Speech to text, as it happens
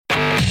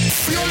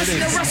You're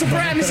listening to Russell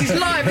Brand. This is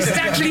live. This is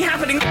actually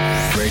happening.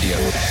 Radio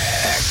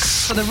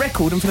X. For the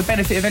record and for the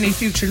benefit of any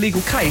future legal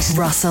case.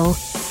 Russell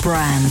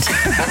Brand.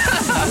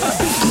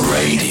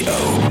 Radio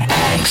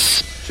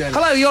X.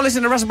 Hello, you're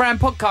listening to Russell Brand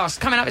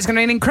podcast. Coming up, it's going to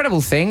be an incredible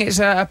thing. It's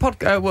a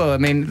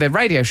the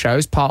radio show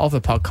is part of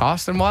the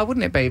podcast, and why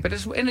wouldn't it be?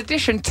 But in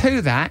addition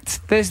to that,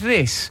 there's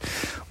this.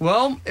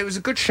 Well, it was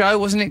a good show,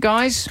 wasn't it,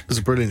 guys? It was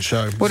a brilliant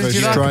show. What did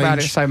you like about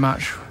it so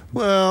much?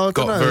 Well, I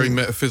don't know. Very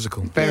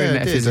metaphysical. Very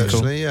metaphysical. It did,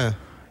 actually, yeah.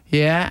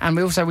 Yeah, and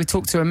we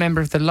talked to a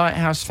member of the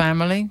Lighthouse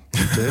family.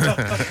 Did.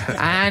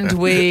 And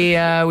we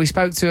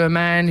spoke to a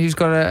man who's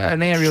got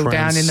an aerial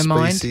down in the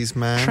mind. Trans-species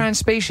man.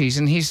 Trans-species,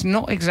 and he's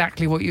not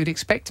exactly what you'd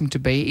expect him to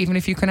be, even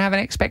if you can have an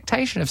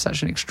expectation of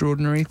such an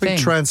extraordinary thing.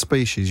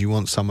 Trans-species, you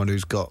want someone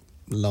who's got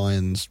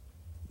lion's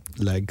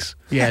legs.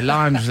 Yeah,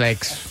 lion's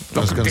legs. I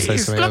was going to say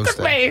something else Look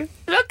at me.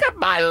 Look at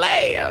my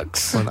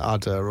legs. Or an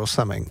udder or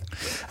something.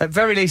 At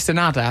very least an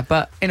udder,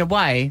 but in a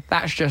way,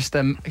 that's just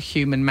a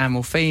human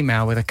mammal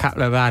female with a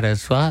couple of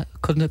udders, right?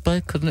 Couldn't it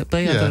be? Couldn't it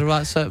be? Yeah. Under the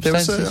right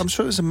circumstances? I'm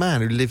sure it was a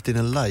man who lived in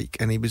a lake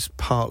and he was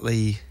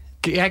partly...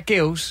 He had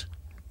gills.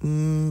 I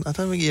don't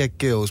think he had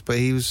gills, but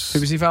he was... He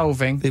was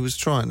evolving. He was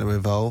trying to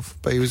evolve,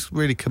 but he was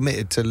really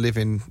committed to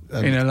living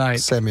in a lake.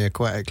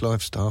 Semi-aquatic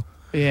lifestyle.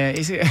 Yeah,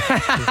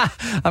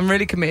 I'm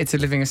really committed to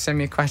living a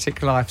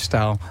semi-aquatic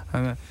lifestyle.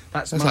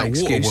 That's my like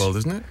excuse. Waterworld,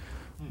 isn't it?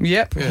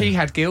 Yep, Yeah. he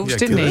had gills, Yeah,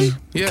 didn't gills.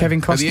 he? Yeah. Kevin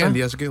Costner. At the end,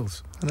 he has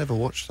gills. I never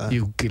watched that.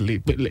 You gilly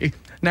billy.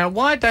 Now,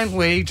 why don't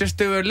we just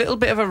do a little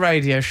bit of a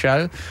radio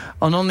show,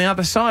 and on the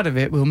other side of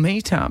it, we'll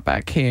meet up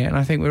back here, and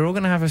I think we're all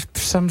going to have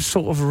some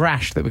sort of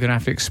rash that we're going to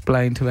have to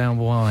explain to our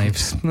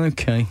wives.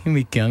 Okay, here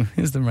we go.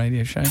 Here's the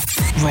radio show.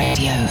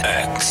 Radio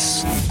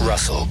X.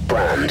 Russell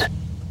Brand.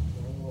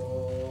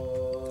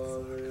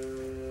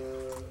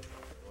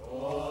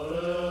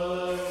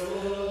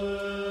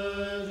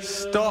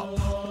 Stop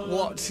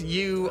what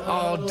you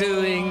are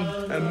doing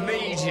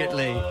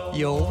immediately.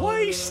 You're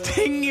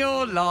wasting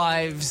your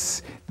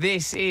lives.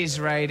 This is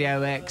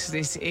Radio X.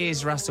 This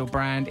is Russell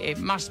Brand. It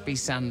must be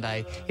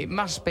Sunday. It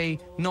must be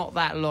not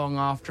that long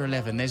after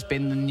 11. There's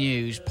been the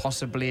news,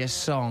 possibly a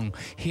song.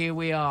 Here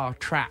we are,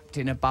 trapped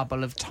in a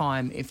bubble of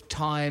time. If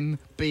time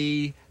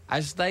be...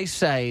 as they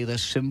say, the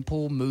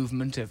simple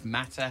movement of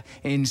matter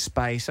in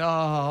space.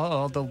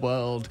 Ah, the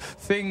world,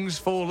 things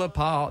fall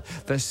apart,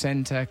 the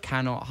centre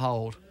cannot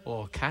hold.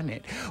 Or can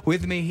it?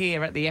 With me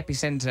here at the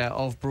epicentre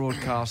of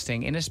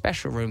broadcasting in a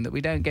special room that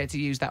we don't get to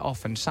use that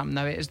often. Some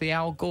know it as the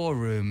Al Gore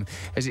room,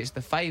 as it's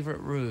the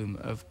favourite room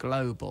of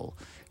Global.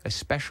 A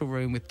special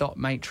room with dot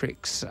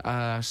matrix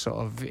sort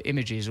of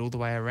images all the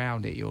way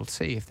around it. You'll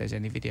see if there's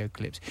any video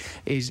clips.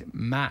 Is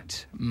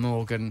Matt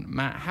Morgan.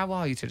 Matt, how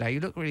are you today? You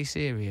look really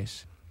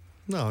serious.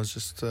 No, I was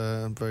just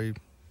very,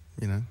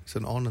 it's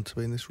an honour to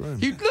be in this room.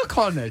 You look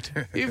honoured.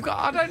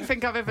 I don't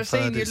think I've ever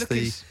seen you look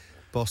as...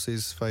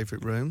 boss's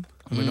favourite room,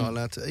 and we're not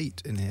allowed to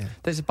eat in here.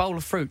 There's a bowl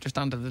of fruit just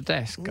under the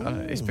desk.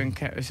 It's been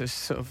kept. It's a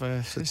sort of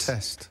It's a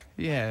test.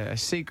 Yeah, a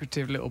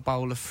secretive little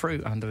bowl of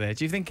fruit under there.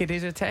 Do you think it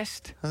is a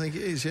test? I think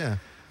it is. Yeah,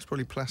 it's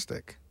probably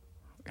plastic.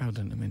 Hold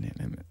on a minute.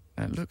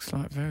 That looks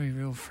like very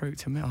real fruit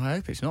to me. I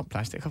hope it's not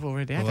plastic. I've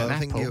already had an I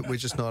think apple. we're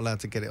just not allowed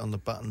to get it on the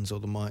buttons or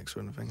the mics or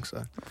anything. So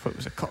I thought it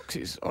was a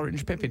Cox's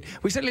orange pippin.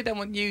 We certainly don't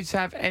want you to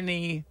have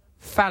any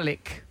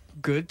phallic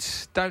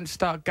goods. Don't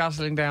start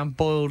guzzling down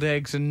boiled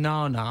eggs and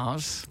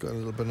nanas. got a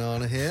little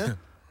banana here.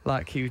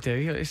 Like you do.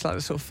 It's like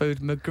the sort of food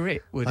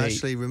Magritte would I eat.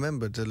 actually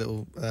remembered a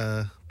little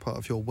part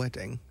of your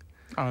wedding.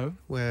 Oh.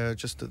 Where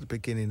just at the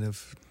beginning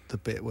of the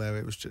bit where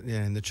it was,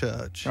 in the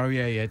church. Oh,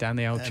 yeah, down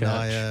the old church.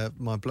 And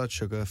my blood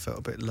sugar felt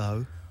a bit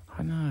low.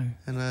 I know.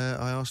 And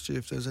I asked you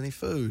if there was any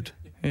food.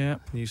 Yeah.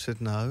 And you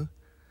said no.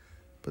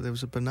 But there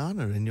was a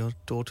banana in your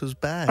daughter's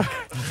bag.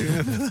 Do you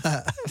remember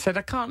that? I said,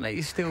 I can't let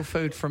you steal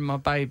food from my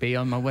baby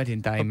on my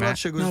wedding day, My Matt. blood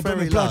sugar was no, very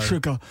but my blood low.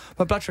 sugar.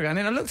 My blood sugar. And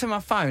then I looked at my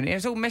phone. It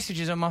was all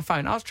messages on my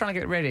phone. I was trying to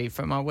get ready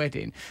for my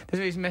wedding.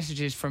 There's all these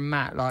messages from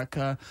Matt like...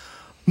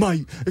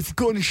 mate, if you've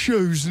got any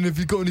shoes and if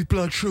you've got any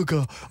blood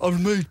sugar, I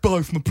need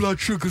both. My blood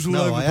sugar's all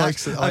over the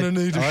place and I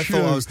need a shoe. I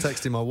thought I was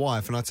texting my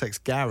wife, and I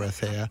text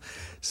Gareth here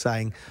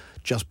saying,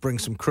 just bring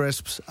some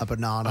crisps, a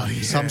banana,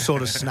 some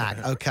sort of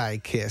snack. Okay,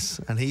 kiss.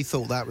 And he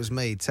thought that was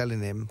me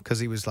telling him, because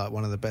he was like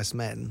one of the best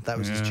men, that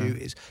was his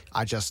duties.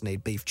 I just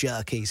need beef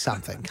jerky,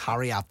 something.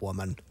 Hurry up,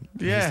 woman.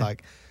 And he's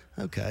like...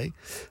 okay.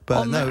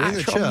 But in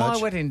the church... On my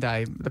wedding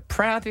day, the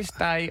proudest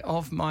day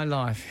of my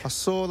life. I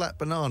saw that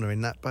banana in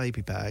that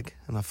baby bag,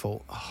 and I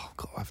thought, I've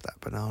got to have that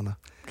banana.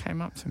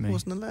 Came up to me. I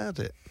wasn't allowed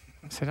it.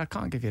 I said, I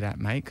can't give you that,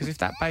 mate, because if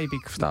that baby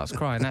starts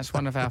crying, that's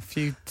one of our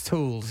few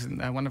tools,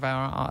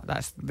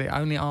 that's the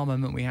only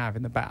armament we have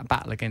in the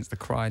battle against the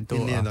crying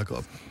daughter. In the end, I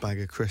got a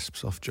bag of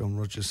crisps off John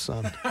Rogers'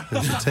 son, who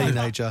was a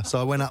teenager, so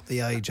I went up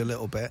the age a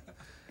little bit.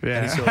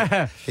 Yeah.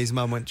 And his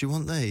mum went, do you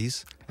want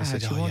these? I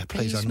said, do you want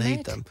please, I these, need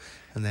mate? them.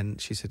 And then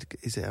she said,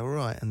 is it all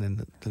right? And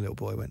then the little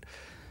boy went,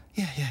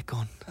 yeah, go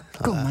on.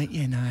 Go on, mate,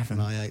 yeah, no, I haven't.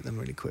 And I ate them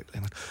really quickly.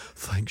 I went,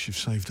 thanks, you've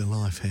saved a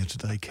life here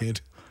today,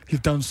 kid.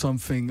 you've done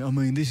something. I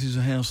mean, this is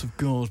a house of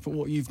God, but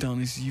what you've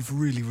done is you've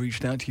really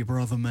reached out to your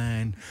brother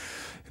man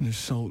in a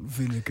salt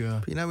vinegar.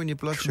 But you know when your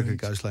blood sugar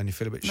goes low and you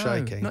feel a bit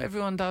shaky? Not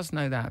everyone does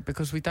know that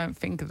because we don't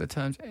think of the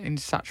terms in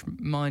such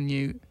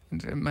minute,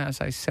 may I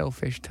say,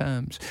 selfish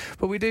terms.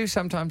 But we do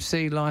sometimes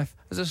see life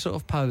as a sort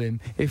of poem,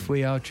 if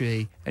we are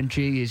G, and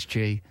G is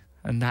G.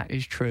 And that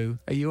is true.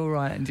 Are you all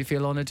right? And do you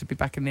feel honoured to be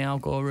back in the Al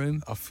Gore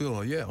room? I feel,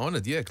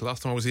 honoured, because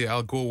last time I was here,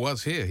 Al Gore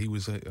was here. He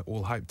was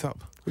all hyped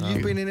up. Well,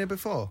 you've been in here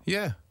before?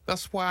 Yeah,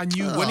 that's why I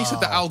knew, when he said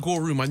the Al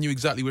Gore room, I knew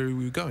exactly where we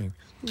were going.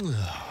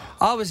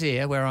 I was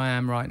here, where I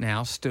am right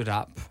now, stood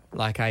up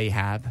like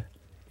Ahab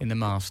in the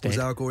masthead. Was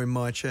Al Gore in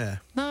my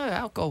chair? No,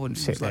 Al Gore wouldn't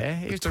sit like there.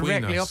 He was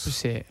between directly us.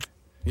 opposite.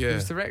 Yeah. It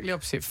was directly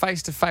opposite,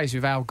 face to face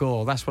with Al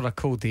Gore. That's what I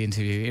called the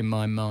interview in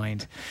my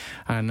mind.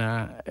 And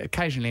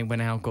occasionally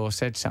when Al Gore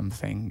said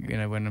something,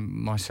 when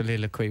my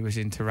soliloquy was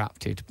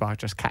interrupted by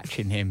just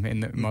catching him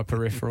in my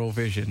peripheral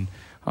vision,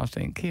 I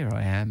think, here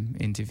I am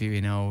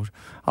interviewing old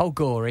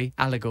Gorey,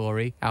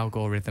 allegory,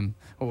 algorithm,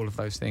 all of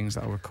those things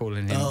that I were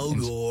calling him. Al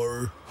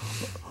Gore.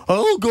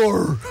 Al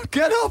Gore,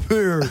 get up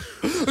here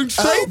and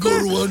say Al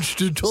Gore wants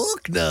to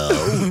talk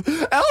now.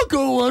 Al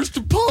Gore wants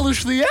to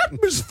polish the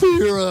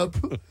atmosphere up.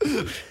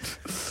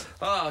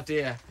 Oh,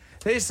 dear.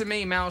 Here's some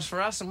emails for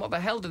us, and what the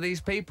hell do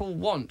these people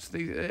want?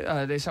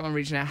 There's someone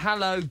reaching out.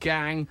 Hello,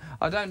 gang.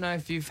 I don't know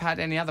if you've had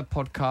any other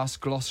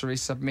podcast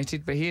glossaries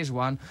submitted, but here's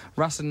one.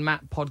 Russ and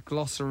Matt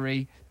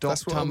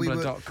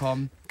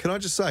podglossary.tumblr.com. Can I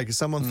just say, because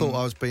someone thought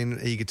I was being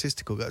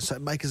egotistical, so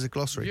make us a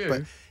glossary.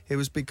 But it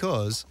was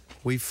because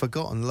we've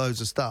forgotten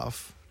loads of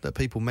stuff that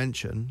people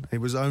mention. It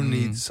was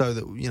only so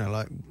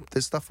that,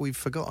 there's stuff we've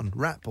forgotten.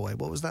 Rat Boy,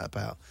 what was that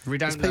about? We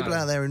don't There's people know.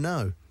 out there who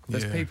know.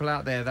 There's people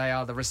out there, they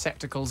are the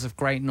receptacles of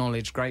great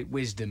knowledge, great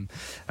wisdom,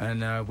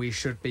 and we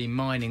should be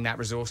mining that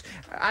resource.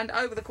 And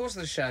over the course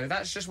of the show,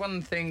 that's just one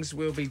of the things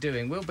we'll be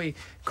doing. We'll be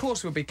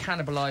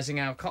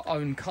cannibalising our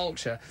own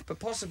culture, but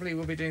possibly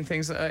we'll be doing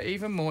things that are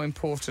even more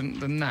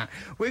important than that.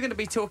 We're going to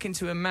be talking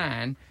to a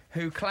man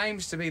who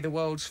claims to be the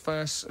world's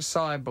first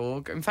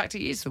cyborg. In fact,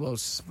 he is the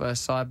world's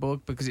first cyborg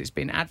because it's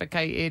been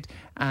advocated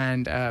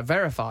and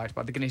verified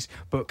by the Guinness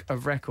Book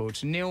of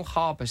Records. Neil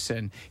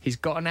Harbisson. He's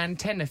got an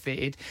antenna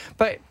fitted,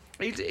 but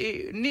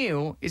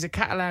Neil is a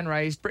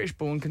Catalan-raised,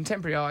 British-born,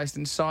 contemporary-ised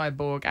and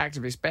cyborg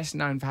activist, best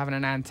known for having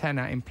an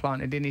antenna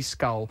implanted in his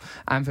skull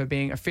and for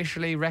being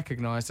officially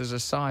recognised as a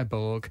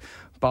cyborg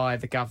by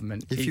the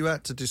government. If you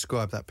had to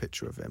describe that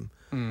picture of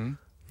him,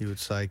 you would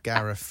say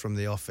Gareth from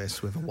The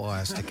Office with a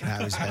wire sticking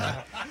out of his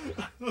hair.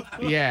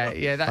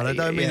 Yeah. That, And I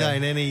don't mean that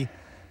in any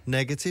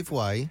negative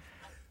way.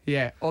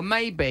 Yeah, or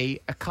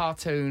maybe a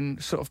cartoon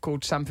sort of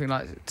called something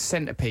like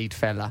Centipede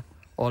Fella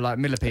or like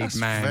Millipede That's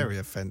Man. very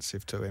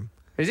offensive to him.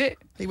 Is it?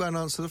 He won't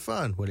answer the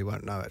phone. Well, he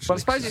won't know, actually. Well, I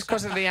suppose it's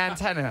because of the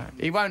antenna.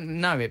 He won't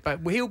know it, but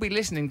he'll be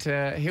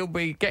he'll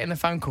be getting the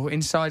phone call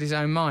inside his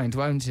own mind,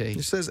 won't he?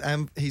 It says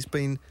he's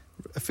been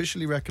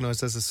officially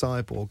recognised as a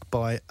cyborg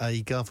by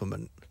a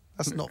government.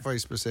 That's not very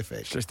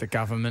specific. It's just the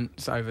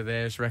government over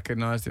there has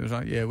recognised him. It was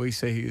like, yeah, we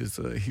say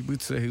he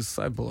would say he's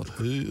cyborg.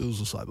 He is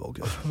a cyborg,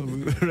 yes.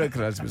 We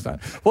recognise him as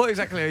that. What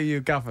exactly are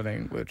you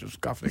governing? We're just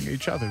governing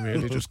each other,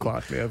 really, just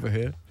quietly over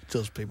here.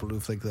 Just people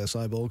who think they're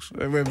cyborgs.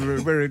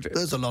 We're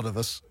There's a lot of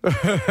us.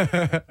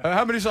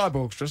 How many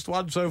cyborgs? Just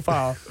one so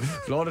far.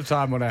 A lot of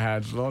time on our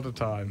hands. A lot of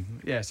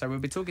time. Yeah, so we'll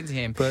be talking to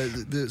him. But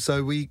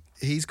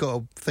he's got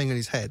a thing in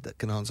his head that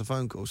can answer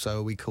phone calls. So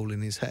are we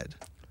calling his head?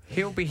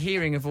 He'll be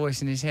hearing a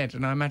voice in his head,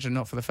 and I imagine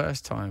not for the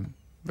first time,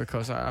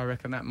 because I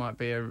reckon that might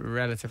be a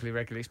relatively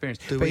regular experience.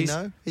 Do we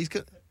know? He's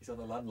on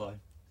the landline.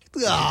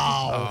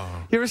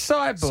 Oh. You're a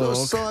cyborg. What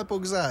sort of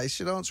cyborg's that? He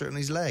should answer it on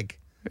his leg.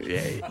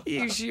 Yeah,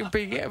 you should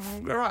be...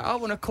 right, I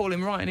want to call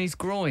him right in his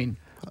groin.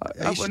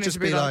 I He should want it just to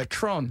be be like like-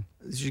 Tron.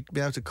 You should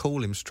be able to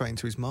call him straight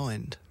into his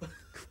mind.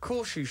 Of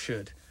course you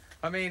should.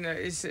 I mean,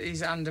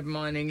 he's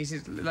undermining...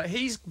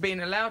 He's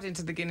been allowed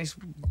into the Guinness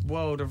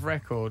World of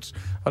Records,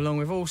 along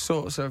with all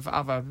sorts of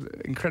other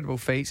incredible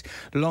feats.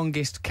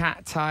 Longest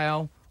cat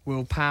tail...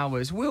 Will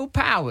Powers. Will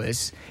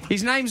Powers?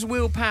 His name's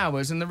Will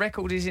Powers, and the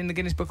record is in the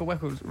Guinness Book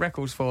of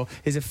Records for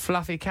is a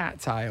fluffy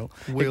cat tail.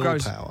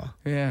 Willpower.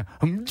 Yeah.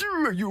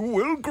 You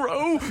will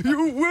grow.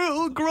 You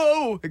will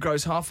grow. It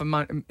grows half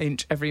an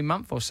inch every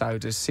month or so,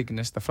 does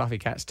Cygnus, the fluffy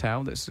cat's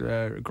tail, that's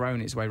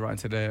grown its way right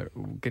into the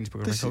Guinness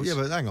Book of Records. Yeah,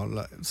 but hang on.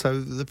 Look. So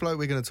the bloke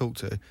we're going to talk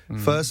to,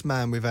 first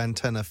man with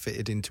antenna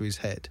fitted into his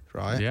head,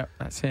 right? Yep,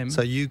 that's him.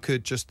 So you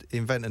could just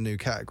invent a new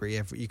category.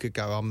 You could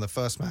go, I'm the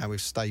first man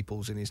with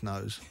staples in his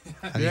nose.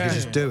 And you could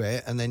just do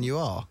it, and then you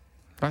are.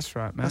 That's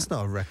right, man. That's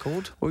not a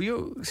record. Well,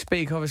 you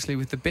speak, obviously,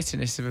 with the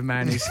bitterness of a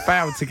man who's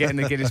failed to get in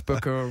the Guinness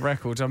Book of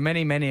Records on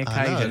many, many I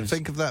know. occasions.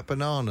 Think of that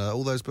banana,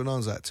 all those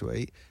bananas I had to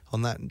eat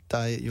on that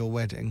day at your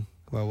wedding.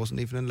 Well, I wasn't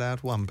even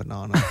allowed one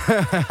banana.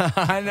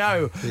 I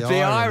know. The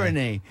The irony.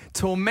 irony.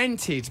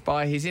 Tormented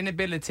by his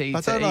inability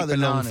I to don't eat like the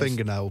long bananas.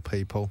 fingernail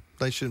people.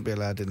 They shouldn't be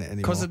allowed in it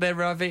anymore. Because of their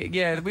Rivita.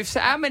 Yeah, we've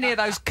said how many of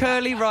those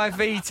curly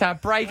Rivita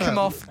break them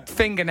off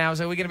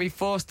fingernails are we going to be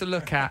forced to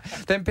look at?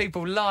 Then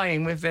people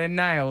lying with their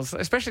nails,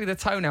 especially the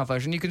toenail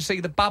version. You can see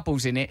the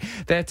bubbles in it.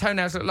 Their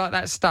toenails look like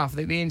that stuff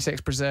that the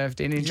insects preserved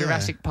in Yeah.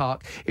 Jurassic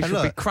Park. It And should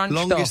be look, crunched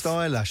longest off.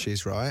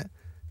 eyelashes, right?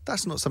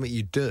 That's not something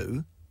you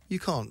do. You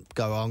can't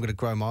go, I'm going to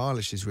grow my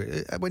eyelashes.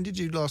 When did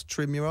you last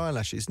trim your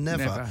eyelashes?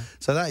 Never.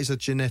 So that is a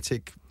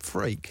genetic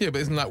freak. Yeah, but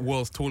isn't that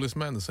world's tallest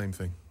man the same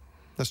thing?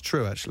 That's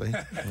true, actually.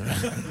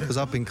 Because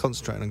I've been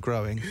concentrating on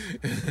growing.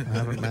 I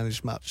haven't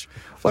managed much.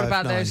 What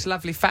about 5'9". those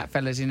lovely fat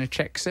fellas in a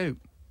check suit?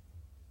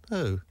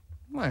 Who?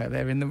 Well,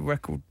 they're in the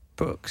record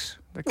books.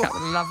 A couple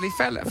of lovely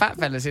fat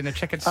fellas in a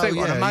checkered suit on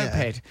yeah, a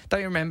yeah. moped. Don't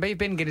you remember? You've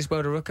been Guinness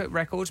World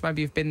Records.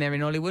 Maybe you've been there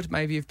in Hollywood.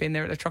 Maybe you've been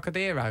there at the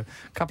Trocadero. A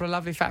couple of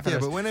lovely fat Yeah,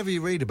 fellas. but whenever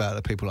you read about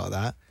the people like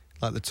that,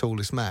 like the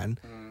tallest man,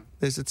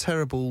 there's a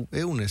terrible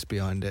illness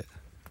behind it.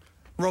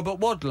 Robert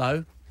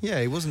Wadlow. Yeah,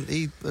 he was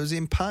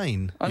in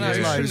pain. I know, It's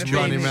he like he was shouldn't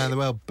have running been. around the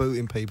world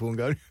booting people and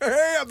going,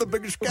 hey, I'm the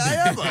biggest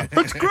guy ever.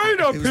 It's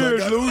great up He was here,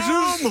 like, losers.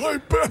 oh, my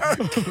back.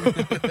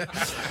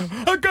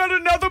 I got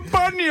another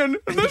bunion,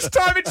 and this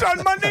time it's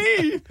on my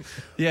knee.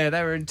 Yeah,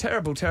 they were in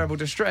terrible, terrible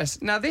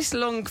distress. Now, this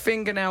long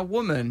fingernail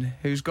woman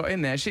who's got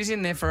in there, she's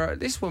in there for...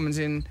 This woman's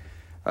in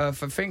for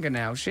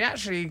fingernails. She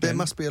actually... There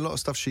must be a lot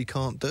of stuff she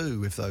can't do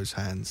with those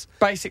hands.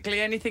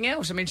 Basically anything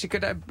else. I mean, she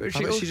could... I bet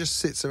she just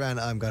sits around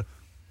at home going,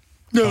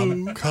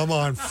 No. come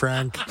on,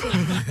 Frank.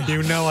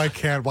 You know I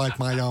can't wipe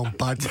my own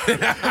butt.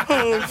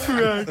 Oh,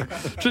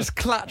 Frank. just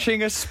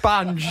clutching a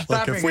sponge. Look,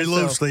 stabbing if we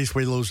herself. lose these,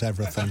 we lose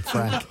everything,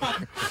 Frank.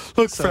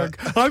 Look, Frank,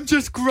 I'm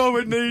just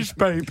growing these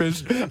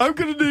papers. I'm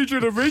going to need you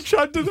to reach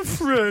under the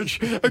fridge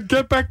and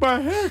get back my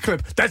hair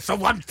clip. That's the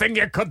one thing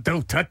you could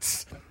do,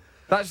 Toots.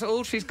 That's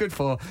all she's good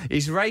for,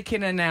 is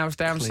raking her nails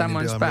down Cleaning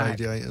someone's behind back.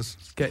 radiators.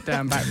 Get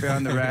down back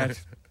behind the rad.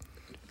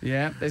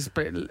 Yeah,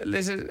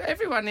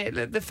 everyone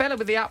here. The fella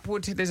with the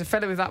upward. There's a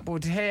fella with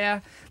upward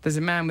hair. There's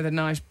a man with a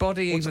nice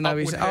body, What's even though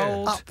he's upward hair?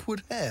 old.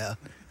 Upward hair.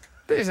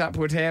 There's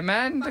upward hair,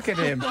 man. Look at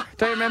him.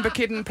 Don't you remember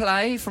Kid and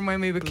Play from when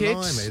we were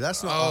kids? Blimey,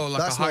 that's not. Oh,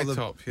 like that's a high not the,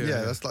 top, yeah.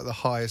 Yeah, that's like the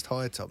highest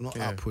high top, not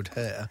Yeah. upward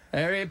hair.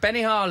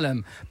 Benny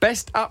Harlem,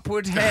 best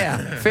upward hair,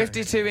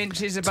 52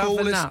 inches above the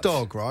Tallest nuts.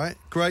 dog, right?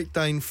 Great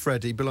Dane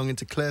Freddie, belonging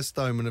to Claire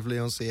Stoneman of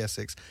Leigh-on-Sea,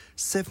 Essex.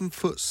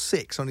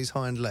 7'6" on his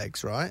hind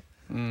legs, right?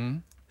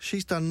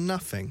 She's done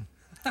nothing.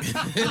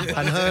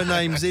 And her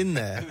name's in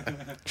there.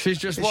 She's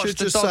just It watched should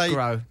the just dog say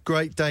grow.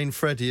 Great Dane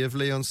Freddie of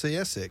Leigh-on-Sea,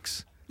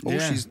 Essex. All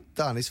Yeah. she's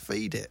done is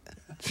feed it.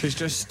 She's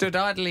just stood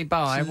idly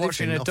by, She's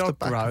watching living a off the dog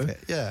back grow, of it.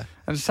 Yeah.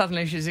 and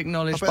suddenly she's I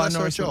acknowledged bet by that's her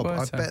Norris job. I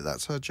McWhirter bet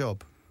that's her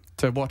job.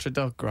 to watch a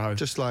dog grow.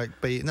 Just like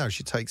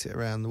she takes it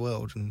around the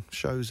world and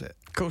shows it.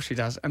 Of course she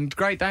does. And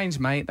Great Danes,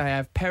 mate, they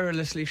have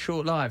perilously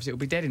short lives. It'll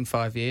be dead in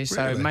 5 years,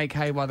 so Really? make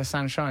hay while the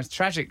sun shines.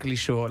 Tragically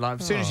short. Like,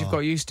 as soon as you've got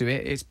used to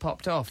it, it's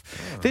popped off.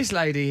 This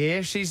lady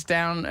here, she's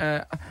down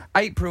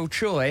April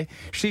Choi.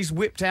 She's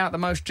whipped out the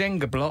most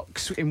Jenga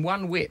blocks in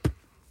one whip.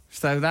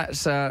 So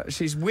that's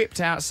she's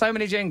whipped out so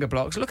many Jenga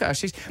blocks. Look at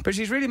her, but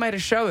she's really made a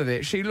show of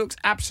it. She looks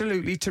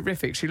absolutely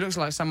terrific. She looks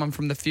like someone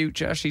from the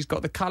future. She's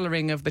got the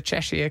colouring of the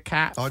Cheshire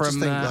Cat I from just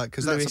think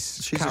because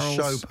Lewis she's Carroll's a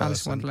show Alice in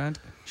person. Wonderland.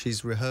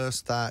 She's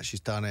rehearsed that. She's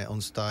done it on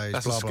stage.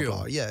 That's blah a blah skill.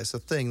 blah. Yeah, it's a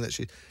thing that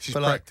she's She's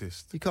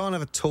practiced. You can't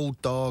have a tall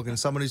dog and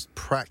someone who's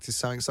practiced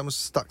something. Someone's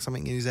stuck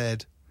something in his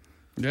head.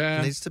 Yeah.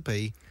 There needs to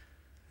be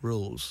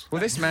rules.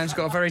 Well, this man's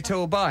got a very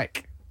tall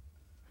bike.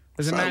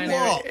 There's a So man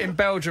what? here in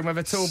Belgium with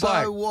a tall So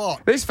bike.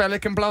 what? This fella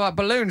can blow up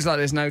balloons like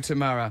there's no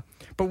tomorrow.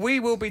 But we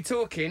will be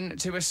talking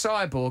to a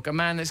cyborg, a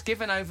man that's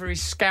given over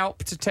his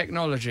scalp to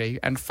technology,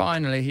 and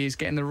finally he's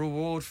getting the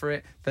reward for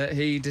it that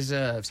he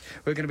deserves.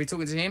 We're going to be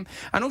talking to him,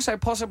 and also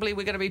possibly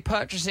we're going to be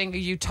purchasing a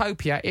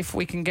utopia if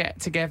we can get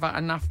together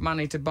enough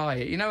money to buy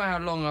it. You know how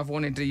long I've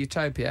wanted a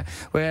utopia?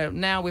 Well,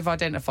 now we've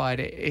identified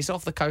it. It's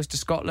off the coast of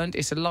Scotland.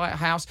 It's a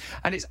lighthouse,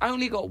 and it's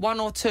only got one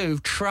or two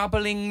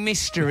troubling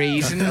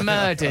mysteries and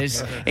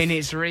murders in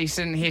its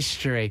recent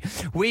history.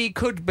 We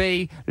could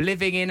be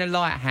living in a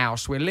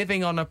lighthouse. We're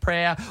living on a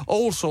prayer.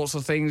 All sorts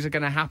of things are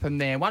going to happen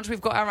there. Once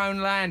we've got our own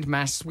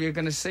landmass, we're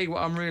going to see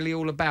what I'm really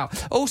all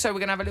about. Also, we're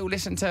going to have a little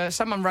listen to...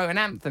 Someone wrote an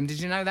anthem.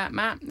 Did you know that,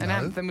 Matt? An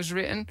anthem was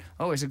written.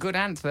 Oh, it's a good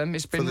anthem.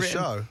 It's been For the written...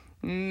 show?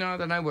 No, I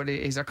don't know what it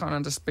is. I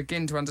can't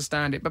begin to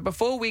understand it. But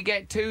before we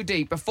get too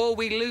deep, before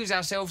we lose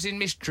ourselves in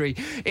mystery,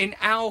 in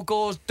Al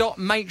Gore's dot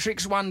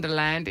matrix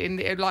wonderland,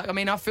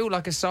 I feel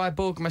like a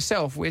cyborg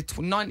myself. We're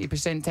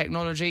 90%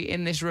 technology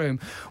in this room.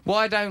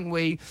 Why don't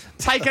we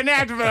take an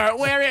advert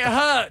where it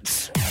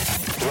hurts?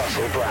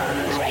 Russell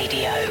Brand.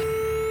 Radio.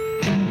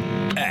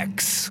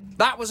 X.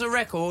 That was a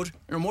record,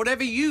 and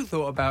whatever you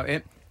thought about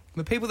it,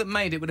 the people that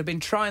made it would have been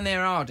trying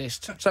their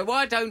hardest. So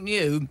why don't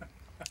you...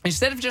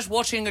 Instead of just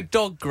watching a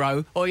dog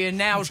grow or your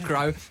nails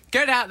grow,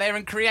 get out there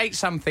and create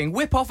something.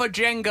 Whip off a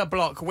Jenga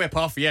block, whip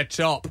off your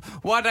top.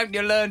 Why don't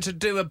you learn to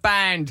do a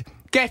band?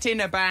 Get in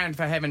a band,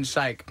 for heaven's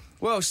sake.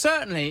 Well,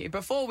 certainly,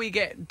 before we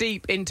get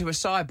deep into a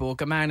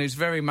cyborg, a man who's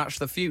very much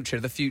the future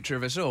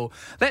of us all,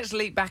 let's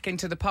leap back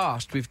into the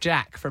past with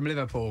Jack from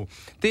Liverpool.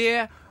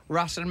 Dear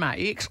Russ and Matt,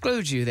 he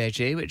excludes you there,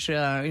 G, which,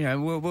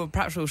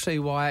 perhaps we'll see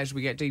why as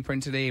we get deeper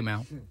into the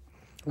email.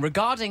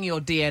 Regarding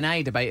your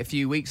DNA debate a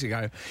few weeks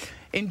ago,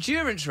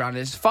 endurance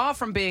runners, far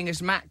from being,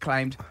 as Matt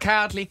claimed,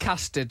 cowardly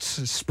custards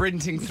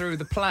sprinting through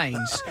the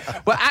plains,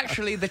 were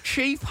actually the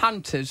chief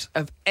hunters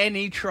of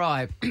any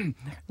tribe.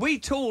 We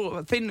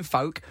tall, thin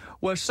folk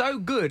were so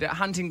good at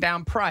hunting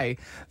down prey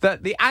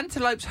that the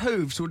antelope's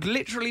hooves would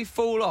literally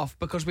fall off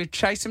because we'd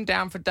chase them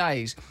down for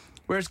days,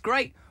 whereas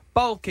great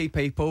bulky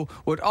people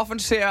would often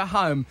sit at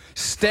home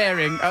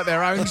staring at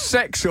their own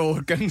sex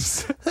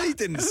organs. He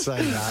didn't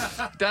say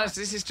that.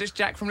 This is just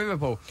Jack from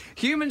Liverpool.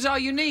 Humans are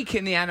unique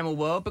in the animal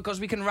world because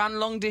we can run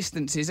long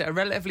distances at a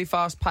relatively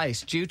fast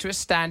pace due to us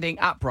standing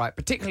upright.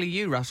 Particularly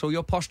you, Russell,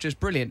 your posture's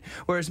brilliant,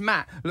 whereas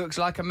Matt looks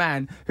like a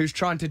man who's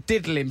trying to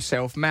diddle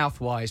himself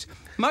mouthwise.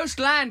 Most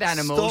land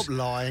animals... Stop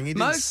lying, he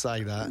didn't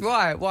say that.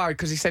 Why?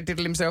 Because he said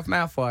diddle himself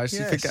mouthwise?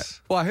 Yes.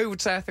 Why, who would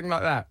say a thing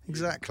like that?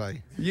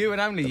 Exactly. You and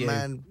only The you.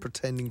 man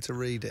pretending to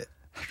read it.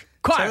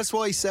 Quite. So that's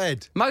what he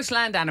said. Most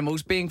land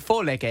animals, being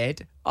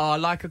four-legged, are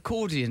like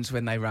accordions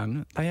when they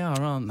run. They are,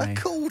 aren't they?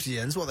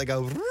 Accordions? What, they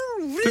go...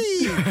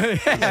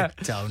 Yeah.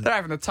 Don't. They're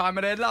having the time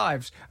of their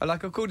lives. Are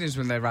like accordions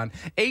when they run.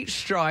 Each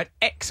stride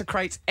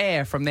execrates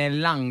air from their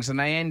lungs and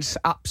they end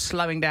up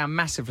slowing down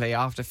massively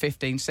after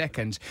 15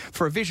 seconds.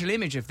 For a visual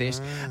image of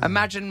this,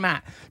 imagine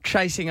Matt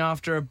chasing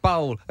after a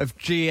bowl of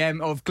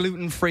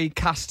gluten-free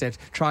custard,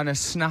 trying to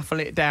snuffle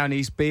it down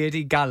his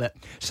beardy gullet.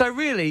 So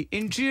really,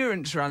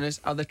 endurance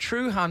runners are the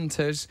true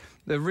hunters,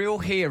 the real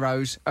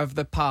heroes of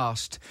the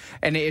past.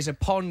 And it is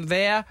upon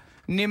their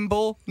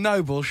nimble,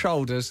 noble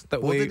shoulders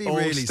that What we did he all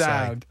really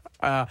stand.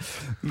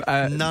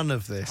 None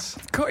of this.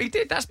 He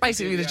did. That's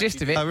basically the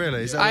gist of it. Oh,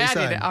 really? Is that I what he's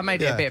added saying? it. I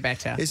made it a bit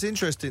better. It's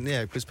interesting,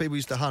 because people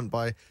used to hunt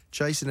by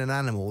chasing an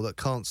animal that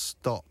can't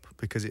stop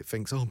because it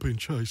thinks, I'm being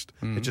chased.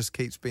 It just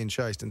keeps being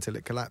chased until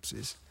it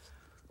collapses.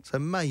 So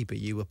maybe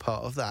you were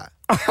part of that.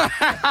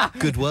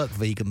 Good work,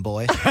 vegan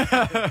boy.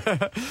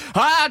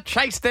 I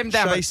chased them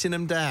down. Chasing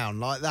them down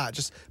like that,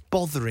 just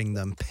bothering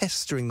them,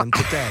 pestering them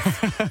to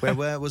death.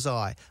 Where was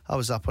I? I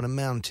was up on a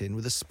mountain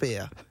with a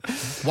spear.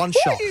 One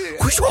shot.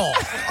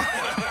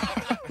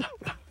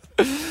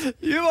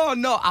 You are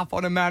not up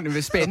on a mountain with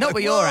a spear. Not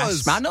with your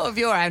was. asthma. Not with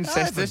your I haven't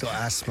ancestors. got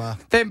asthma.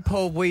 Them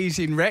poor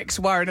wheezing wrecks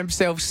worrying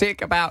themselves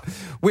sick about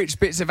which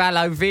bits of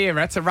aloe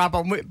vera to rub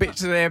on which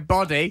bits of their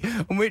body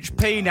and which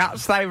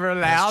peanuts they were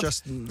allowed.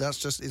 That's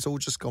just. It's all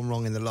just gone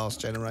wrong in the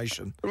last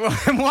generation.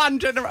 You've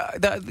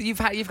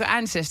got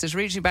ancestors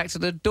reaching back to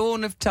the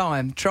dawn of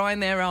time, trying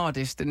their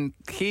hardest, and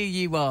here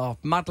you are,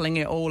 muddling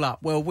it all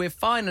up. Well, we're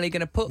finally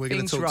going to put We're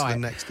going things to talk right. to the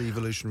next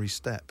evolutionary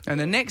step. And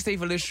the next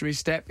evolutionary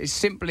step is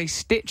simply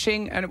stitching.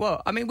 And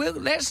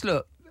let's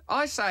look.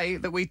 I say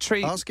that we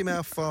treat. Ask him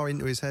how far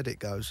into his head it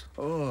goes.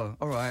 Oh,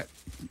 all right.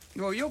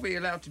 Well, you'll be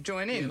allowed to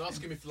join in. And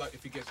ask him if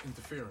he gets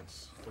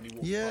interference when he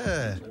walks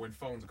Yeah. past or when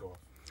phones go off.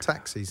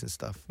 Taxis and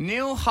stuff.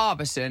 Neil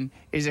Harbisson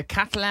is a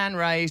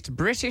Catalan-raised,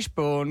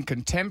 British-born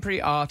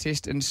contemporary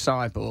artist and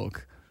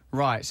cyborg.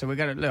 Right, so we're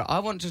going to look. I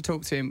want to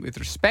talk to him with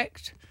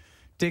respect,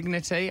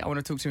 dignity. I want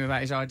to talk to him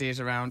about his ideas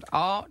around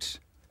art.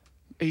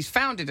 He's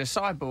founded a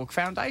cyborg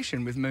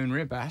foundation with Moon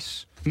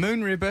Ribas.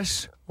 Moon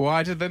Ribas,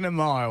 wider than a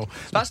mile.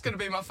 That's going to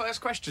be my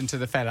first question to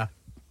the fella.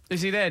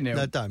 Is he there, Neil?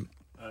 No, don't.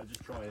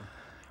 Just trying.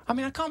 I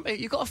mean, I can't.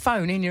 You've got a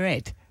phone in your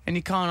head and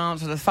you can't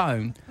answer the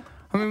phone.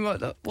 I mean,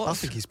 I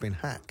think he's been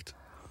hacked.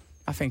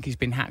 I think he's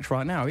been hacked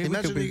right now.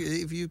 Imagine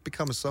if you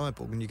become a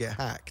cyborg and you get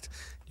hacked.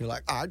 You're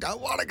like, I don't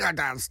want to go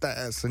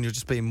downstairs. And you're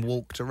just being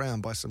walked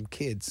around by some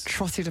kids.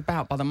 Trotted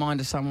about by the mind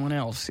of someone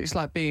else. It's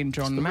like being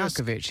John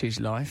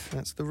Malkovich's life.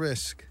 That's the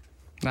risk.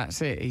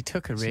 That's it. He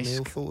took a Has risk.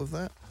 Neil thought of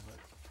that?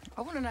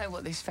 I want to know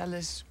what this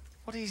fella's...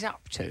 what he's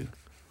up to.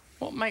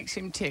 What makes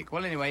him tick?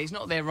 Well, anyway, he's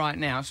not there right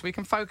now, so we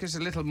can focus a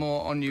little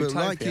more on Utopia.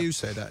 But like you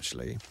said,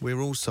 actually, we're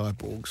all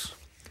cyborgs.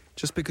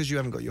 Just because you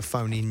haven't got your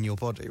phone in your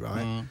body,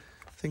 right?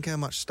 Think how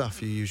much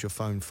stuff you use your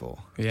phone for.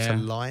 It's a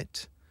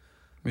light.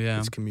 Yeah.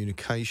 It's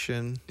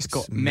communication. It's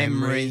got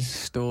memory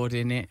stored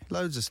in it.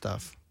 Loads of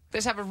stuff.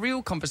 Let's have a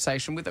real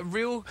conversation with a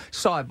real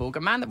cyborg, a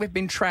man that we've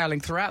been trailing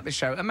throughout the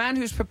show, a man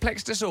who's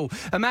perplexed us all,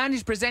 a man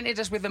who's presented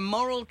us with a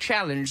moral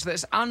challenge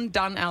that's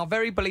undone our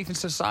very belief in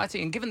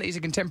society, and given that he's a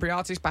contemporary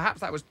artist,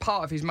 perhaps that was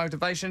part of his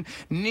motivation.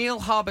 Neil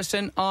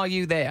Harbisson, are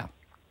you there?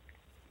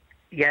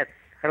 Yes,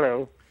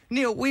 hello.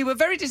 Neil, we were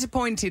very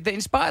disappointed that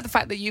in spite of the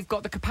fact that you've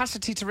got the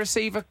capacity to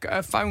receive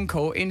a phone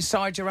call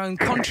inside your own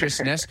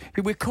consciousness,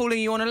 we're calling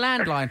you on a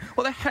landline.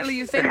 What the hell are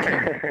you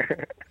thinking?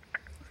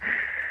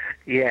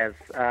 Yes,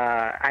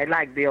 I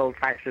like the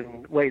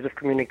old-fashioned ways of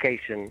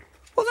communication.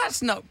 Well,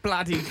 that's not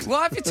bloody...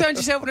 Why have you turned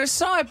yourself into a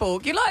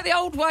cyborg? You like the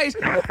old ways?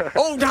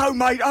 Oh, no,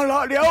 mate, I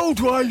like the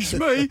old ways,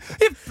 me.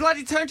 You've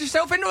bloody turned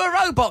yourself into a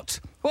robot.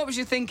 What was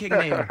you thinking,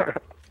 Neil?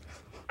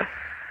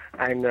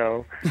 I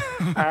know.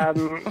 I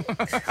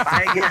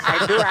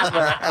do have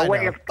a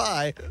way of...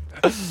 Bye.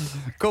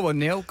 Go on,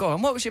 Neil, go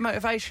on. What was your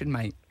motivation,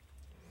 mate?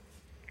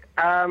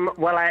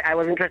 Well, I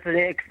was interested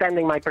in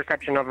extending my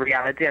perception of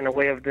reality, and a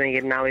way of doing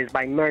it now is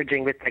by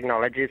merging with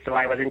technology. So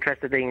I was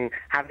interested in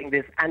having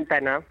this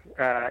antenna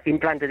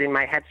implanted in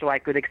my head so I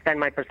could extend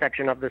my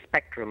perception of the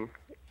spectrum.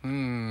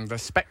 The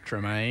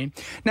spectrum, eh?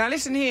 Now,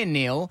 listen here,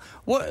 Neil.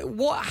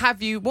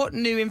 What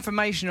new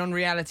information on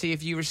reality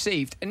have you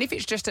received? And if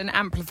it's just an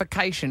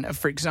amplification of,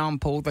 for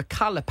example, the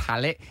colour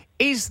palette,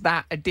 is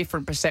that a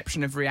different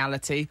perception of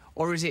reality,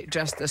 or is it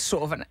just a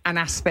sort of an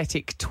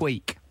aesthetic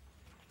tweak?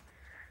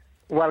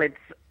 Well, it's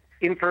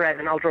infrared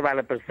and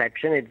ultraviolet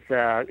perception.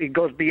 It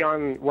goes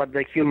beyond what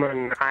the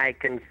human eye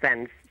can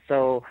sense.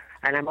 So,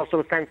 and I'm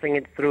also sensing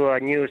it through a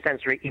new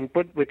sensory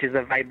input, which is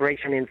a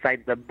vibration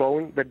inside the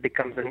bone that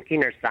becomes an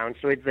inner sound.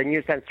 So it's a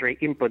new sensory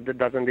input that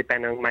doesn't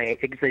depend on my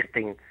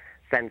existing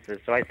senses.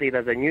 So I see it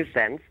as a new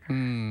sense.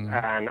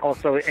 And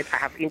also I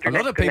have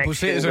internet A lot of people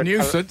see it as a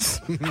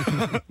nuisance.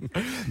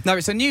 No,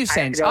 it's a new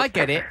sense. I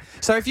get it.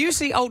 So if you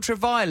see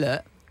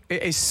ultraviolet,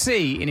 it is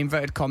C in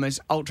inverted commas,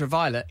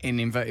 ultraviolet in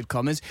inverted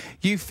commas,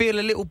 you feel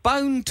a little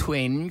bone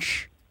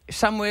twinge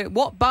somewhere.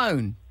 What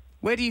bone?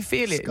 Where do you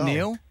feel it, Skull.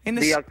 Neil? In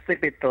the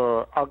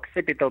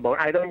occipital bone.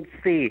 I don't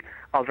see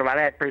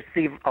ultraviolet. I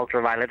perceive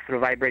ultraviolet through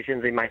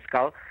vibrations in my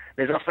skull.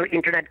 There's also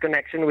internet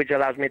connection, which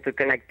allows me to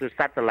connect to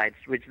satellites,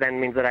 which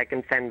then means that I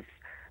can sense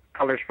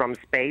colors from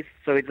space.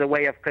 So it's a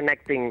way of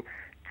connecting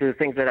to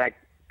things that I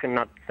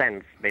cannot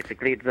sense,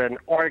 basically. It's an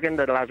organ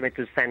that allows me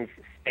to sense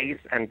space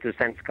and to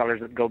sense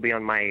colors that go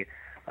beyond my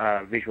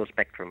visual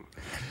spectrum.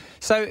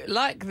 So,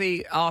 like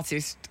the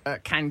artist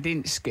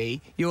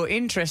Kandinsky, you're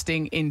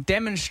interested in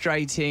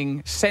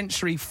demonstrating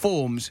sensory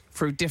forms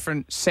through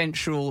different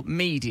sensual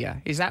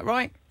media. Is that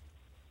right?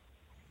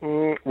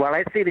 Well,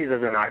 I see this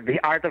as an art. The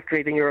art of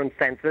creating your own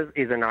senses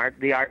is an art.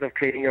 The art of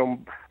creating your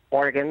own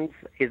organs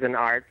is an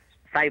art.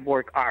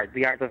 Cyborg art,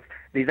 the art of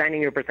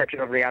designing your perception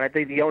of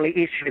reality. The only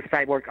issue with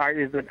cyborg art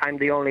is that I'm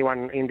the only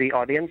one in the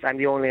audience. I'm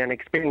the only one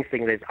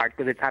experiencing this art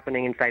because it's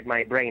happening inside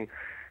my brain.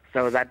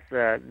 So that's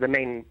the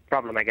main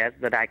problem, I guess,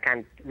 that I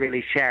can't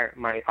really share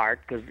my art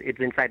because it's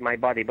inside my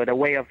body. But a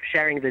way of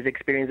sharing this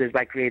experience is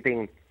by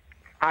creating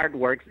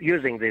artworks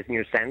using this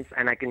new sense,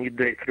 and I can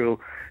do it through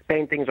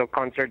paintings or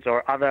concerts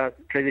or other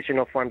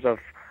traditional forms of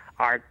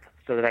art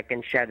so that I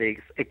can share the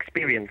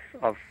experience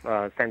of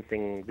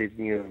sensing this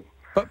new.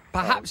 But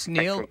perhaps,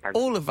 Neil,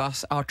 all of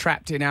us are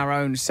trapped in our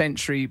own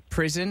sensory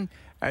prison,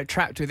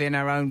 trapped within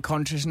our own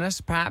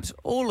consciousness. Perhaps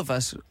all of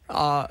us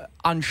are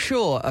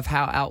unsure of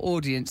how our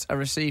audience are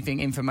receiving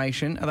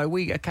information, although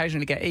we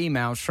occasionally get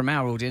emails from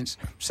our audience.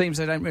 Seems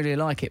they don't really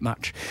like it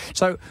much.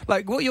 So,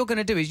 like, what you're going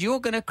to do is you're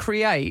going to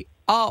create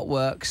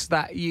artworks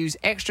that use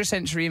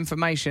extrasensory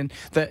information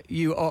that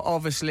you are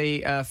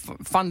obviously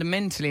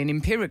fundamentally and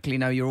empirically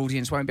know your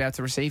audience won't be able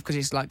to receive because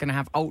it's like going to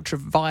have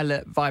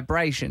ultraviolet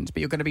vibrations, but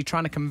you're going to be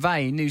trying to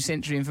convey new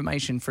sensory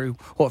information through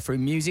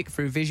music,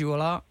 through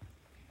visual art?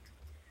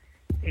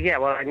 Yeah,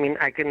 well, I mean,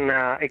 I can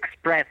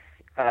express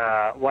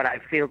what I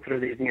feel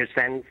through this new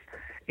sense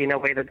in a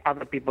way that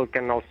other people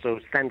can also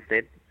sense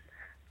it.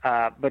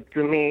 But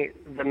to me,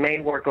 the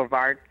main work of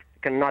art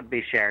cannot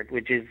be shared,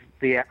 which is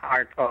the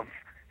art of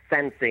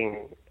sensing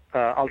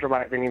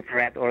ultraviolet and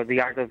infrared, or the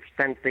art of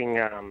sensing,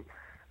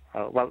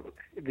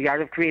 the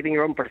art of creating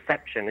your own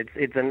perception.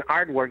 It's an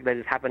artwork that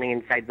is happening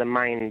inside the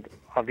mind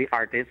of the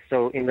artist.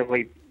 So in the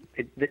way,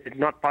 it's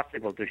not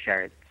possible to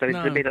share it. So it's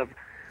a bit of,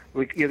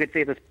 you could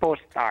say it as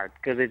post art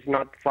because it's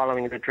not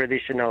following the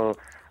traditional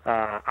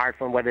art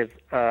form where there's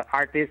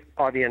artist,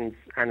 audience,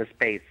 and a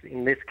space.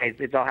 In this case,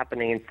 it's all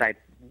happening inside.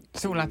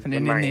 It's all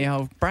happening in the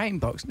old brain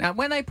box. Now,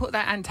 when they put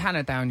that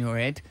antenna down your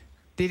head,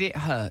 did it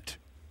hurt?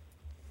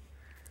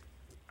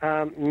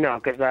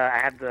 No, because I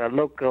had the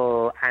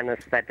local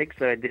anesthetic,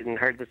 so it didn't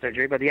hurt the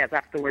surgery. But yes,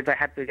 afterwards I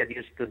had to get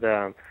used to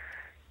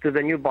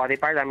the new body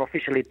part. I'm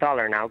officially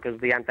taller now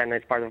because the antenna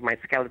is part of my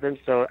skeleton,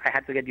 so I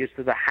had to get used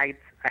to the height.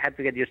 I had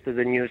to get used to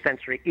the new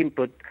sensory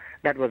input.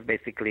 That was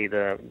basically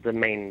the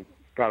main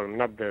problem,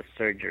 not the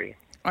surgery.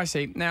 I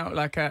see. Now,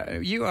 like,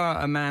 you are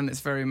a man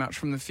that's very much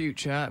from the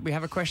future. We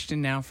have a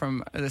question now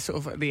from the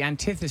sort of the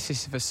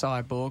antithesis of a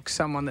cyborg,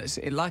 someone that's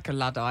like a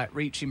Luddite,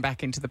 reaching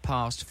back into the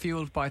past,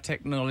 fueled by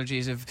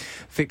technologies of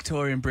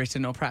Victorian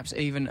Britain, or perhaps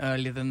even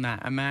earlier than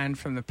that. A man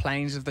from the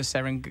plains of the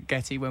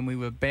Serengeti when we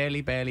were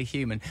barely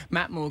human.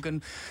 Matt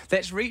Morgan,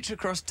 let's reach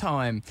across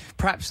time.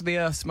 Perhaps the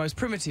Earth's most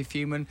primitive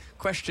human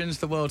questions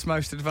the world's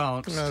most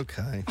advanced.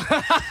 Okay.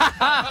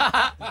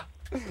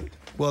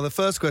 Well, the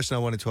first question I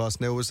wanted to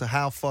ask, Neil, was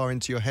how far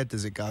into your head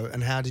does it go,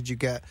 and how did you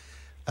get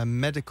a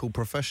medical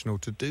professional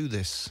to do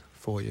this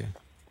for you?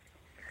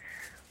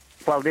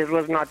 Well, this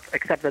was not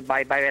accepted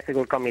by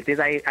bioethical committees.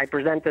 I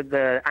presented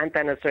the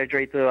antenna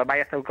surgery to a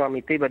bioethical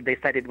committee, but they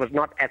said it was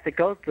not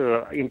ethical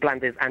to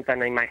implant this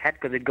antenna in my head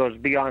because it goes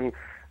beyond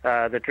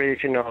the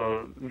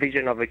traditional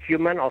vision of a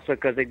human. Also,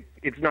 because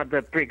it's not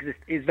a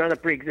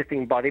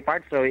pre-existing body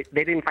part, so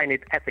they didn't find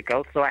it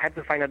ethical. So I had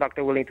to find a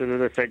doctor willing to do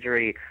the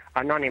surgery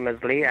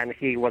anonymously, and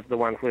he was the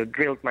one who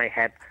drilled my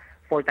head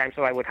 4 times,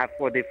 so I would have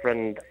 4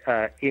 different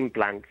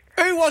implants.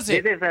 Who was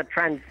it?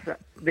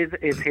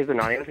 He's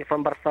anonymous. He's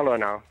from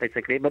Barcelona,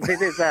 basically. But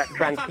this is a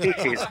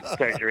trans-species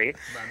surgery.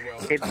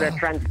 It's a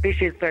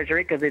trans-species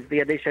surgery because it's the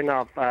addition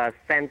of a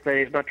sense that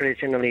is not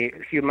traditionally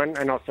human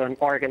and also an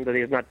organ that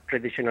is not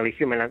traditionally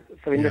human.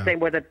 So in the same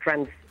way that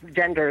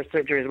transgender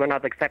surgeries were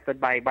not accepted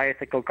by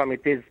bioethical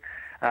committees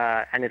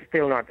and is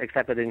still not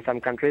accepted in some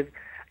countries,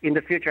 in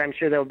the future I'm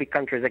sure there will be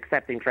countries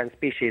accepting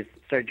trans-species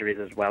surgeries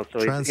as well. So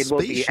it will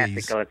be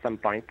ethical at some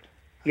point.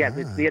 Yes,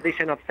 it's the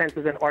addition of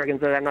senses and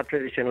organs that are not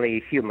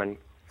traditionally human.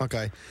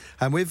 Okay.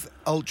 And with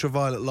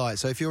ultraviolet light,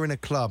 so if you're in a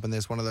club and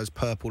there's one of those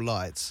purple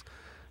lights,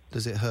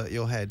 does it hurt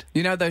your head?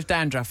 You know those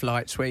dandruff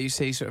lights where you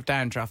see sort of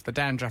the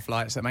dandruff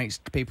lights that makes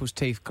people's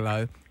teeth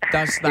glow?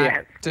 Does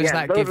that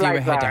give you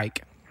a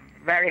headache?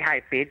 Very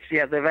high pitch.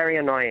 Yeah, they're very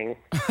annoying.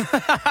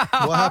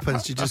 What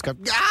happens? Do you just go,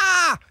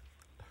 ah!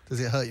 Does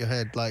it hurt your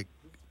head like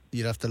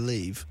you'd have to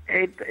leave?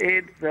 It's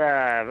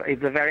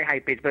a very high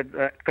pitch, but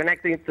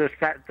connecting to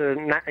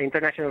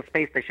International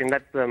Space Station,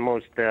 that's the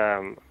most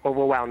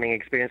overwhelming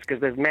experience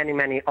because there's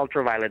many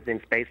ultraviolets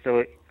in space,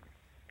 so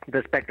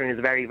the spectrum is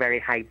very, very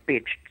high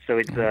pitched. So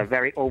it's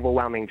very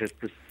overwhelming just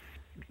to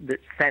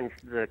sense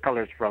the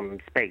colors from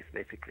space,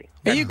 basically.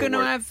 Are you going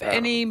to have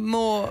any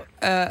more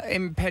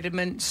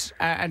impediments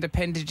and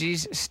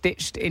appendages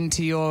stitched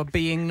into your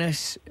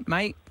beingness,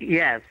 mate?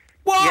 Yes.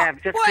 What? Yeah,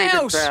 I've just What created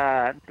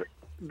else?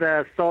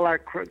 The solar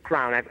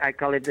crown. I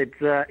call it.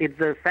 It's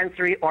a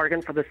sensory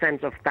organ for the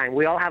sense of time.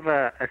 We all have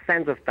a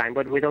sense of time,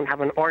 but we don't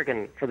have an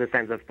organ for the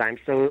sense of time.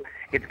 So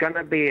it's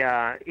gonna be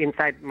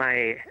inside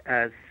my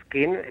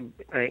skin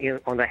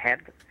on the head,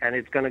 and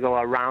it's gonna go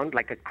around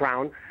like a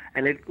crown,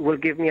 and it will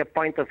give me a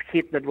point of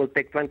heat that will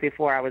take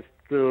 24 hours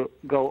to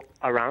go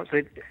around.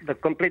 So the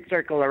complete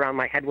circle around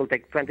my head will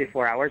take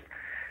 24 hours.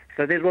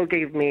 So this will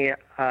give me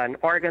an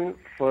organ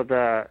for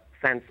the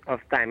sense of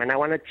time, and I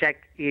want to check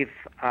if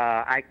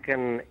I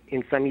can,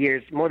 in some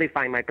years,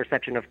 modify my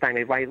perception of time.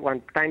 If I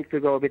want time to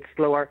go a bit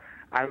slower,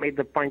 I'll make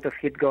the point of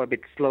heat go a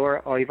bit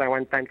slower, or if I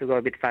want time to go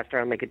a bit faster,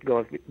 I'll make it go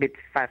a bit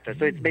faster.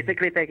 So it's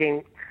basically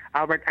taking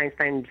Albert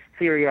Einstein's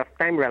theory of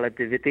time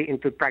relativity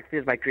into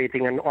practice by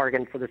creating an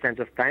organ for the sense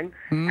of time,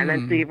 and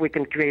then see if we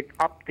can create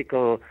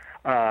optical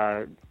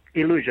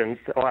illusions,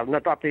 or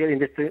not optical, in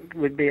this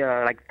would be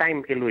like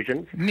time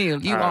illusions.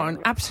 Neil, you are an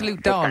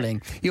absolute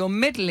darling. You're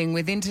meddling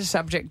with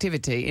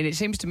intersubjectivity, and it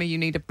seems to me you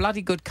need a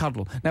bloody good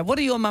cuddle. Now, what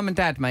do your mum and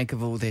dad make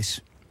of all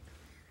this?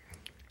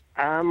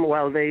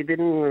 Well, they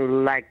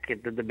didn't like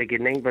it at the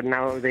beginning, but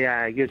now they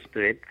are used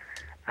to it.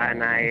 And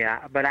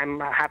but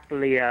I'm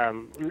happily,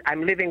 I'm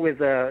living with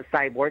fellow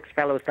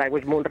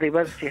cyborgs, Moon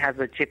Rivers. She has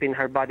a chip in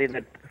her body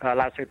that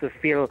allows her to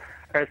feel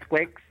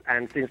earthquakes,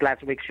 and since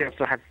last week she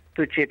also has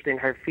 2 chips in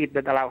her feet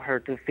that allow her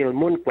to feel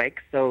moonquakes.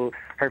 So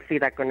her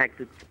feet are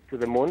connected to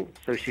the moon,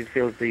 so she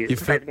feels the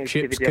seismic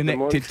chips activity of the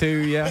moon. connected to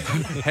your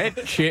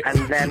head chip. And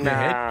then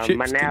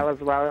Manel as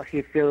well,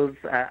 he feels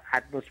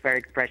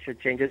atmospheric pressure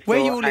changes. Where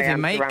so you all living,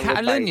 mate? surrounded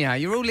Catalonia.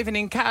 You're all living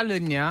in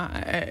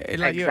Catalonia.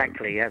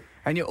 Exactly, yes.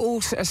 And you're all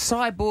a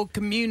cyborg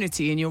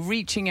community, and you're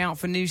reaching out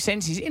for new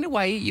senses. In a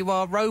way, you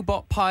are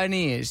robot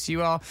pioneers.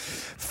 You are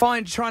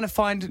trying to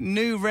find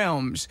new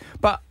realms.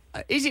 But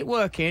is it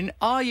working?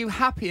 Are you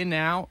happier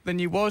now than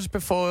you was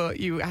before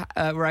you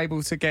were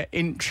able to get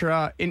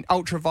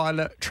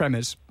ultraviolet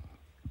tremors?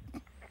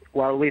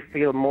 Well, we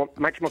feel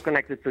much more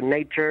connected to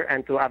nature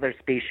and to other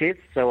species,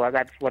 so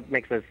that's what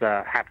makes us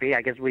happy.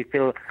 I guess we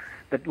feel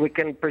that we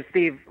can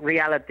perceive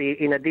reality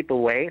in a deeper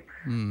way,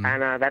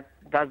 and that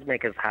does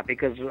make us happy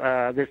because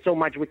there's so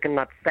much we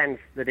cannot sense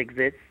that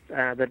exists,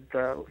 that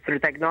through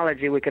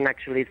technology we can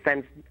actually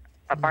sense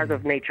a part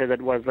of nature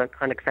that was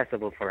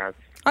inaccessible for us.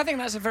 I think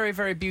that's a very,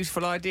 very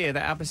beautiful idea,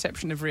 that our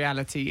perception of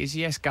reality is,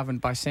 yes,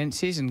 governed by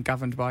senses and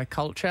governed by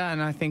culture,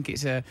 and I think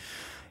it's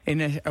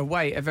in a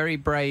way, a very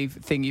brave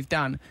thing you've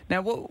done.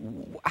 Now,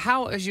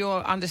 how has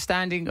your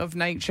understanding of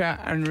nature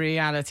and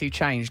reality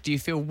changed? Do you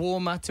feel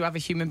warmer to other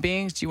human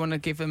beings? Do you want to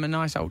give them a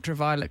nice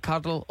ultraviolet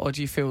cuddle? Or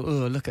do you feel,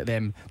 oh, look at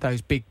them,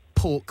 those big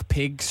pork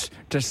pigs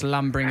just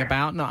lumbering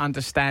about, not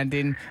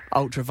understanding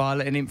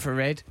ultraviolet and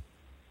infrared?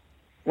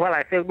 Well,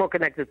 I feel more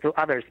connected to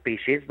other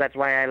species. That's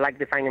why I like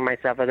defining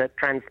myself as a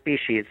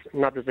trans-species,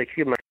 not as a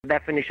human. The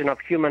definition of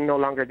human no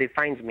longer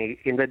defines me.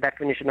 In the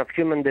definition of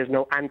human, there's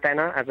no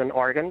antenna as an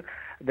organ.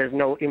 There's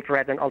no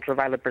infrared and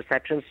ultraviolet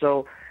perception.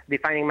 So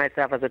defining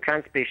myself as a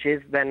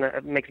trans-species then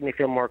makes me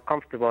feel more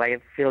comfortable. I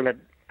feel that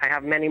I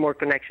have many more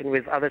connection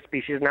with other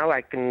species now.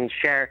 I can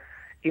share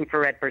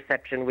infrared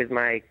perception with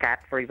my cat,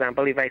 for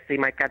example. If I see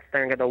my cat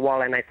staring at the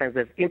wall and I sense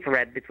there's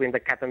infrared between the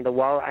cat and the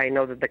wall, I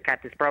know that the cat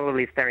is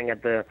probably staring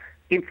at the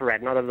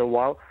infrared, not at the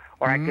wall.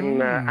 Or I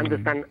can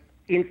understand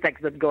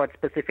insects that go at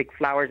specific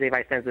flowers if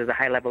I sense there's a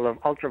high level of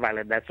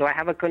ultraviolet there. So I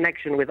have a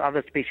connection with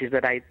other species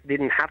that I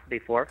didn't have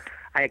before.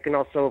 I can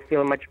also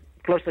feel much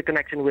closer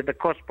connection with the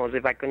cosmos.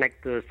 If I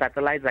connect to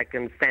satellites, I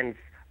can sense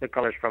the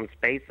colors from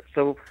space.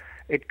 So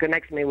it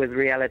connects me with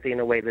reality in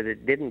a way that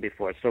it didn't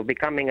before. So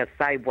becoming a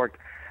cyborg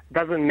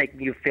doesn't make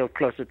you feel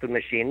closer to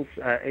machines.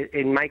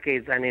 In my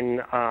case and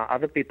in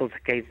other people's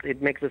case,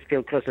 it makes us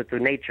feel closer to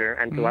nature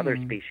and to other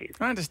species.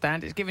 I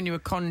understand. It's giving you a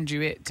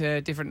conduit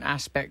to different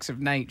aspects of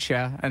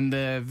nature, and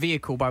the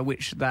vehicle by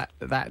which that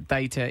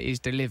data is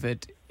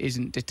delivered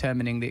isn't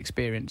determining the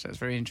experience. That's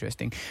very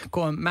interesting.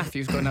 Go on,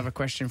 Matthew's got another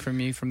question from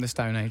you from the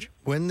Stone Age.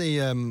 When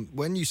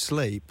you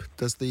sleep,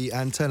 does the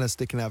antenna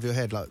sticking out of your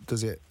head,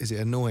 is it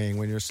annoying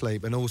when you're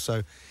asleep? And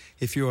also,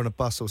 if you're on a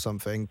bus or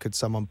something, could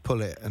someone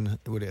pull it and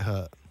would it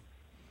hurt?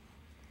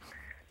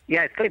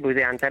 Yeah, I sleep with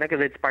the antenna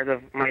because it's part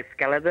of my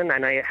skeleton,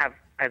 and I have,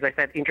 as I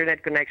said,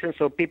 internet connection,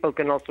 so people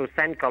can also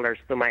send colors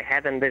to my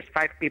head, and there's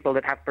 5 people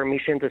that have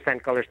permission to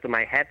send colors to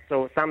my head,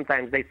 so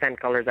sometimes they send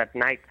colors at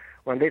night.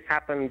 When this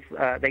happens,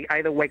 they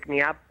either wake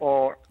me up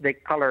or they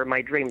color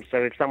my dreams. So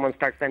if someone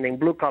starts sending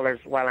blue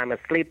colors while I'm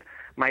asleep,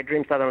 my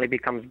dream suddenly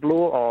becomes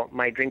blue, or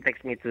my dream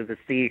takes me to the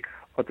sea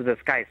or to the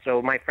sky.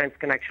 So my friends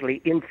can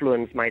actually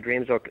influence my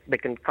dreams, or they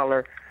can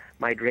color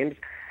my dreams.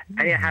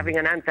 And yeah, having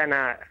an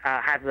antenna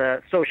has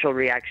a social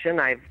reaction.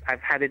 I've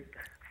had it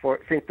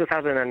since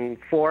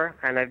 2004,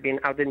 and I've been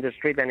out in the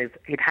street, and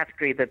it has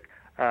created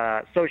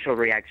social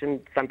reaction.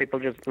 Some people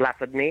just laugh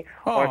at me,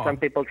 or some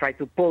people try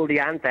to pull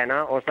the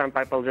antenna, or some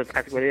people just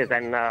ask what it is.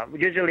 And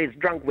usually it's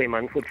drunk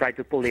women who try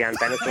to pull the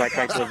antenna, so I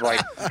try to avoid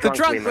The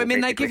drunk women,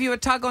 basically. they give you a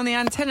tug on the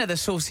antenna, the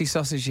saucy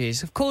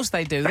sausages. Of course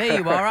they do. There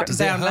you are, up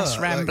down Las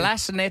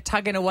Ramblas, and they're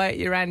tugging away at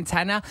your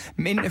antenna,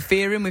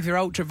 interfering with your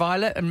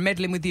ultraviolet and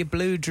meddling with your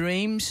blue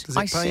dreams. Is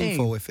it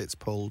painful if it's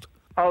pulled?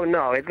 Oh,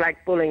 no, it's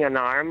like pulling an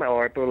arm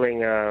or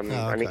pulling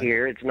an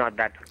ear. It's not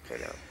that,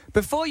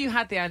 Before you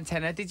had the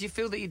antenna, did you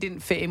feel that you didn't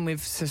fit in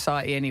with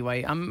society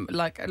anyway? I'm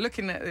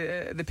looking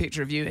at the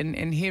picture of you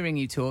and hearing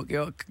you talk.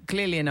 You're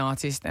clearly an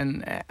artist,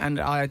 and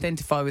I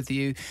identify with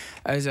you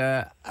as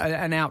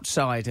an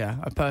outsider,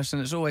 a person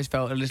that's always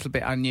felt a little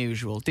bit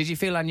unusual. Did you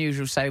feel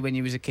unusual, say, when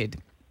you was a kid?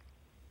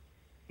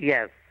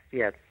 Yes.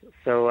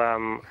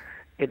 So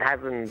it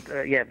hasn't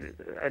yet.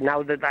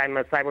 Now that I'm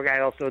a cyborg, I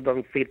also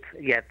don't fit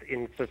yet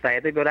in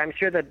society, but I'm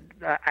sure that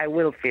I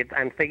will fit.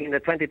 I'm thinking the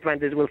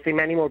 2020s will see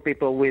many more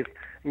people with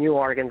new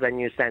organs and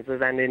new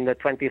senses, and in the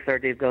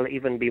 2030s there'll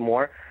even be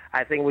more.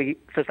 I think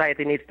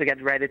society needs to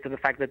get ready to the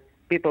fact that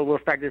people will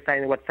start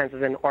deciding what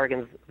senses and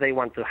organs they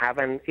want to have,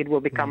 and it will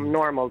become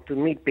normal to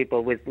meet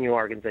people with new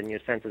organs and new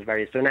senses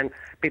very soon. And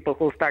people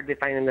who start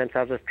defining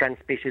themselves as trans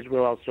species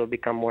will also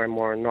become more and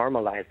more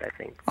normalized, I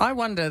think. I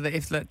wonder that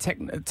if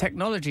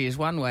technology is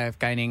one way of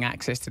gaining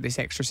access to this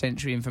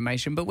extrasensory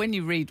information, but when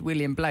you read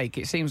William Blake,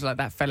 it seems like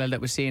that fella that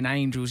was seeing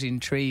angels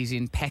in trees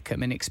in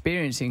Peckham and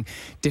experiencing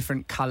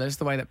different colours,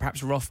 the way that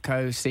perhaps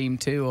Rothko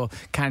seemed to, or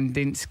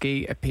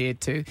Kandinsky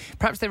appeared to.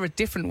 Perhaps there are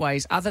different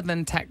ways, other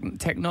than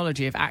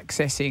technology, of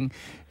accessing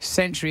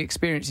sensory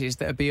experiences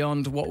that are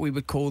beyond what we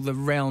would call the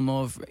realm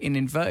of, in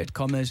inverted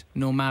commas,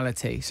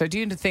 normality. So do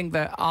you think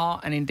that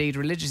art and indeed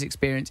religious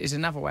experience is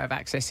another way of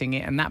accessing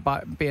it, and that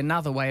might be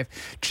another way of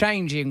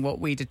changing what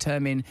we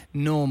determine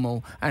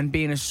normal, and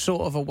being a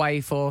sort of a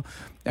way for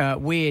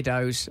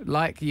weirdos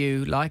like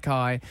you, like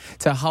I,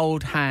 to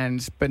hold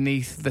hands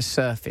beneath the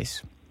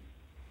surface?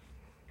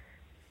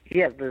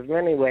 Yes, there's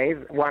many ways.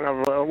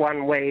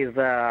 One way is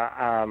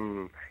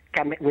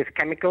with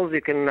chemicals.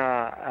 You can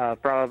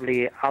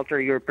probably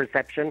alter your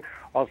perception.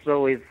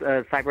 Also with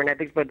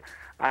cybernetics. But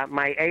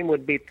my aim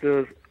would be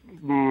to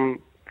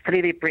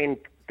 3D print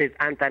this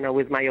antenna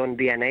with my own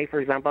DNA, for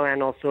example,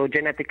 and also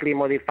genetically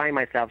modify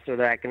myself so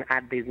that I can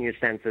add these new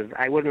senses.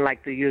 I wouldn't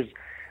like to use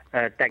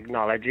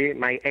technology.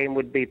 My aim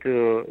would be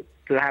to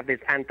have this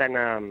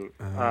antenna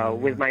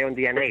with my own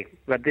DNA.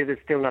 But this is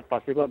still not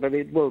possible, but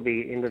it will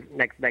be in the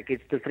next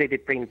decades, to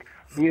 3D print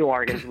new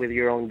organs with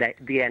your own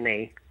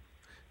DNA.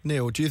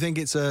 Neil, do you think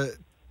it's a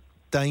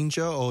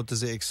danger, or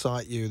does it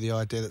excite you, the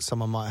idea that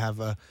someone might have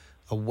a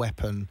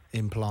weapon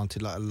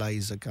implanted, like a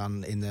laser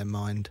gun, in their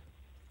mind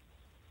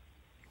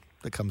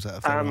that comes out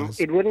of their eyes?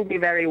 It wouldn't be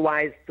very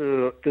wise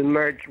to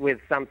merge with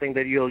something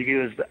that you'll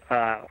use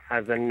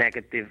as a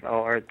negative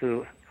or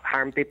to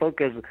harm people,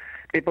 because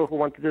people who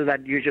want to do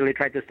that usually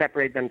try to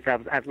separate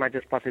themselves as much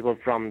as possible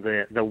from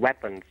the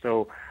weapon.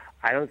 So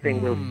I don't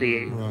think we'll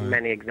see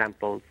many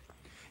examples.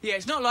 Yeah,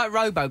 it's not like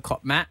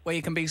RoboCop, Matt, where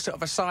you can be sort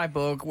of a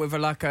cyborg with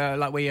like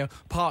where you're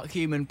part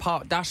human,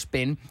 part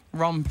dustbin,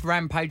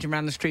 rampaging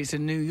around the streets of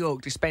New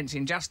York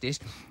dispensing justice.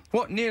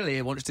 What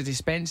Neil wants to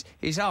dispense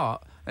is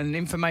art and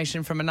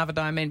information from another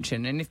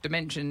dimension. And if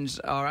dimensions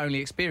are only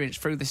experienced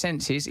through the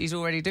senses, he's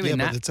already doing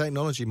that. Yeah, but the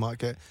technology might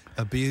get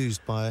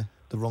abused by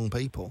the wrong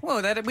people.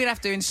 Well, we'd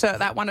have to insert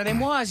that one of them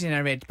wires in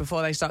our head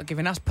before they start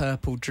giving us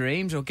purple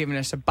dreams or giving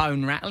us a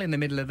bone rattle in the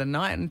middle of the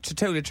night. And to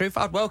tell the truth,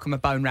 I'd welcome a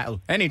bone rattle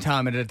any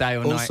time of the day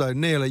or night. Also,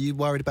 Neil, are you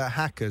worried about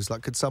hackers?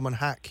 Like, could someone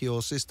hack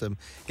your system?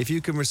 If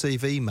you can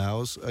receive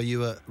emails, are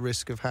you at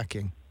risk of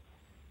hacking?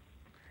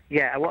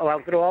 Yeah, well,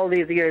 through all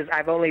these years,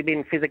 I've only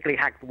been physically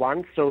hacked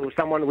once, so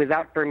someone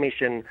without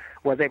permission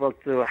was able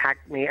to hack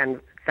me and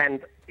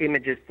send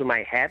images to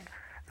my head.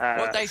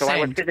 What they so send?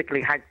 I was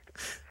physically hacked,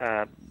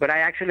 but I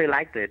actually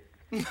liked it.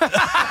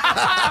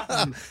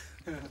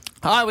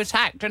 I was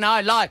hacked and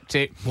I liked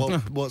it.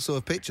 What sort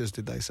of pictures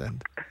did they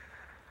send?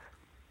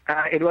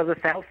 It was a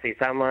selfie.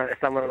 Someone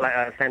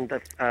sent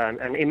us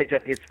an image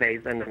of his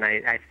face, and then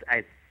I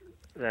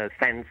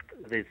sensed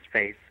this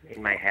face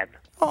in my head.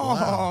 Oh,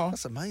 Wow,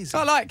 that's amazing.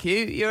 I like you.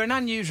 You're an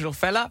unusual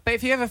fella. But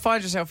if you ever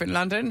find yourself in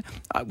London,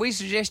 we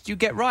suggest you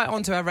get right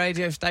onto our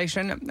radio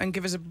station and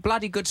give us a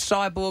bloody good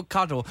cyborg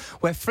cuddle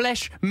where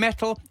flesh,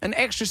 metal and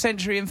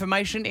extrasensory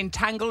information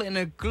entangle in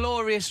a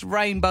glorious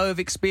rainbow of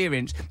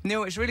experience.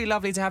 Neil, it's really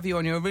lovely to have you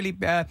on. You're a really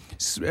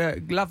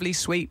lovely,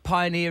 sweet,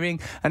 pioneering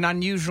and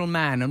unusual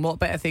man. And what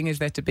better thing is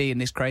there to be in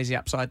this crazy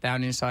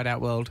upside-down,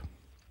 inside-out world?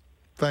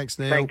 Thanks,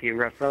 Neil. Thank you,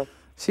 Russell.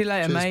 See you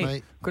later, Cheers, mate.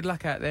 mate. Good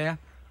luck out there.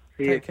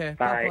 See you. Take care.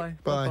 Bye. Bye-bye.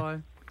 Bye.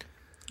 Bye-bye.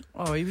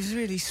 Oh, he was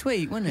really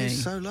sweet, wasn't he?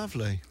 He's so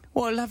lovely.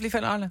 What a lovely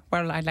fella.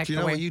 Well, I like Do you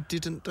the know way... what you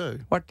didn't do?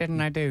 What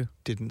didn't I do?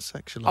 Didn't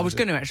sexualise I was it.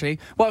 going to, actually.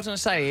 What I was going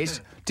to say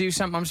is, do you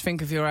sometimes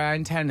think of your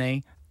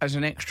antennae as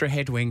an extra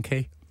head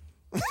winky?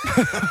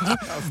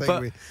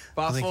 I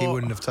But think he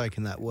wouldn't have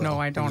taken that well. No,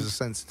 I He don't. was a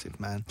sensitive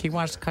man. He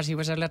was, because he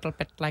was a little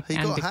bit like He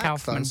Andy got hacked though,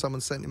 Kaufman. and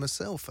someone sent him a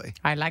selfie.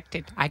 I liked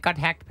it. I got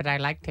hacked, but I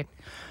liked it.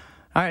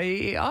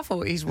 I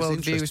thought his worldview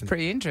was interesting.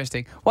 pretty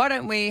interesting. Why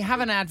don't we have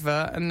an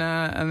advert and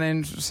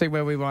then see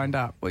where we wind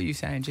up? What are you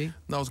saying, G?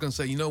 No, I was going to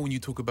say, you know, when you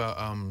talk about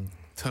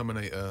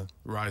Terminator,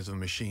 Rise of the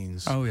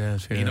Machines. Oh,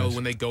 yes, You know,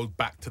 when they go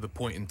back to the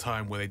point in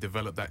time where they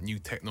develop that new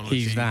technology.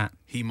 He's that.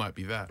 He might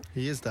be that.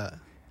 He is that.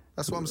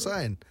 That's what I'm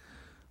saying.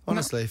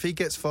 Honestly, if he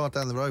gets far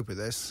down the road with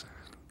this,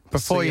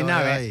 Before you know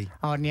it. CIA.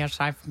 Oh, and yes,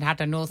 I've had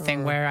a new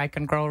thing where I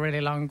can grow really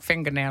long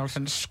fingernails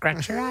and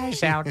scratch your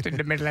eyes out in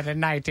the middle of the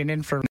night in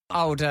infrared.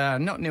 Old,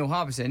 not Neil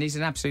Harbisson, he's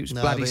an absolute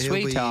No, bloody but he'll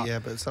be- sweetheart. yeah,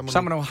 but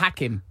someone will hack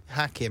him.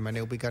 hack him and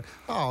he'll be going,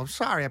 "Oh,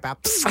 sorry about.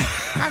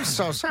 I'm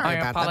so sorry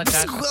I about apologise.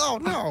 that. Oh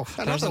no,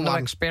 There's another a new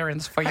one.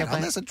 experience for you Hang on,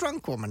 there. there's a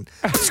drunk woman.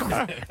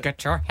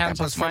 Get your hands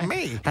That was off from my...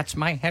 me. That's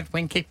my head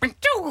winky.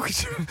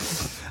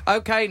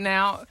 Okay,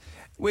 now...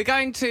 We're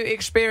going to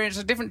experience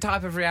a different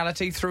type of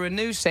reality through a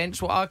new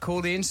sense, what I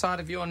call the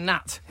inside of your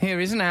nut. Here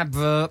is an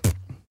advert.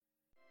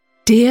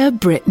 Dear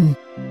Britain,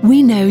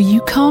 we know you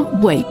can't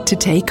wait to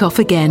take off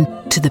again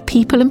to the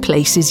people and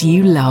places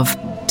you love,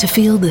 to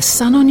feel the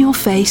sun on your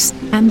face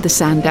and the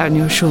sand down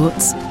your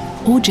shorts,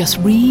 or just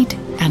read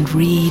and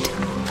read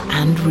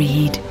and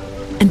read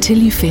until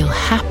you feel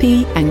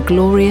happy and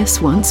glorious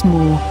once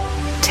more.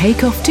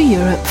 Take off to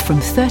Europe from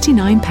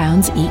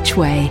 £39 each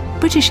way.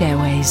 British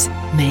Airways.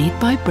 Made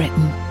by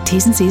Britain.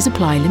 T's and C's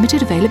apply.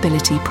 Limited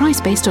availability. Price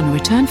based on a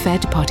return fare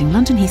departing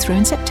London Heathrow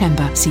in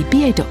September. See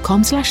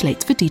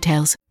ba.com/lates for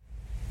details.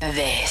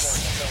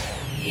 This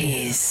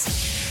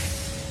is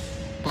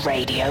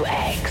Radio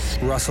X.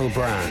 Russell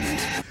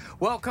Brand.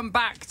 Welcome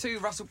back to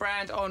Russell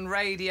Brand on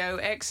Radio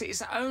X.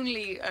 It's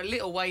only a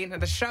little way into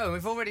the show, and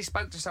we've already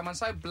spoke to someone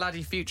so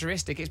bloody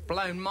futuristic, it's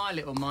blown my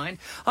little mind.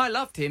 I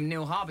loved him,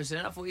 Neil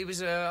Harbisson. I thought he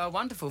was a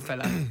wonderful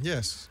fella.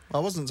 Yes, I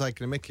wasn't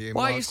taking a mickey.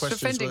 Why My are you questions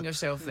defending were-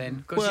 yourself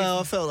then? 'Cause Well, I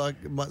you- felt like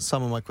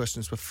some of my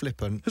questions were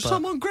flippant. Has but,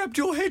 someone grabbed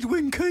your head,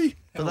 Winky?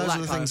 but all those that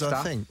are the kind things of I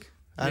stuff. think.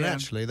 And Yeah.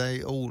 actually,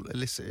 they all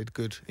elicited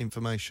good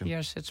information.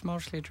 Yes, it's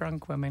mostly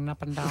drunk women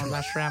up and down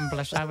Las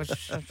Ramblas. I was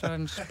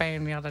in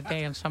Spain the other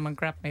day and someone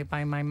grabbed me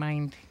by my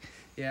mind.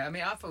 Yeah, I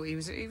mean, I thought he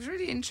was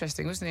really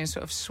interesting, wasn't he? And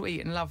sort of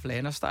sweet and lovely.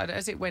 And I started,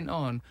 as it went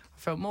on, I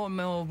felt more and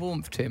more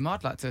warmth to him.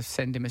 I'd like to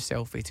send him a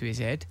selfie to his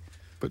head.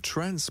 But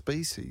trans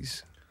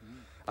species.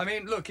 I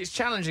mean, look, it's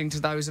challenging to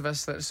those of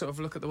us that sort of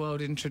look at the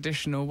world in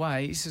traditional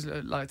ways,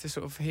 like to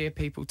sort of hear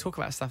people talk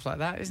about stuff like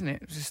that, isn't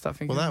it? Just start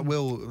thinking, Well, that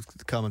will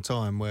come a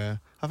time where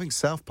I think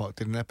South Park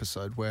did an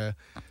episode where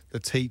the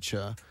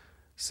teacher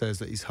says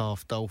that he's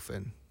half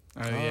dolphin.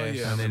 Oh, yeah. yeah. I And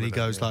then remember he that,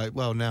 goes yeah. like,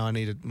 well, now I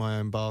need my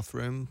own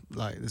bathroom.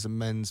 Like, there's a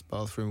men's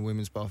bathroom, a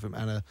women's bathroom,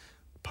 and a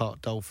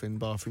part dolphin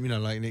bathroom. You know,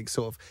 like, and it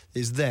sort of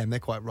is them. They're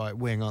quite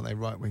right-wing, aren't they?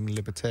 Right-wing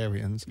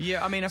libertarians.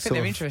 Yeah, I mean, I think Sort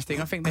they're of-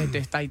 interesting. I think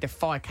they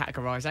defy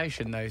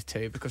categorisation, those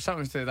two, because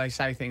sometimes they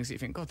say things that you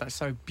think, God, that's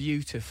so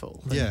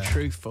beautiful and Yeah.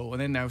 truthful,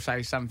 and then they'll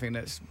say something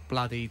that's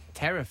bloody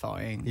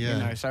terrifying. Yeah.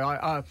 You know,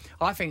 so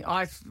I think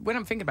when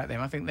I'm thinking about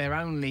them, I think their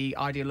only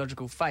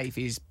ideological faith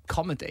is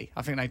comedy.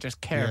 I think they just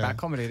care Yeah. about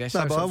comedy. They're No,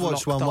 so but sort I of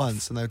watched locked one off.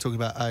 once, and they were talking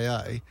about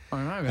AA. I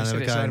don't know. And They they said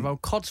were it's a load of going-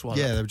 old codswallop.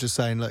 Yeah, they were just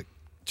saying, look,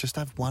 just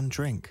have one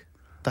drink.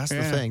 That's the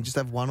Yeah. thing. Just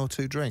have one or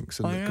two drinks,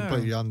 and I it know.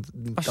 completely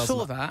I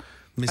saw that.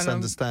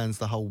 misunderstands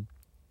the whole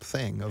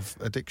thing of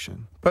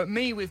addiction. But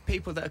me with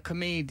people that are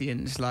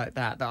comedians like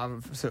that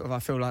I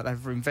feel like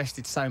they've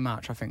invested so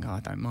much. I think,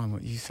 I don't mind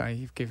what you say.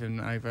 You've given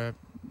over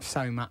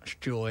so much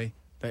joy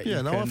that Yeah,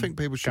 you no, I can think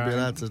people should go be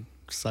allowed and-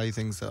 to say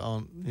things that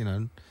aren't,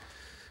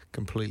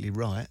 completely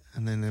right,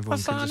 and then everyone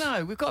That's can what I just.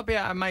 know. We've got to be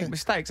able to make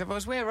mistakes.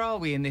 Otherwise, where are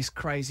we in this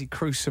crazy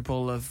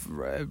crucible of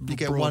You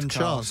get one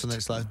chance, and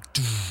it's like,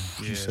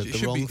 you said it the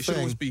should wrong it should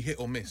always thing. be hit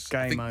or miss.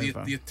 Game I think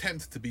over. the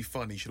attempt to be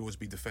funny should always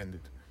be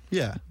defended.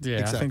 Yeah, Yeah,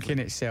 exactly. I think in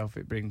itself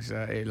it brings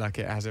it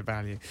has a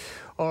value.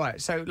 All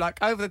right, so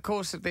like over the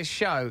course of this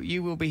show,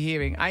 you will be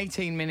hearing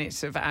 18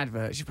 minutes of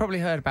adverts. You've probably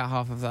heard about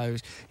half of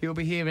those. You'll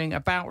be hearing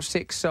about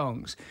 6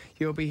 songs.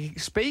 You'll be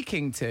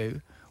speaking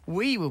to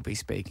we will be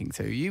speaking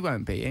to. You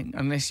won't be,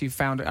 unless you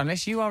are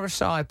a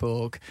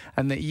cyborg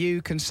and that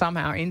you can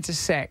somehow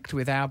intersect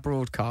with our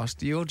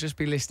broadcast. You'll just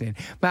be listening.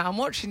 Matt, I'm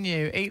watching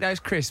you eat those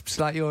crisps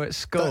like you're at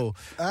school.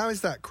 How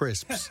is that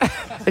crisps?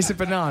 It's a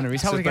banana.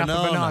 He's holding up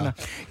a banana.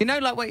 You know,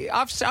 like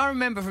I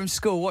remember from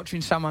school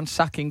watching someone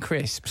sucking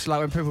crisps,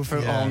 like when people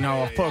feel, oh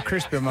no, I've put a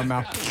crisp in my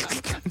mouth,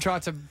 and try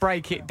to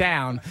break it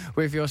down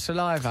with your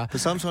saliva.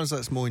 But sometimes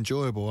that's more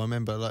enjoyable. I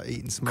remember like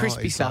eating Smarties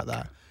Crispy suck. like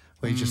that,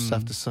 where you just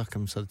have to suck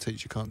them so the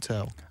teacher can't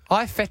tell.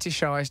 I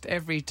fetishised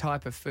every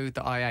type of food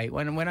that I ate.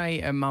 When I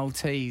eat a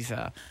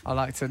Malteser, I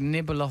like to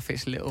nibble off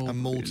its little... A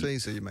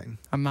Malteser, you mean?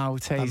 A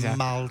Malteser. A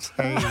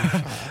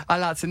Malteser. I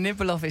like to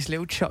nibble off its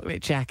little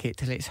chocolate jacket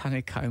till its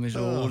honeycomb is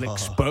all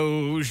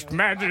exposed.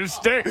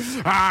 Majesty,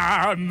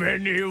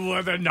 many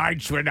were the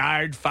nights when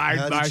I'd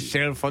find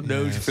myself on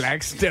those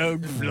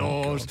flagstone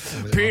floors,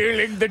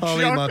 peeling the I'll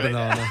chocolate. eat my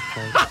banana.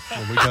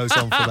 It goes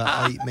on for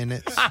about 8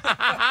 minutes.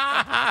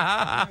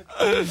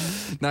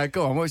 No,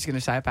 go on. What was you going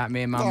to say about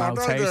me and my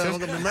Maltesers? I've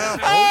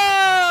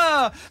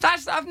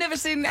never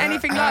seen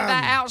anything like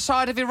that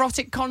outside of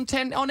erotic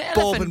content on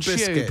Elephant Bourbon Tube.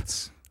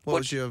 biscuits. What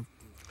was your...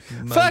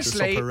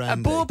 Firstly, a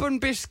operandi? bourbon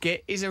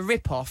biscuit is a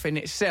rip-off in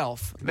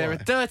itself. They're a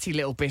dirty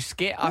little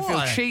biscuit. I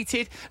feel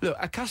cheated. Look,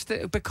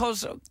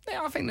 because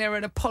I think they're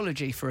an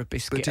apology for a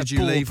biscuit. But did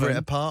you lever it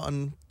apart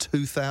and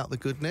tooth out the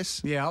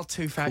goodness? Yeah, I'll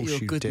tooth out your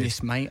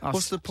goodness, mate.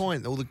 What's the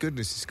point? All the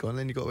goodness is gone,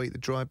 then you've got to eat the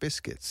dry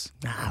biscuits.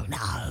 No,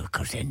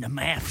 because then the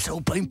mouth's all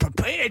been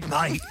prepared,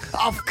 mate.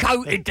 I've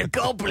coated the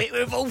goblet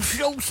with all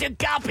sorts of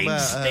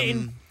gubbins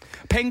then.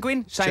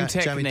 Penguin, same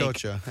technique. Jammy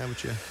Dodger, how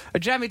would you? A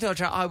Jammy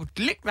Dodger, I would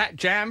lick that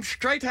jam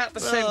straight out the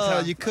centre.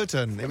 Oh, you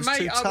couldn't. It was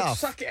too tough. I would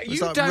suck it. It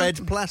was like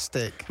red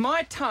plastic.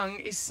 My tongue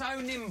is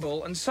so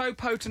nimble and so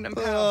potent and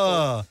powerful.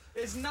 Oh.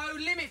 There's no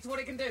limit to what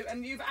it can do.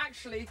 And you've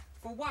actually,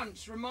 for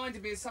once,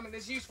 reminded me of something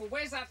that's useful.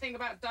 Where's that thing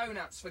about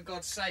donuts, for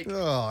God's sake?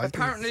 Oh,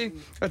 apparently,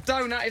 a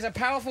donut is a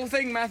powerful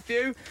thing,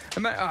 Matthew.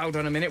 Hold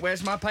on a minute.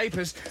 Where's my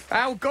papers?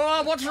 Oh,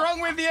 God, what's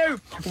wrong with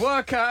you?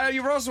 Worker,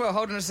 Roswell,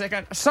 hold on a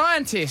second.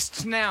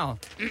 Scientists, now...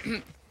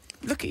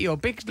 Look at your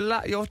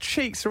your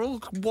cheeks are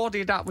all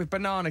wadded up with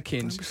banana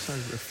kins. That was so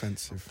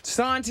offensive.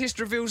 Scientist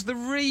reveals the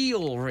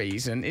real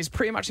reason it's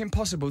pretty much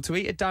impossible to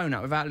eat a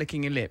donut without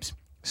licking your lips.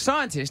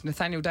 Scientist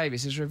Nathaniel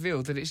Davis has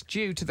revealed that it's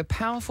due to the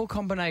powerful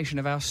combination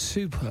of our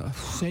super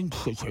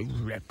sensitive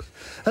lip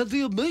and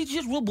the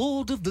immediate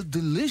reward of the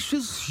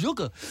delicious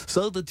sugar.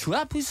 So the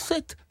trap is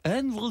set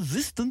and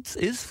resistance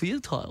is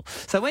futile.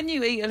 So when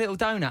you eat a little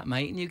donut,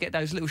 mate, and you get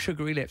those little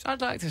sugary lips,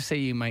 I'd like to see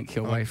you make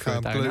your way through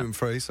a donut. I'm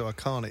gluten-free, so I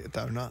can't eat a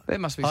donut. There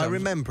must be I something.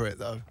 remember it,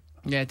 though.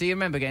 Yeah, do you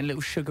remember getting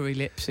little sugary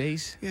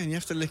lipsies? Yeah, and you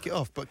have to lick it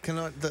off. But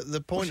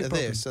the point of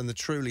this, and the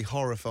truly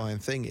horrifying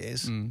thing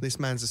is,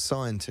 this man's a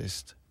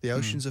scientist. The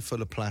oceans are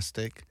full of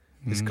plastic.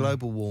 There's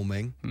global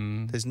warming.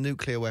 There's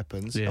nuclear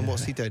weapons. Yeah. And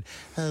what's he doing?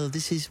 Oh,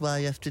 this is why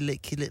you have to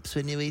lick your lips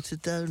when you eat a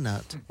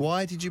donut.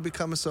 Why did you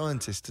become a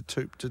scientist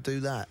to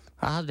do that?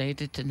 I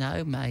needed to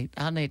know, mate.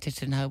 I needed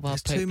to know why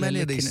There's people too many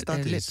are of looking these at their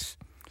studies. lips.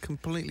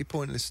 Completely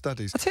pointless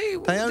studies. I tell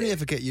you, they only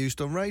ever get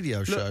used on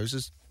radio shows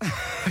as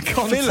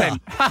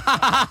content.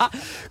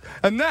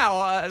 And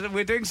now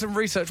we're doing some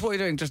research. What are you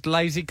doing? Just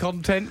lazy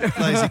content?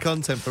 Lazy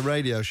content for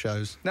radio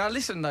shows. Now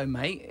listen though,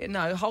 mate.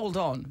 No, hold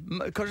on.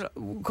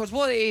 Because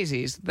what it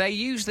is they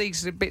use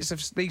these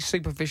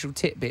superficial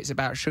tidbits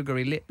about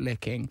sugary lip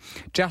licking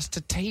just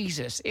to tease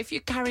us. If you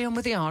carry on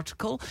with the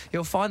article,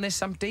 you'll find there's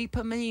some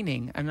deeper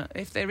meaning. And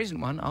if there isn't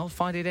one, I'll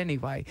find it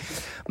anyway.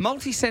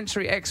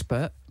 Multi-sensory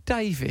expert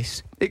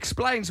Davis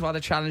explains why the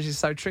challenge is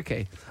so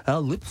tricky. Our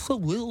lips are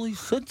really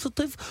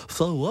sensitive,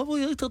 so when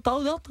we eat a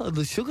donut and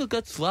the sugar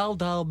gets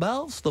round our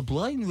mouths, the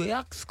brain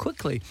reacts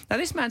quickly. Now,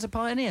 this man's a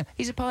pioneer.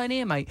 He's a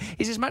pioneer, mate.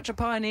 He's as much a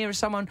pioneer as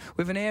someone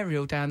with an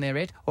aerial down their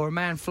head or a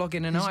man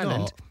flogging an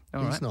island.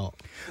 He's not.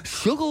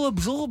 Sugar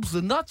absorbs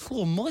the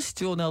natural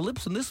moisture on our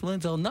lips, and this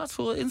means our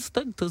natural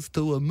instinct is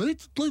to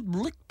immediately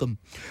lick them.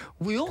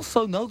 We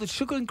also know that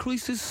sugar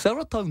increases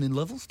serotonin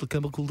levels, the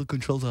chemical that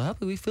controls how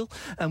happy we feel,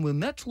 and we're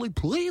naturally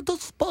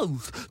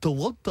predisposed to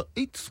want to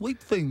eat sweet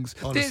things.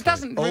 Honestly, it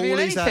doesn't reveal all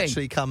he's anything.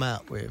 actually come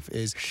out with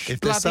is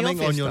if there's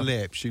something on your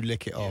lips, you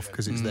lick it off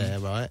because it's there,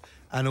 right?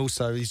 And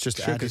also, he's just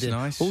Sugar's added in.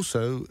 nice.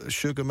 Also,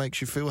 sugar makes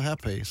you feel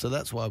happy, so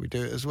that's why we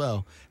do it as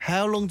well.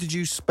 How long did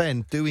you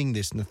spend doing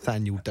this,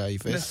 Nathaniel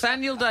Davis?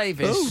 Nathaniel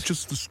Davis. Oh,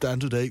 just the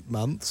standard 8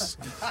 months.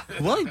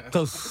 Wait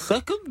a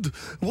second.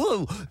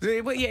 Whoa.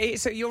 Well, yeah,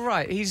 so you're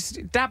right. He's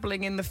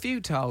dabbling in the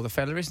futile, the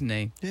fella, isn't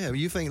he? Yeah, well,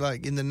 you think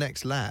like in the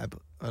next lab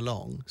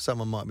along,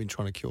 someone might have been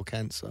trying to cure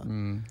cancer. I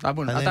don't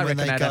then reckon when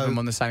they'd they have go- them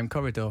on the same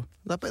corridor.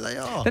 I bet they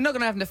are. They're not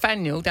going to have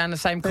Nathaniel down the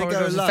same They corridor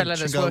go as the to fella lunch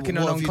that's and go, working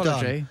on "What have you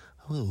done?" oncology.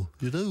 Well,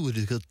 you know when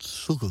you get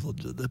sugar on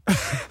your lip.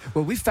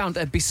 Well, we found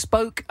a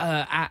bespoke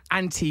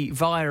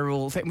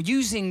antiviral thing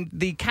using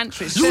the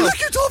cancer You itself.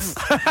 lick it off!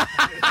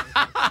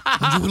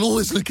 And you will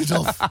always lick it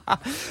off.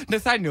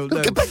 Nathaniel,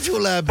 Get back to your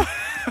lab.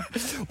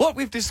 What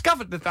we've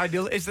discovered,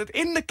 Nathaniel, is that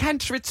in the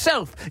canter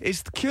itself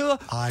is the cure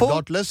I'm for...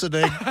 not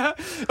listening.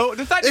 Oh,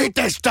 Nathaniel... Eat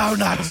this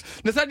donut!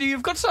 Nathaniel,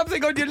 you've got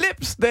something on your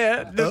lips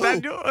there,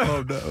 Nathaniel.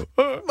 Oh,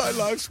 no. My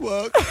life's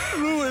work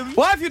ruined.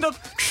 Why have you not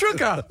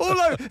sugar all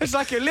over? It's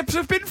like your lips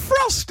have been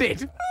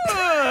frosted.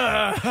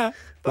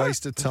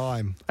 Waste of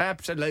time.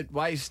 Absolute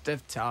waste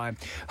of time.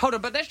 Hold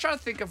on, but let's try to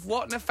think of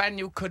what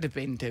Nathaniel could have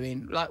been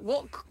doing. Like,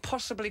 what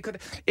possibly could...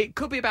 It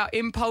could be about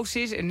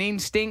impulses and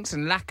instincts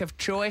and lack of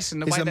choice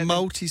and the He's way a that...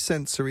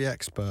 multi-sensory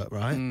expert,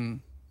 right?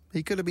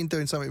 He could have been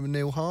doing something with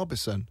Neil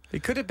Harbisson. He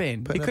could have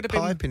been. Putting He could a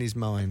have pipe been. in his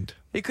mind.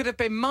 He could have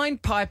been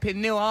mind piping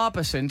Neil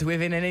Harbisson to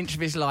within an inch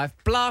of his life,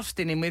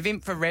 blasting him with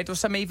infrared or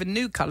some even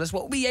new colours,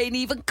 what we ain't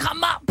even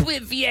come up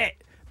with yet.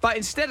 But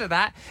instead of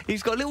that,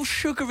 he's got little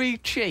sugary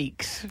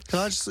cheeks. Can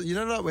I just... You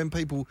know, like when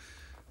people...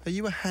 Are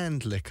you a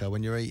hand licker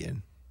when you're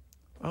eating?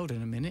 Hold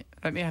on a minute.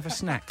 Let me have a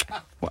snack.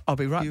 Well, I'll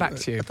be right back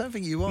to you. I don't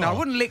think you are. No, I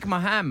wouldn't lick my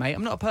hand, mate.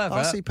 I'm not a pervert.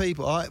 I see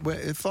people...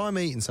 if I'm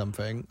eating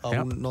something,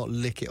 I will not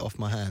lick it off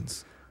my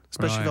hands.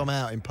 Especially if I'm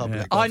out in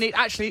public.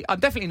 Yeah. I'm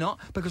definitely not,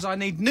 because I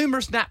need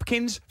numerous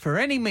napkins for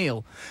any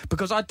meal.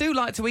 Because I do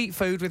like to eat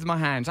food with my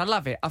hands. I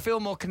love it. I feel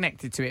more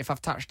connected to it if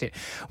I've touched it.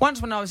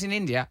 Once when I was in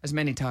India, as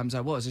many times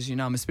I was, as you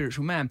know, I'm a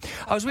spiritual man,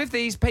 I was with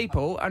these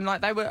people and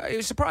it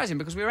was surprising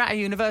because we were at a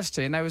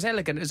university and they was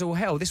elegant as all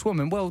hell. This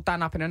woman, well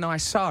done up in a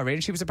nice sari,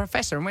 and she was a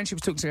professor, and when she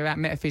was talking to me about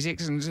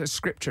metaphysics and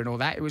scripture and all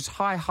that, it was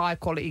high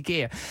quality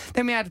gear.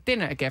 Then we had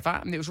dinner together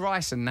and it was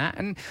rice and that,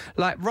 and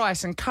like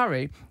rice and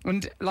curry,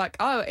 and like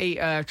I eat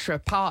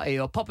chapati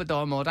or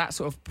poppadom or that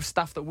sort of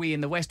stuff that we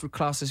in the West would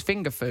class as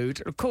finger food.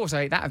 Of course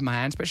I ate that with my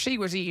hands, but she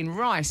was eating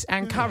rice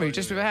and curry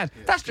just with her hands.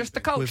 That's just the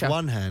culture. With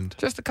one hand.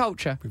 Just the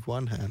culture. With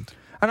one hand.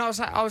 And I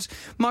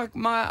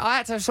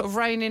had to sort of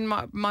rein in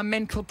my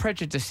mental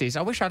prejudices.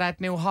 I wish I'd had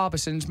Neil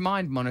Harbisson's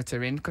mind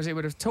monitoring, because it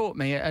would have taught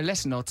me a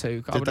lesson or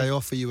two. Did they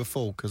offer you a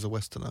fork as a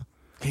Westerner?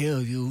 Here,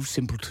 you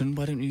simpleton,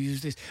 why don't you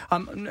use this?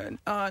 No,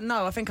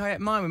 I think I ate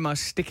mine with my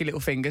sticky little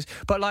fingers.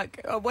 But,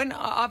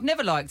 I've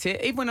never liked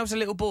it. Even when I was a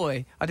little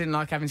boy, I didn't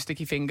like having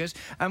sticky fingers.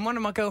 And one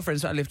of my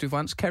girlfriends that I lived with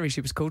once, Kerry,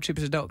 she was called, she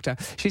was a doctor,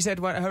 she said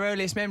her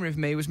earliest memory of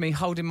me was me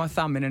holding my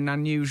thumb in an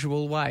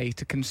unusual way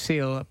to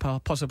conceal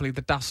possibly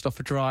the dust off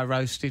a dry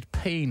roasted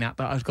peanut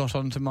that I'd got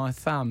onto my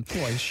thumb.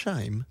 What, is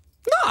shame?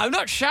 No,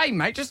 not shame,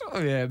 mate. Just,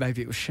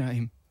 maybe it was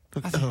shame.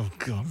 Oh,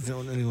 God, I don't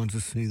want anyone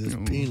to see this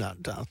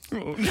peanut dust.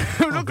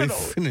 I'll be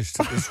finished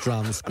at this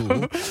drama school.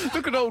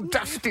 Look at old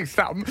Dusty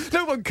Thumb.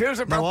 No one cares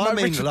about No, my I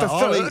mean, Richard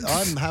III.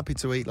 I'm happy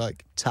to eat,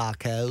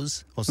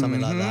 tacos or something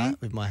like that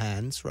with my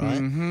hands,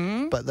 right?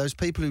 Mm-hmm. But those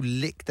people who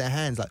lick their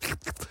hands,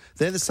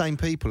 they're the same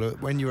people who,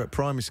 when you're at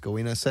primary school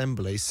in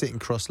assembly, sitting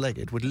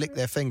cross-legged, would lick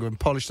their finger and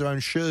polish their own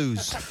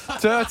shoes.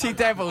 Dirty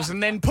devils,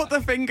 and then put the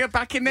finger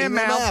back in their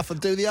mouth.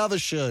 And do the other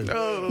shoe.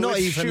 Oh, Not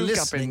even shoe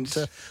listening gubbins.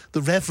 to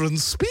the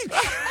Reverend's speech.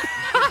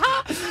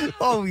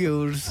 Oh,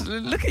 you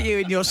look at you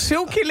in your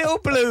silky little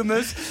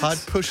bloomers. I'd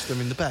push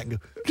them in the back and go,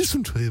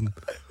 listen to him.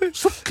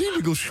 Stop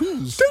cleaning your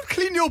shoes. Don't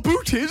clean your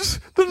booties.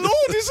 The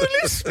Lord is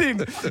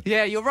listening.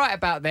 Yeah, you're right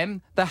about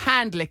them. The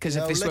hand lickers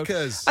of this world.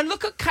 And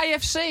look at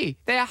KFC.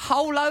 Their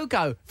whole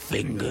logo.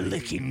 Finger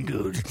licking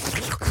good.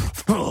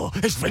 Oh,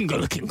 it's finger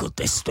licking good,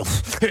 this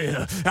stuff.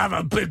 Here, have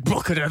a big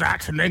bucket of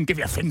that and then give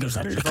your fingers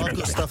a lick. If I've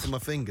got stuff on my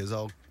fingers,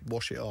 I'll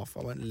wash it off.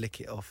 I won't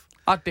lick it off.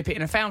 I'd dip it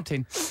in a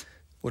fountain.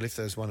 Well, if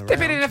there's one around.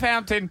 Dip it in a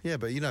fountain. Yeah,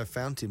 but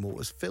fountain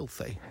water's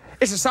filthy.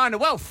 It's a sign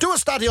of wealth. Do a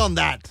study on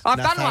that, I've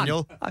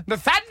Nathaniel. done one.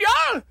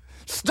 Nathaniel!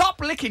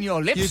 Stop licking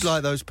your lips. You'd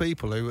like those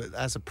people who,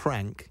 as a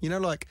prank,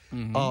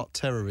 art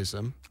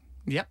terrorism.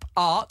 Yep,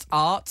 art.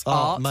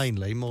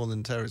 Mainly, more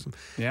than terrorism.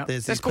 Yeah,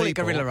 let's call it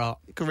guerrilla art.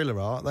 Guerrilla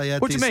art. They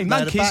had what do you mean, they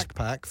had a monkeys?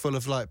 backpack full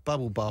of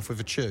bubble bath with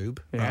a tube,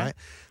 right?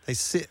 They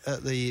sit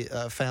at the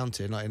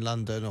fountain, in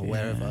London or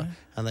wherever,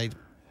 and they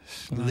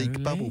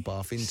leak bubble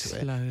bath into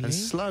it, and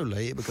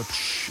slowly it would go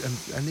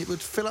and it would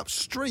fill up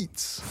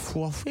streets.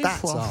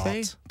 That's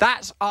art.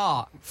 That's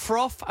art.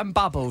 Froth and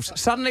bubbles.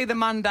 Suddenly the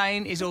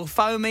mundane is all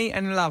foamy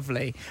and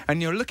lovely,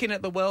 and you're looking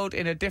at the world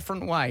in a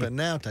different way. But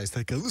nowadays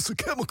they go, "This is a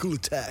chemical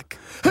attack."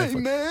 Hey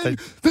man,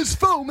 there's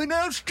foam in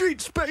our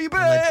streets, baby. And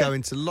they go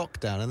into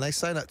lockdown, and they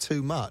say that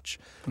too much.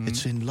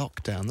 It's in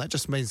lockdown. That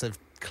just means they've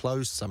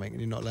closed something, and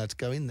you're not allowed to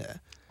go in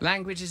there.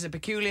 Language is a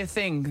peculiar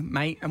thing,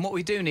 mate, and what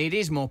we do need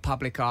is more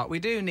public art. We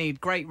do need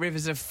great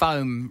rivers of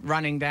foam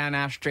running down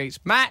our streets.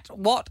 Matt,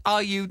 what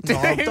are you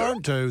doing? No,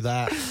 don't do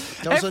that.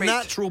 That was a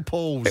natural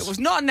pause. It was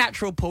not a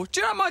natural pause. Do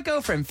you know what my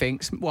girlfriend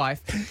thinks?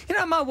 Wife. You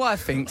know what my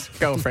wife thinks?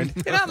 Girlfriend.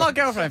 You know what my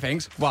girlfriend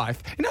thinks?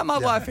 Wife. You know what my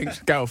wife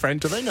thinks?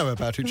 Girlfriend. Do they know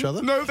about each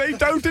other? No, they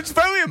don't. It's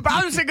very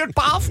embarrassing at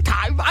bath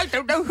time. I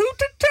don't know who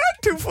to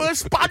turn to for a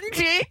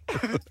spongy.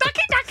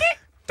 Ducky.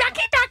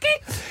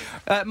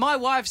 My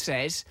wife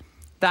says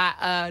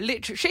that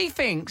she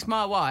thinks,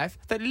 my wife,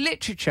 that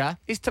literature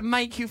is to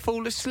make you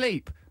fall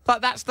asleep.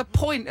 Like, that's the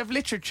point of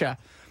literature.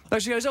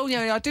 Like she goes, oh,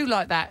 yeah, I do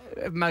like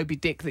that Moby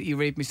Dick that you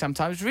read me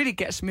sometimes. It really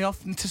gets me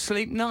off and to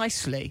sleep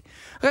nicely.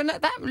 I go, no,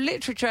 that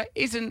literature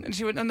isn't... And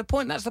she went, and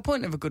that's the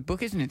point of a good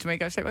book, isn't it? To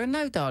make her sleep. I go,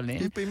 no, darling.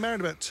 You've been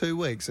married about 2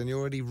 weeks and you're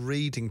already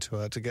reading to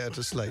her to get her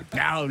to sleep.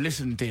 Now,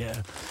 listen,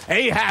 dear.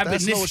 Ahab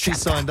That's in this not what she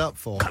chapter signed up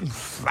for.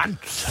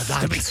 confronts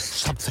Tonight,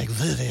 something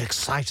really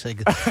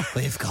exciting.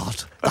 We've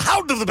got the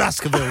Hound of the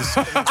Baskervilles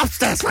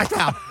upstairs right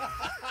now.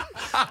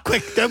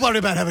 Quick, don't worry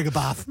about having a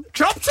bath.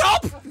 Chop,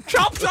 chop!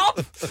 Chop, chop!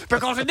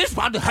 Because in this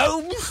one,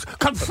 Holmes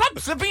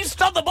confronts the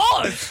beast on the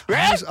moors.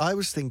 Yeah? I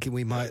was thinking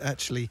we might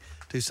actually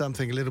do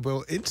something a little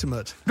bit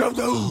intimate. No.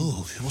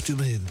 Oh, what do you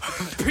mean?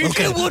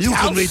 Peter You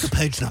Woodhouse. can read the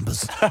page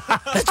numbers.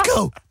 Let's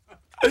go.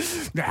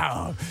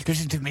 Now,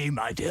 listen to me,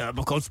 my dear,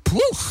 because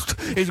Proust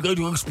is going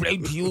to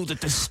explain to you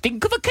that the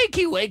stink of a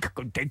cakey wake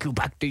can take you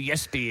back to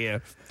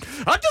yesteryear.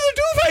 Under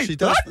the duvet! She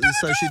does. Under the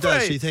So she duvet!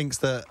 does. She thinks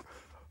that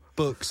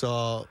books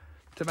are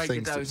To make you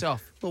things doze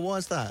off. Well, why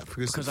is that?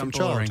 Because from I'm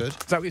boring. childhood.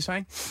 Is that what you're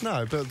saying?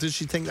 No, but did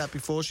she think that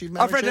before she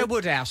married I've read you? her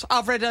Woodhouse.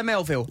 I've read her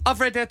Melville.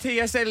 I've read her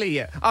T.S.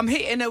 Eliot. I'm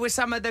hitting her with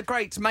some of the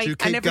greats, mate. Do you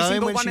keep and every going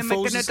single when one she of them are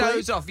falls going to asleep?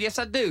 doze off. Yes,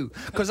 I do.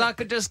 Because I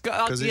could just go.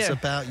 Because it's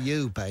about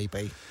you,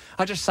 baby.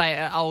 I just say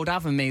it, old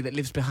other me that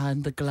lives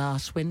behind the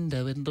glass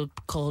window in the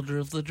corner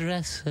of the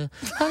dresser.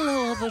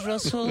 Hello, other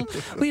Russell.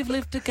 We've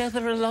lived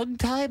together a long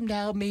time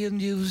now, me and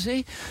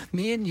Newsy.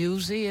 Me and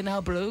Newsy in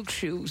our brogue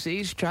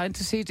shoesies, trying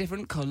to see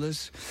different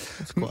colours.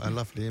 It's quite a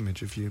lovely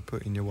image of you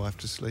putting your wife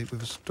to sleep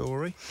with a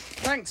story.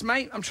 Thanks,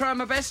 mate. I'm trying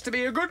my best to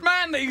be a good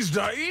man these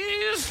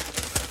days.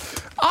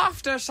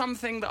 After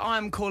something that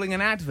I'm calling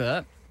an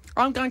advert,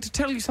 I'm going to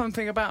tell you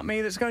something about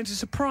me that's going to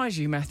surprise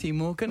you, Matthew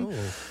Morgan.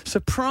 Oh.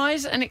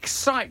 Surprise and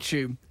excite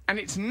you. And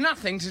it's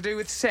nothing to do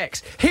with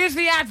sex. Here's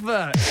the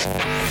advert.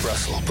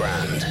 Russell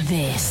Brand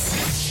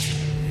This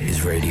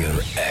is Radio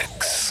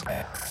X.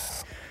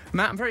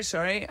 Matt, I'm very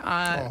sorry.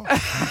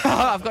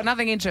 I've got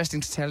nothing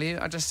interesting to tell you.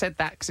 I just said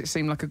that because it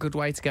seemed like a good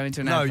way to go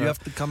into an No, advert. you have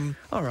to come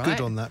All right.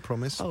 good on that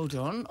promise. Hold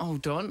on.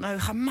 No,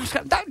 I must.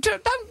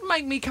 Don't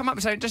make me come up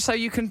with something just so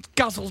you can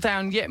guzzle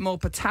down yet more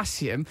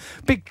potassium.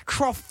 Big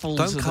croftfuls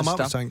Don't of come the up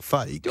with stuff. something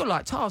fake. You're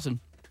like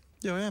Tarzan.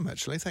 Yeah, I am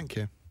actually. Thank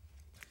you.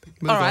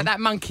 All right,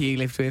 that monkey you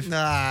lived with.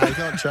 Nah, you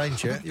can't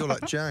change it. You're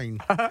like Jane.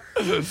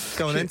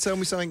 Go on then, tell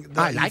me something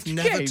that like you've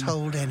never Jane.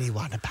 told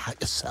anyone about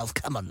yourself.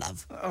 Come on,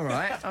 love. All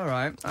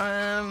right.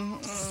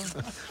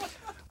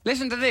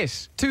 Listen to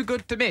this. Too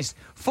good to miss.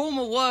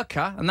 Former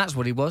worker, and that's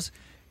what he was,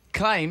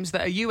 claims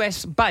that a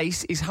US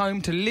base is home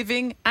to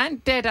living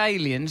and dead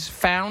aliens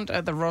found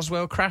at the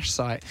Roswell crash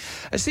site.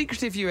 A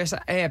secretive US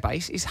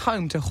airbase is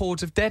home to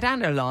hordes of dead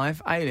and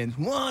alive aliens,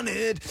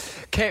 wanted,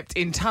 kept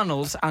in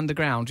tunnels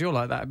underground. You're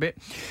like that a bit.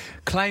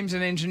 Claims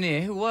an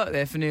engineer who worked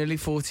there for nearly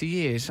 40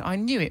 years. I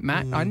knew it,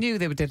 Matt. I knew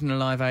there were dead and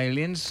alive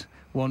aliens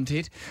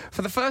wanted.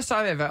 For the first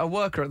time ever, a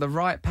worker at the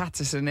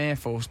Wright-Patterson Air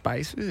Force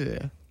Base...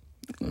 Ugh.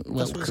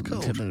 what it's Welcome to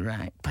called. the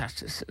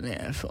Wright-Patterson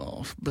Air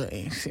Force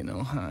Base in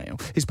Ohio.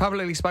 He's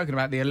publicly spoken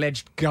about the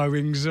alleged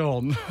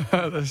goings-on at the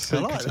I like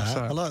secretive that.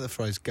 site. I like the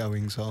phrase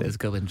 "goings on." There's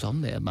goings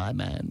on there, my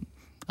man.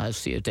 I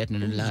see a dead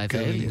and alive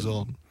Goings alien.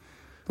 on.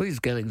 Well, he's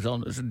goings on.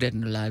 There's a dead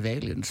and alive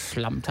alien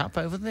slumped up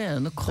over there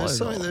in the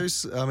corridor.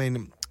 I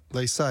mean,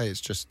 they say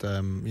it's just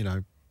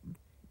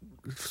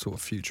sort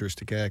of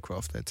futuristic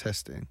aircraft they're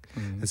testing,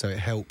 and so it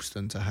helps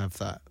them to have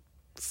that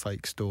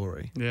fake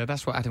story. Yeah,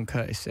 that's what Adam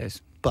Curtis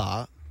says.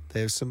 But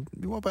there's some...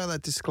 What about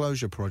that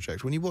Disclosure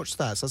Project? When you watch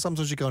that, so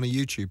sometimes you go on a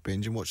YouTube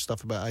binge and watch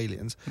stuff about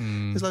aliens.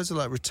 There's loads of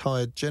like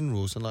retired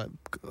generals and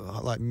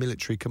like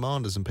military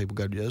commanders, and people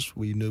go, yes,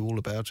 we knew all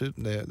about it.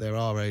 There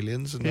are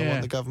aliens, and they Yeah.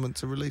 want the government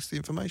to release the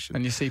information.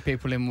 And you see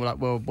people in like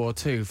World War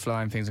II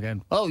flying things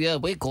again. Oh, yeah,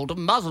 we called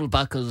them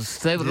muzzlebuckers.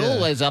 They were Yeah.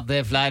 always up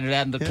there flying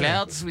around the Yeah.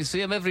 clouds. We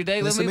see them every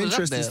day There's when some we was up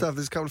interesting there. stuff.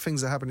 There's a couple of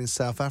things that happened in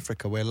South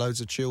Africa where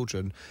loads of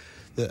children,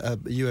 that a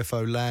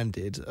UFO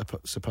landed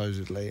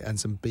supposedly, and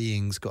some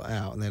beings got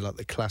out, and they're like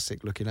the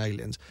classic looking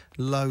aliens.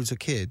 Loads of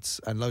kids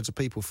and loads of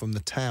people from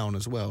the town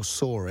as well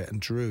saw it and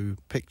drew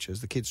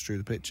pictures. The kids drew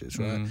the pictures,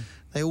 right?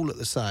 They all look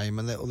the same,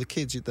 and all the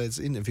kids. There's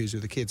interviews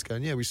with the kids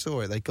going, "Yeah, we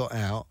saw it. They got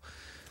out,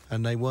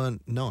 and they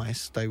weren't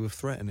nice. They were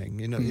threatening.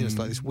 You know, it's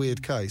like this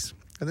weird case."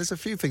 And there's a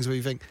few things where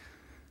you think,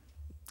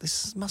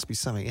 this must be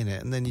something in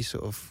it, and then you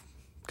sort of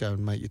go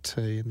and make your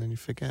tea, and then you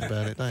forget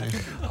about it, don't you?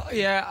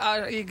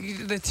 Yeah,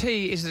 the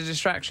tea is the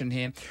distraction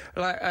here.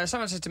 Like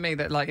someone said to me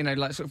that, like, you know,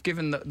 like sort of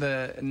given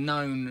the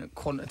known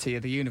quantity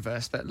of the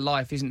universe, that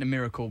life isn't a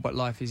miracle, but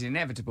life is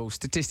inevitable,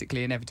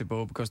 statistically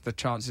inevitable, because the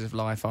chances of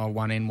life are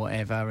 1 in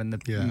whatever, and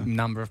the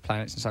number of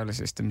planets and solar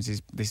systems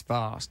is this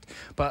vast.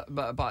 But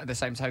at the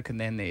same token,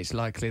 then it's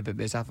likely that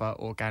there's other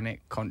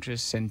organic,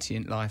 conscious,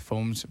 sentient life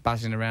forms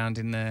buzzing around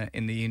in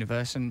the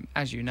universe. And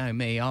as you know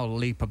me, I'll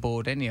leap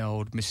aboard any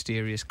old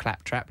mysterious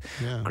claptrap.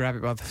 Grab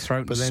it by the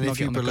throat But and then snog if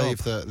it you on the believe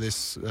gob. that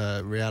this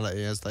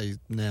reality, as they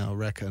now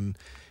reckon,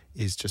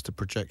 is just a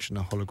projection,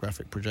 a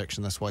holographic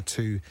projection, that's why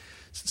two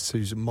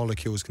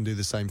molecules can do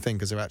the same thing,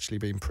 because they're actually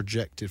being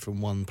projected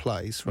from one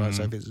place, right?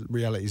 So if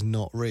reality is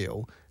not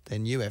real,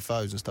 then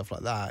UFOs and stuff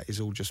like that is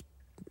all just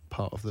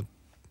part of the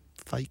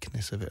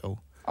fakeness of it all.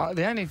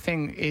 The only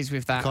thing is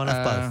with that Can't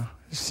have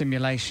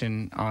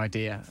simulation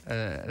idea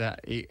that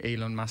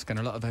Elon Musk and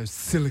a lot of those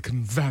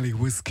Silicon Valley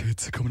whiz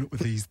kids are coming up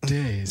with these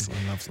days.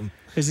 I love them.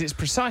 is it's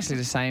precisely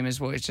the same as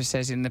what it just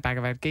says in the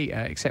Bhagavad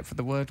Gita, except for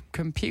the word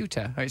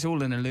computer. It's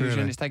all an illusion.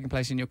 Really? It's taking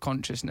place in your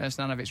consciousness.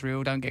 None of it's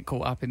real. Don't get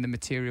caught up in the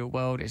material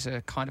world. It's a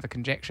kind of a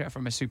conjecture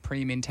from a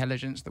supreme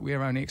intelligence that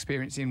we're only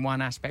experiencing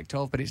one aspect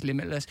of, but it's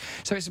limitless.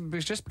 So it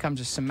just becomes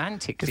a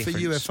semantic If a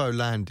difference. UFO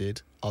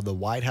landed on the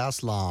White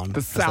House lawn, The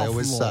as they South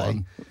always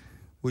Lawn. say,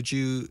 would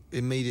you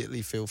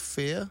immediately feel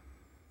fear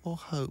or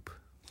hope?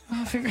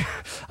 I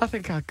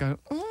think I'd go,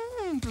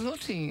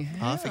 bloody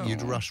hell. I think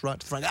you'd rush right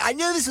to the front. I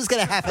knew this was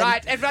going to happen.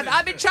 Right, everyone,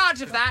 I'm in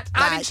charge of that.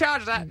 I'm in Right.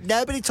 charge of that.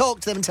 Nobody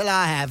talked to them until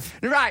I have.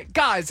 Right,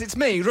 guys, it's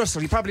me,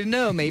 Russell. You probably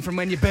know me from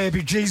when you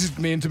baby Jesus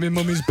me into my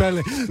mummy's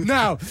belly.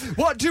 Now,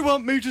 what do you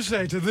want me to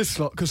say to this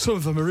lot? Because some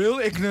of them are real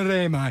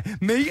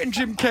ignorami. Me and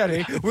Jim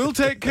Kerry will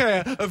take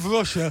care of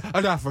Russia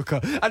and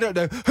Africa. I don't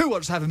know who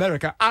wants to have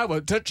America. I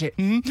won't touch it.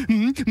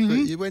 But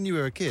you, when you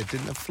were a kid,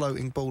 didn't a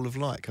floating ball of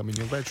light come in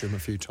your bedroom a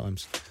few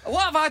times?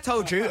 What have I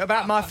told you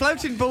about my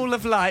floating ball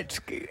of light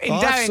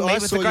endowing me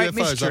with saw the great UFOs.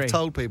 mystery? I've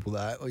told people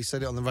that. Or you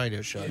said it on the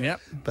radio show.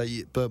 Yep.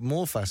 But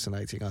more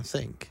fascinating, I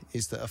think,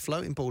 is that a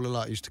floating ball of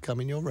light used to come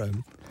in your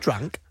room,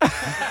 drunk,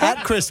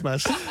 at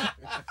Christmas.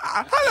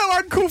 Hello,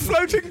 Uncle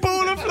Floating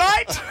Ball of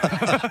Light.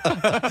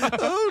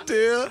 Oh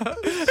dear,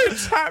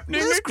 It's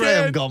happening where's again.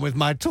 Graham gone with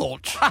my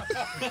torch?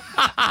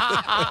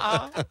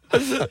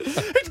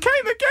 It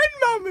came again,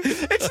 Mum.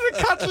 It's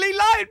the cuddly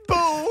light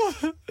ball.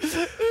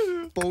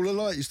 Ball of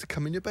light used to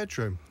come in your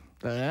bedroom.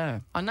 Yeah,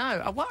 I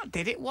know. What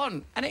did it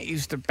want? And it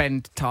used to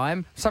bend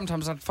time.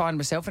 Sometimes I'd find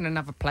myself in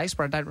another place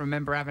where I don't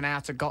remember having how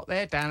to got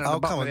there, down at the Oh,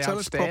 bottom come on, of the tell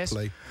us upstairs.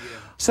 properly.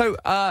 So,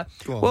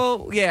 Go on.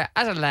 well, yeah,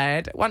 as a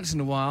lad, once in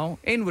a while,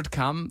 in would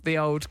come the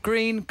old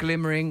green,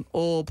 glimmering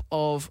orb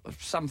of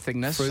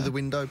somethingness. Through the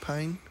window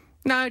pane?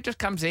 No, it just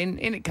comes in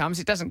it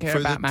comes. It doesn't care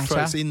Through about matter.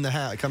 It's in the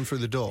house. It comes through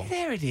the door.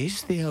 There it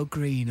is, the old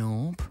green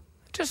orb.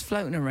 Just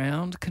floating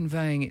around,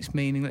 conveying its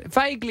meaning.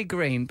 Vaguely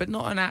green, but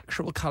not an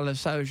actual colour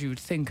so as you would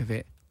think of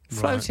it.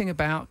 Floating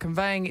about,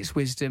 conveying its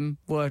wisdom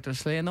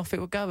wordlessly, and off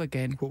it would go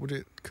again. What would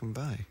it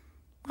convey?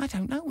 I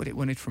don't know what it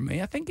wanted from me.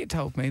 I think it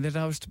told me that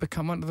I was to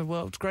become one of the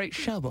world's great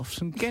show-offs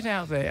and get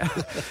out there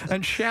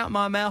and shout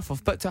my mouth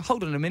off. But to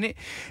hold on a minute,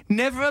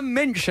 never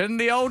mention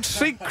the old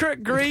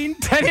secret green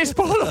tennis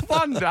ball of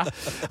wonder.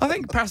 I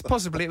think perhaps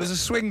possibly it was a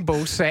swing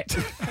ball set.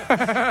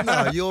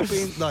 No, you're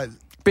being like.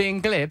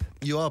 Being glib.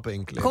 You are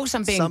being glib. Of course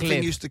I'm being Something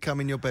glib. used to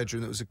come in your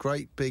bedroom that was a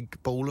great big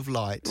ball of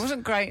light. It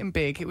wasn't great and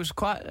big. It was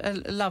quite a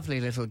lovely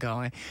little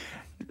guy.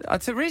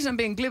 The reason I'm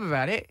being glib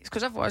about it is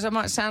because otherwise I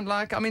might sound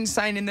like I'm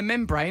insane in the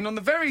membrane on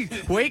the very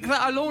week that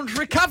I launch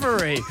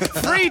Recovery.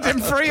 Freedom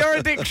for your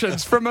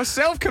addictions from a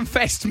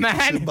self-confessed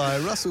man. By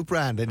Russell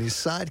Brand and his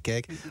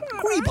sidekick,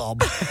 Greebob,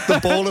 the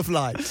ball of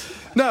light.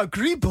 Now,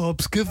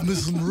 Greebob's given me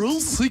some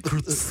real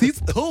secrets. He's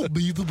told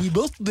me that we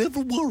must never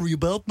worry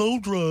about no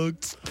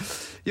drugs.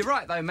 You're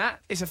right, though, Matt.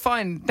 It's a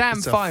damn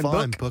It's a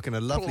fine book and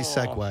a lovely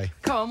segue.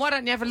 Come on, why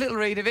don't you have a little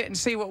read of it and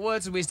see what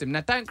words of wisdom.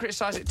 Now, don't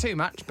criticise it too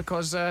much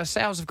because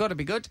sales have got to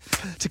be good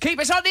to keep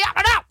us on the up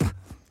and up.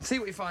 See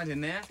what you find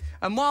in there.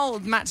 And while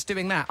Matt's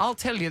doing that, I'll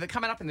tell you that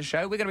coming up in the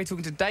show, we're going to be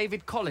talking to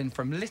David Collin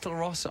from Little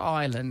Ross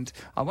Island.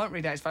 I won't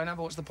read out his phone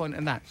number. What's the point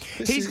in that?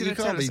 He's going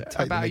to tell us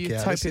about a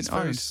utopian very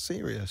island.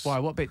 serious. Why?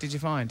 What bit did you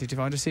find? Did you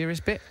find a serious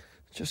bit?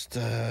 Just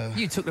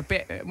You took the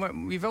bit.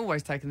 You've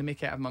always taken the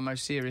mick out of my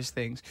most serious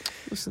things.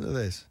 listen to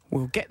this.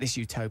 We'll get this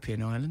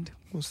utopian island.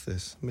 What's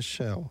this?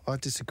 Michelle. I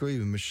disagree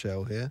with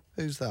Michelle here.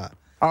 Who's that?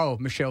 Oh,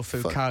 Michel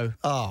Foucault.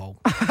 Oh.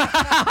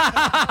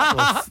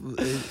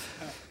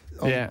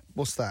 Yeah.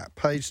 What's that?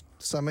 Page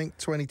something?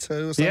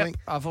 22 or something?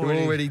 I've You're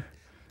already- already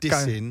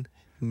dissing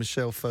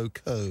Michelle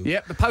Foucault.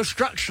 Yep, the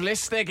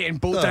post-structuralists, they're getting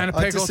brought No, down a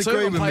I peg or two.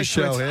 disagree on with page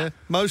Michelle 20. here,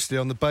 mostly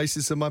on the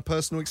basis of my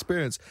personal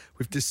experience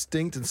with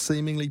distinct and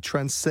seemingly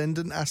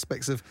transcendent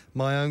aspects of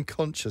my own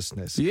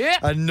consciousness. Yeah.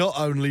 And not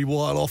only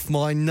while off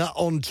my nut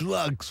on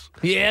drugs.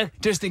 Yeah,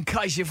 just in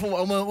case you thought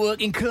I weren't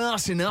working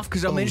class enough,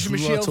 because I mentioned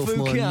was Michel right off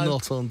my Foucault.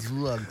 nut on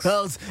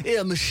drugs.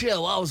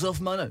 Michelle, I was off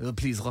my nut. Oh,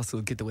 please,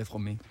 Russell, get away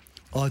from me.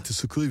 I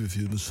disagree with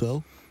you,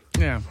 Michelle.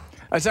 Yeah.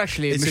 It's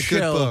actually It's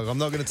Michelle, a good book. I'm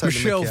not going to take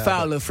Michelle the mickey out of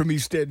Fowler from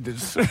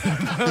EastEnders.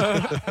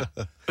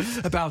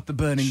 About the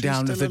burning She's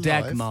down of still the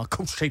alive? Dagmar. Of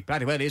course, she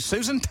bloody well is.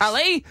 Susan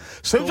Tully!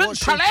 But Susan what's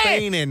she Tully!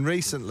 been in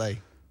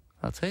recently?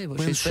 I'll tell you what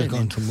When's she's she been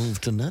going in. to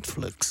move to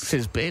Netflix?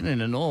 She's been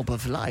in an orb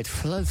of light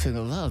floating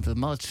around in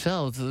my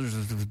child's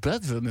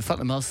bedroom in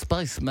front of my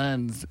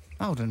spaceman's.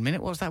 Hold on a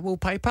minute, what's that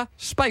wallpaper?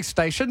 Space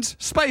stations,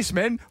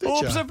 spacemen,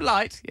 orbs ya? of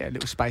light. Yeah,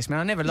 little spaceman,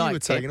 I never You were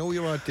liked taking it. all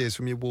your ideas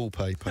from your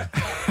wallpaper.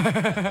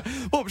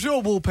 What was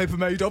your wallpaper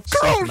made of?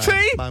 Superman.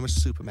 Cruelty! Mine was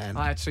Superman.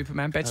 I had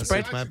Superman I had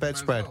bedspread. Superman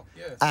bedspread.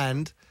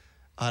 And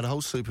I had a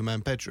whole Superman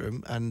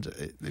bedroom, and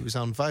it was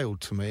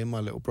unveiled to me and my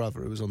little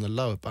brother, who was on the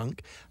lower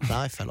bunk, and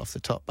I fell off the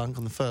top bunk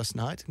on the first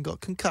night and got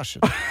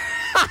concussion.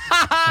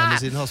 and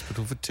was in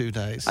hospital for 2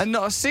 days. And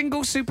not a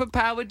single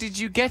superpower did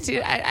you get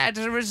it as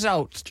a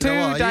result. Do you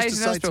know 2 what I used days to in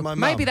say to hospital. my mum?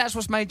 Maybe that's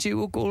what's made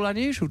you all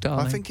unusual,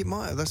 darling. I think it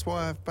might have. That's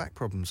why I have back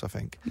problems, I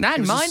think. No,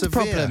 It was a mind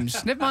severe-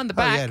 problems. Never mind the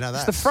back. Oh, yeah, no,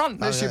 it's the front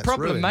that's your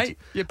problem, ruined. mate.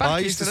 Your back I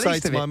is used to the say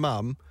least to of my it.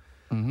 mum,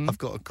 I've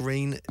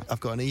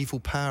got an evil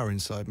power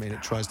inside me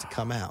that tries to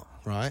come out,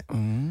 right?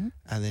 And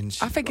then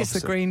she, I think it's the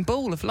obviously- green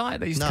ball of light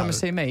that used to come and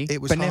see me.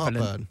 It was Benevolent.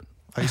 heartburn.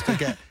 I used to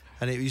get,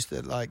 and it used to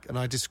and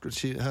I just,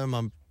 her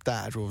mum,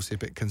 dad were obviously a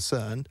bit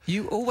concerned.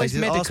 You always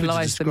They asked me to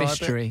medicalise the describe it,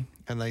 mystery.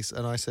 and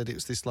I said it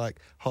was this like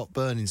hot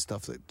burning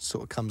stuff that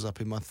sort of comes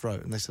up in my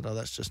throat, and they said, oh,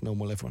 that's just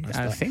normal. Everyone has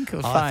I that. think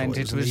you'll I find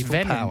thought it an was evil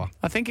venom. power.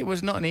 I think it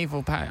was not an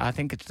evil power. I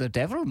think it's the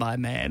devil, my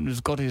man,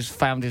 who's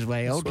found his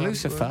way. Old That's what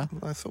Lucifer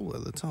I thought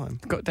at the time.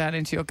 got down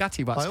into your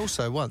gutty butts. I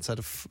also once had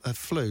a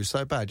flu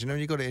so bad. You know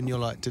when you got it and you're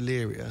like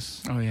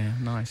delirious? Oh, yeah,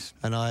 nice.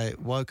 And I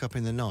woke up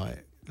in the night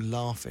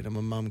laughing, and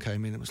my mum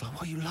came in and was like,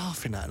 what are you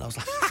laughing at? And I was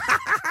like,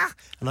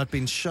 and I'd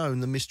been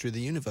shown the mystery of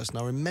the universe, and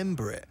I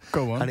remember it.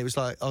 Go on. And it was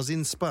like, I was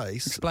in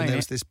space, Explain and there it.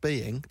 was this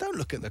being. Don't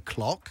look at the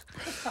clock.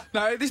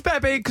 No, this better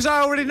be, because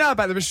I already know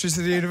about the mysteries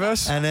of the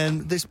universe. And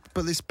then this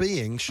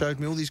being showed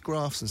me all these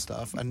graphs and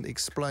stuff and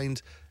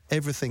explained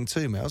everything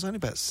to me. I was only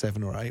about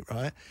 7 or 8,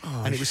 right?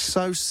 And it was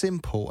so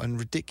simple and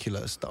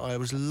ridiculous that I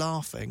was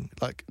laughing,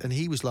 and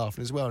he was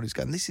laughing as well. And he was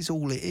going, "This is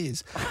all it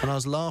is." And I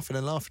was laughing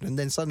and laughing. And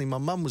then suddenly my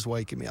mum was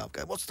waking me up,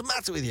 going, "What's the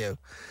matter with you?"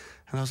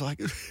 And I was like,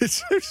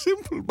 "It's so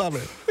simple,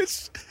 Mummy.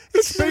 It's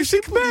so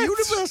basic simple, the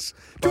maths. universe."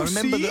 But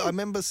See? I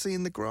remember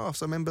seeing the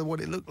graphs. I remember what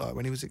it looked like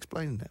when he was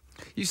explaining it.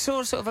 You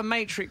saw sort of a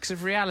matrix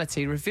of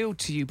reality revealed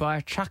to you by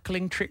a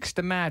chuckling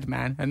trickster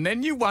madman, and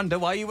then you wonder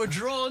why you were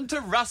drawn to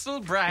Russell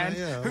Brand,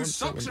 Yeah, I whose want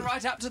socks to- are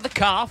right up to the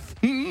calf.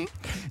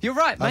 You're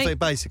right, I mate. think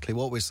basically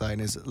what we're saying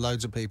is that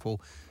loads of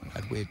people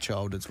had weird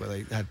childhoods where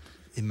they had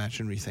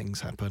imaginary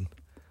things happen.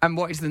 And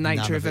what is the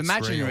nature None of of it's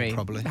imaginary? real,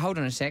 probably. Hold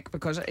on a sec,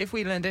 because if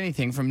we learned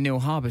anything from Neil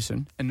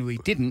Harbisson, and we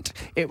didn't,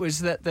 it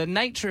was that the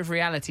nature of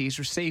reality is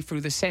received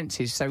through the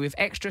senses. So with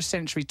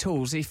extrasensory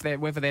tools,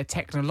 whether they're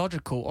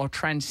technological or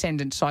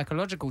transcendent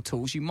psychological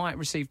tools, you might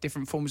receive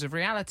different forms of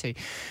reality.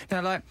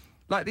 Now, like,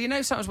 you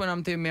know, sometimes when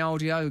I'm doing my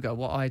old yoga,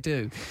 what I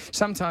do,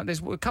 sometimes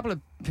there's a couple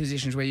of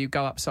positions where you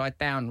go upside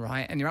down,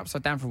 right? And you're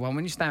upside down for a while.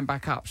 When you stand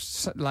back up,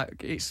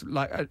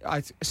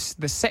 the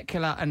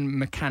secular and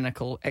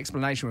mechanical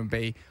explanation would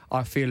be,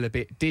 I feel a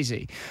bit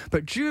dizzy.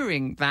 But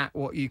during that,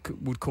 what you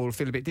would call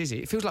feel a bit dizzy,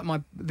 it feels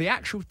like the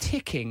actual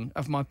ticking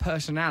of my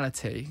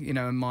personality, you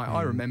know, and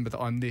I remember that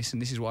I'm this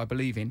and this is what I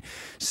believe in,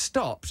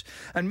 stopped.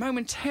 And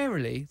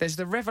momentarily, there's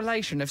the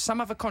revelation of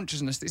some other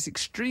consciousness that's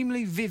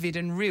extremely vivid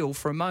and real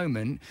for a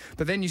moment,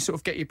 but then you sort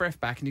of get your breath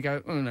back and you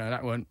go, oh no,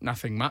 that weren't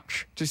nothing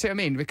much. Do you see what I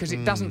mean? Because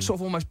it doesn't sort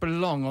of almost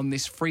belong on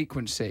this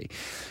frequency.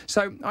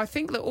 So I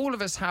think that all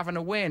of us have an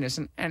awareness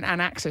and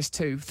access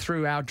to,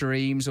 through our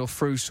dreams or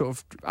through sort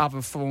of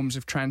other forms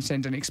of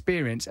transcendent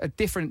experience, a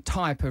different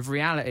type of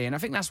reality. And I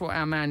think that's what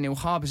our man Neil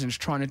Harbisson's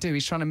trying to do.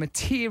 He's trying to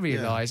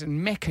materialise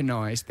and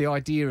mechanise the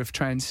idea of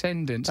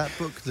transcendence. That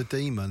book, The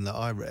Demon, that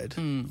I read,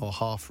 or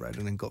half read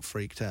and then got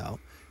freaked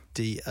out,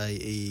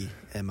 Daemon,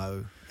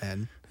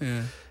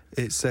 Yeah.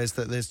 it says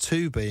that there's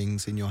two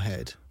beings in your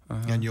head.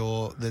 And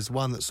there's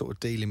one that's sort of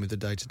dealing with the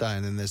day-to-day,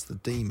 and then there's the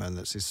demon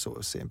that's just sort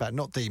of sitting back.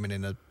 Not demon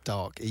in a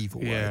dark, evil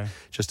way,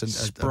 just a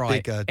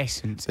Sprite, bigger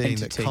essence, being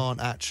entity. that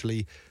can't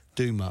actually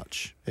do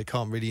much. It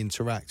can't really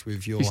interact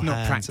with your It's hands.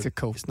 not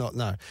practical. It's not,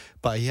 no.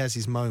 But he has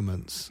his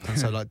moments. And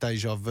so like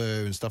deja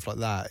vu and stuff like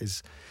that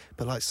is...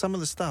 But like some of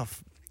the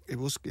stuff,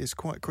 it's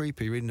quite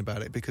creepy reading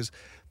about it, because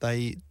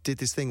they did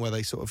this thing where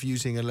they sort of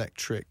using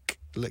electric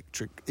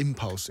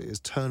impulses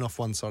turn off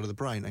one side of the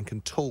brain and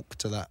can talk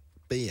to that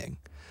being.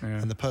 Yeah.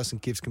 And the person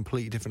gives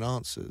completely different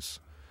answers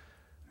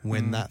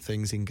when that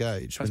thing's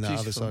engaged. That's when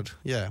that useful. other side...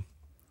 Yeah.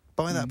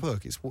 Buy that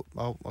book.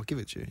 I'll give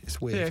it to you. It's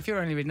weird. Yeah, if you're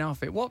only reading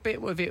half it. What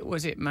bit of it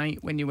was it, mate,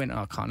 when you went,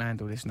 I can't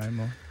handle this no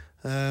more?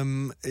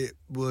 It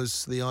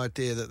was the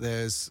idea that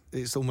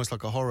it's almost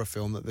like a horror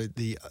film,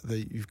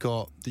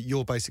 that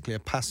you're basically a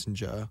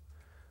passenger,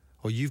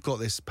 or you've got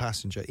this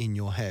passenger in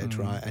your head,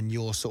 right? And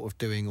you're sort of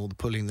doing all the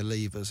pulling the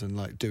levers and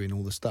like doing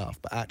all the stuff,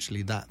 but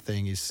actually that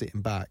thing is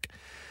sitting back.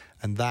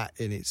 And that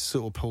in it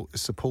sort of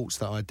supports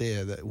that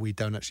idea that we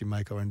don't actually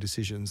make our own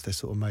decisions. They're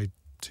sort of made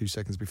 2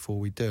 seconds before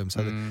we do them.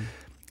 So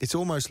it's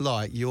almost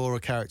like you're a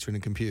character in a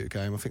computer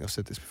game. I think I've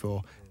said this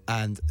before.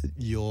 And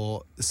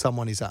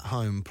someone is at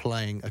home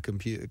playing a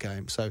computer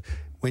game. So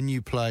when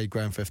you play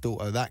Grand Theft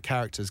Auto, that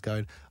character's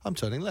going, I'm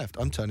turning left,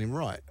 I'm turning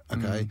right,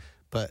 okay?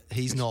 But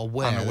he's not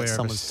aware unaware that of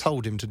someone's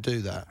told him to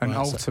do that. An right?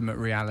 ultimate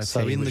reality.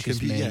 So in which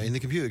is me. in the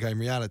computer game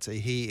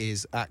reality, he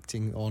is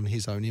acting on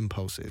his own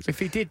impulses. If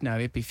he did know,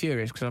 he'd be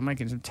furious because I'm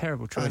making some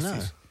terrible I know.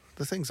 choices.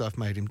 the things I've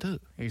made him do.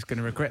 He's going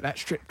to regret that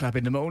strip club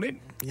in the morning.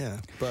 Yeah,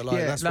 but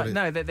that's what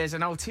there's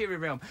an ulterior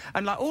realm.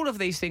 And all of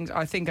these things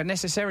I think are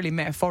necessarily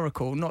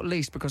metaphorical, not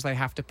least because they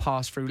have to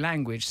pass through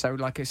language. So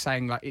it's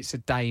saying it's a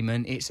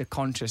daemon, it's a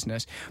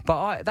consciousness.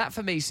 But that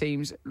for me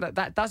seems,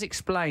 that does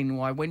explain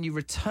why when you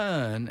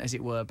return, as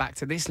it were, back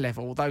to this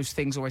level, those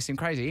things always seem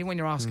crazy. Even when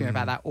you're asking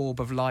about that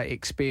orb of light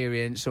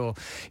experience, or,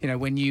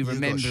 when you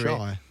remember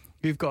it.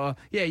 You've got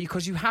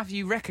because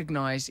you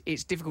recognise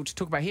it's difficult to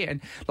talk about here,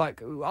 and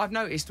I've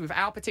noticed with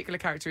our particular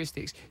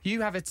characteristics, you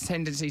have a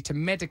tendency to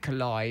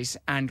medicalise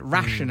and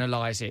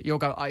rationalise it. You'll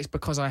go, it's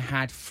because I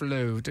had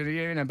flu,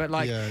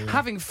 But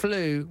having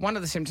flu, one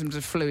of the symptoms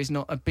of flu is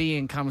not a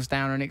being comes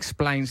down and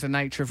explains the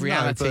nature of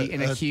reality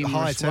in a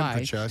humorous way.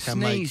 High temperature can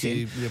make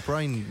your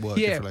brain work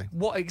differently.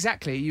 What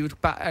exactly you would,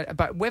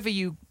 but whether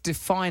you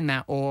define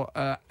that or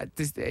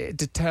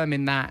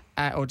determine that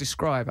or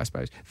describe, I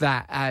suppose,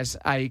 that as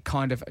a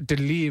kind of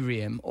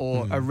delirium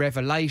or a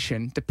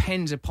revelation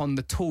depends upon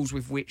the tools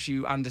with which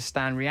you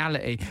understand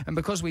reality. And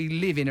because we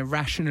live in a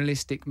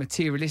rationalistic,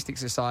 materialistic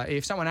society,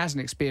 if someone has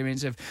an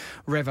experience of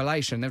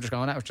revelation, they'll just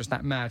go, that was just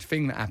that mad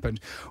thing that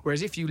happened.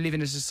 Whereas if you live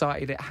in a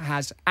society that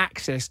has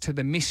access to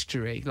the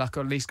mystery, or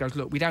at least goes,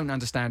 look, we don't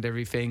understand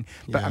everything,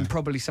 and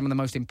probably some of the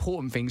most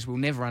important things we'll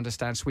never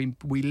understand, so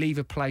we leave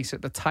a place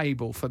at the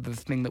table for the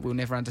thing that we'll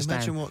never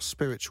understand. Imagine what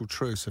spiritual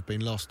truths have been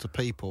lost to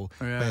people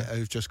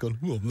who've just gone,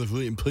 I've never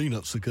eaten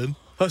peanuts again.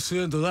 That's the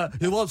end of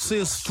that. You won't see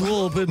a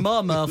straw in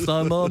my mouth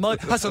no more, mate.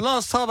 That's the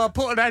last time I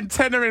put an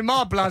antenna in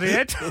my bloody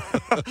head.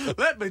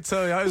 Let me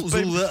tell you. What was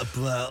all that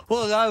about?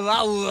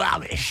 Well,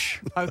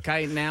 rubbish.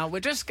 OK, now we're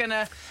just going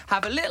to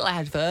have a little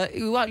advert.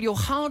 You'll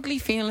hardly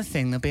feel a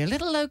thing. There'll be a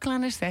little local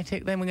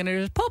anaesthetic. Then we're going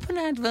to just pop an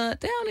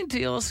advert down into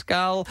your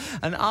skull.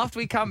 And after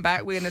we come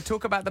back, we're going to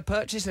talk about the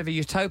purchase of a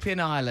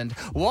utopian island.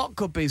 What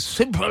could be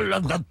simpler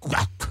than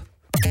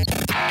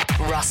that?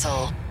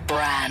 Russell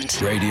Brand.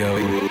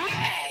 Radio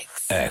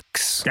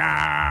X.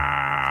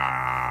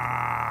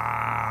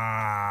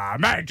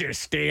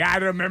 Majesty, I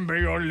remember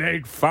your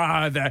late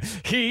father.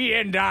 He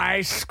and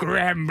I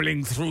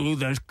scrambling through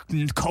the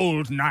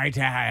cold night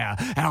air,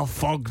 our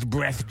fogged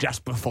breath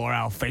just before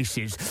our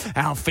faces,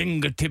 our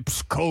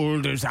fingertips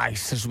cold as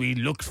ice as we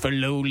looked for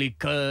lowly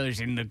curs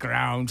in the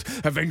ground.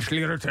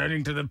 Eventually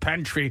returning to the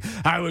pantry,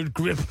 I would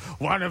grip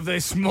one of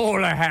the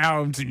smaller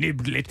hounds,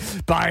 nibble it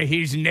by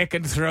his neck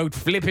and throat,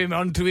 flip him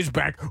onto his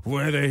back,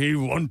 whether he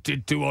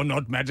wanted to or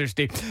not,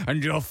 Majesty,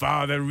 and your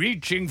father,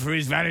 reaching for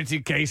his vanity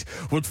case,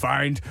 would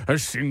find a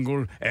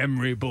single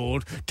emery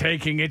board.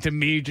 Taking it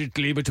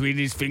immediately between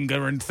his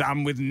finger and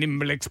thumb with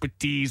nimble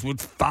expertise, would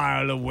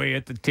file away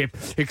at the tip,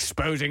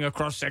 exposing a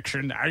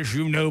cross-section, as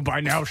you know by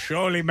now,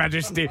 surely,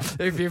 Majesty,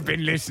 if you've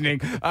been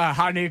listening, a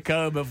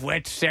honeycomb of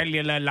wet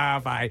cellular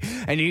larvae,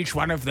 and each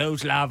one of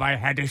those larvae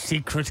had a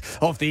secret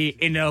of the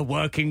inner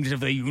workings of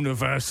the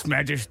universe,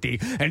 Majesty,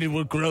 and it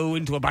would grow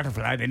into a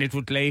butterfly, then it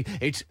would lay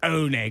its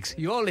own eggs.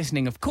 You're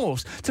listening, of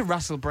course, to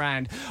Russell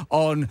Brand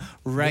on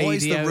Radio What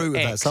is the root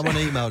X. of that? Someone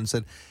emailed and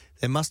said,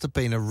 there must have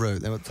been a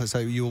root. So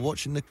you were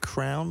watching The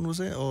Crown, was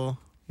it? Or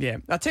Yeah,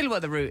 I'll tell you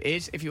what the root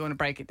is, if you want to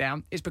break it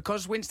down. It's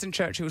because Winston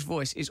Churchill's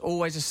voice is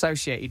always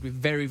associated with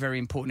very, very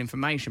important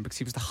information because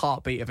he was the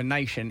heartbeat of a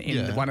nation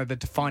in one of the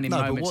defining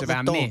moments of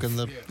our myth.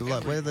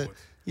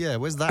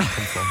 Where's that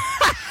come from?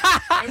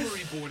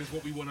 Emery board is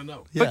what we want to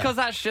know. Yeah. Because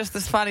that's just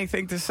a funny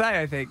thing to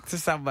say, I think, to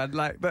someone.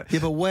 But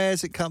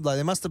where's it come?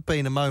 There must have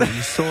been a moment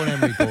you saw an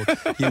emery board.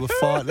 You were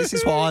filed. This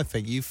is what I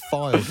think. You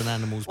filed an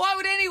animal's. Why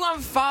would anyone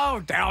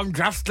file down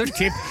just the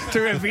tip to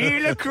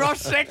reveal a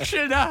cross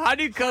section of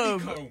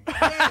honeycomb?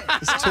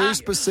 It's too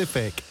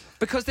specific.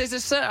 Because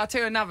there's I'll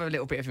tell you another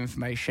little bit of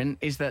information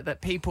is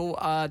that people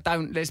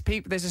don't. There's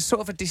a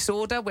sort of a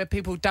disorder where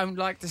people don't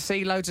like to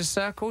see loads of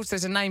circles.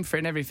 There's a name for it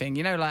and everything.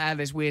 You know, like how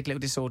there's weird little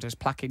disorders,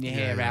 plucking your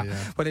hair out. Yeah.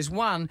 Well, there's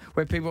one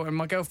where people, and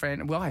my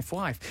girlfriend,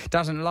 wife,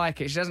 doesn't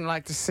like it. She doesn't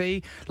like to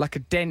see like a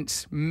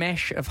dense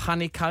mesh of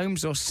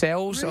honeycombs or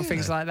cells or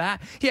things like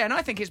that. Yeah, and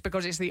I think it's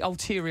because it's the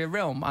ulterior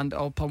realm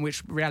upon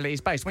which reality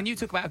is based. When you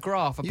talk about a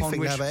graph upon you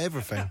think which... that about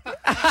everything.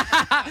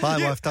 My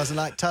wife doesn't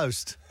like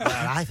toast. Well,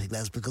 I think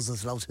that's because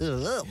it's an ulterior.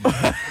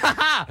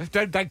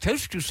 Don't like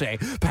toast, you say?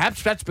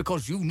 Perhaps that's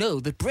because you know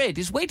that bread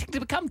is waiting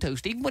to become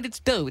toast, even when it's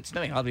dough. It's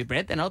knowing I'll be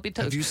bread, then I'll be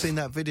toast. Have you seen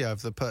that video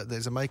of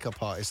there's a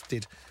makeup artist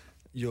it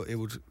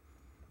would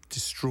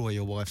destroy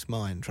your wife's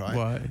mind, right?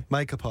 Why?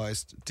 Makeup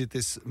artist did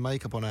this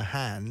makeup on her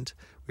hand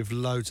with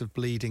loads of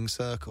bleeding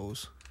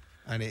circles,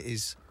 and it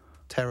is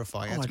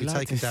terrifying. It had to be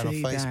taken down on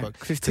Facebook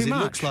because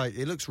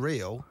it looks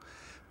real.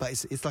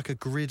 But it's like a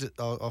grid.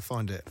 I'll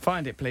find it.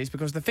 Find it, please,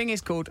 because the thing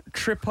is called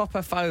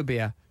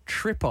tripopophobia.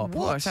 Trip-hop.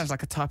 Oh, it sounds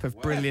like a type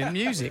of brilliant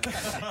music.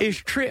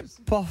 Is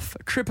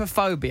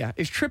tripophobia.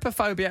 Is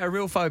tripophobia a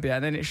real phobia?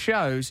 And then it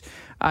shows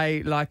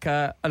a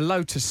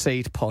lotus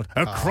seed pod,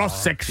 a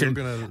cross-section,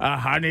 a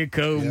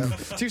honeycomb. Yeah.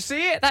 Do you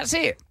see it? That's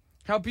it.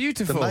 How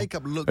beautiful. The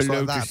makeup looks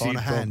like that, but on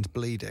a hand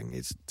bleeding.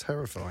 It's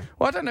terrifying.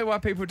 Well, I don't know why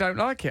people don't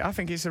like it. I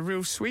think it's a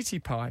real sweetie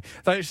pie.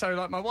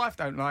 So, my wife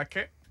don't like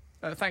it.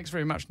 Thanks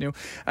very much, Neil.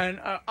 And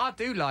I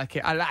do like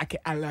it. I like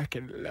it a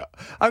lot.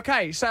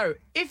 Okay, so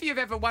if you've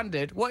ever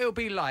wondered what it'll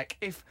be like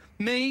if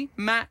me,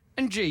 Matt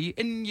and G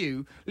and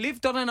you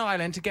lived on an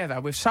island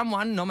together with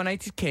someone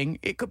nominated king,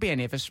 it could be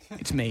any of us.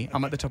 It's me.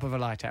 I'm at the top of a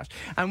lighthouse.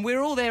 And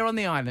we're all there on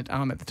the island.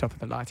 I'm at the top of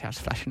the lighthouse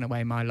flashing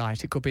away my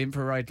light. It could be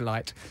infrared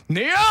light.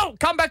 Neil,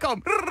 come back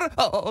on.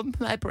 Oh,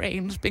 my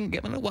brain's been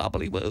given a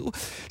wobbly woo.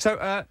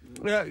 So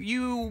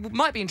you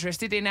might be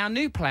interested in our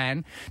new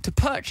plan to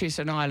purchase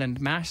an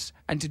island mass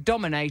and to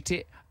dominate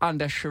it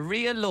under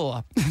Sharia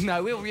law.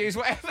 No, we'll use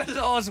whatever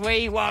laws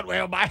we want,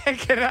 we'll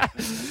make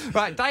it.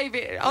 Right,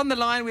 David, on the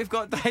line we've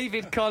got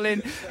David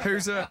Collin,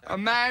 who's a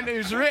man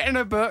who's written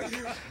a book.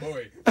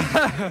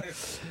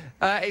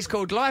 It's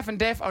called Life and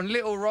Death on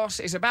Little Ross.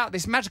 It's about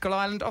this magical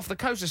island off the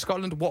coast of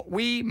Scotland, what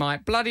we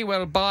might bloody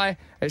well buy.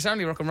 It's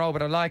only rock and roll,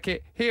 but I like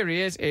it. Here he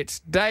is.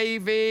 It's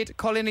David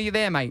Collin. Are you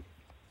there, mate?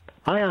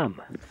 I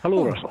am.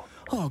 Hello, Russell.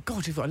 Oh,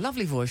 God, you've got a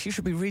lovely voice. You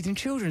should be reading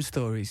children's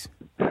stories.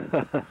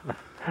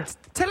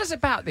 Tell us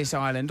about this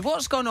island.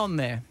 What's gone on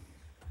there?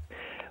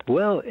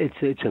 Well,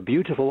 it's a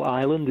beautiful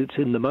island. It's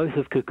in the mouth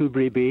of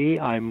Kakubri Bay.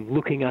 I'm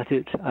looking at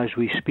it as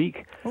we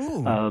speak.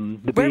 Ooh.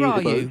 The Where bay are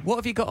is you? about- What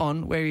have you got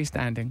on? Where are you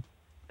standing?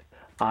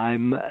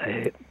 I'm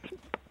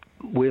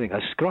wearing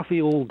a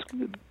scruffy old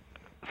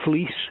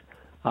fleece,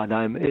 and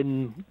I'm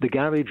in the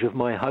garage of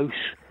my house,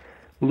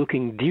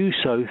 looking due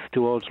south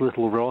towards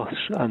Little Ross,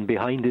 and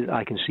behind it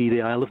I can see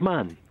the Isle of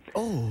Man.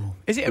 Oh,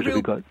 is it Which have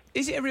we got?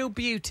 Is it a real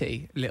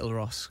beauty, Little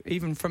Ross,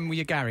 even from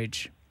your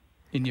garage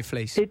in your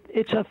fleece?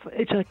 It's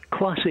a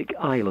classic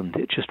island.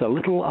 It's just a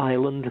little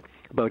island,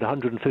 about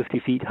 150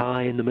 feet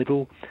high in the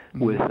middle,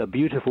 with a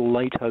beautiful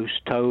lighthouse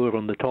tower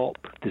on the top,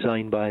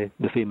 designed by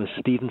the famous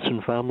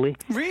Stevenson family.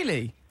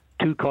 Really?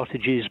 2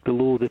 cottages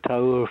below the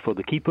tower for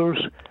the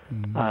keepers,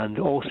 and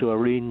also a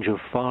range of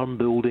farm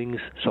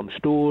buildings, some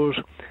stores,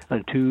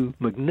 and 2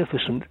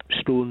 magnificent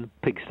stone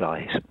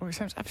pigsties. Well, it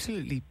sounds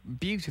absolutely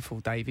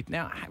beautiful, David.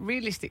 Now,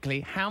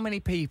 realistically, how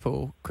many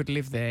people could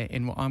live there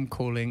in what I'm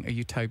calling a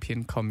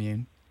utopian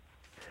commune?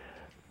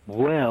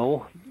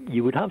 Well,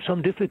 you would have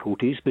some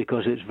difficulties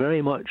because it's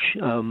very much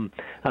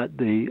at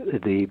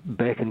the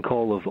beck and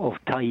call of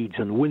tides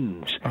and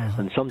winds,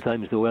 and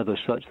sometimes the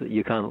weather's such that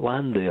you can't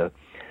land there.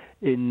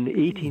 In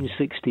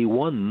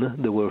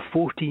 1861, there were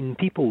 14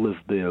 people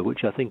lived there,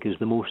 which I think is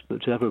the most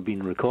that's ever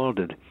been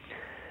recorded.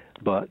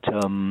 But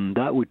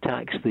that would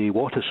tax the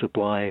water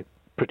supply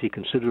pretty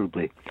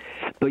considerably.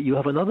 But you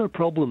have another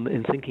problem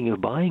in thinking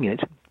of buying it,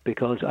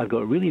 because I've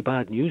got really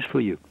bad news for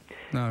you.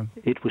 No.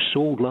 It was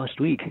sold last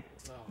week.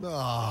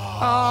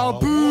 Oh,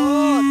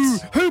 boo!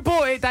 Who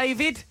bought it,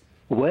 David?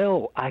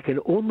 Well, I can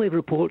only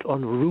report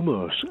on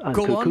rumours. And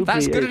Go on, Kakubri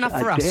that's good is enough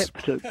for us.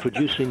 adept at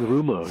producing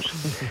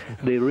rumours.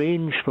 They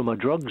range from a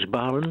drugs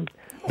baron,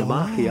 the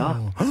mafia,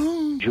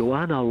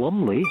 Joanna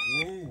Lumley,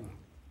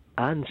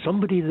 and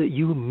somebody that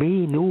you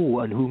may know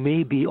and who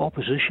may be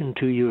opposition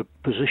to your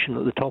position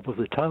at the top of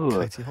the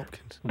tower. Katie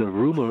Hopkins. The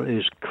rumour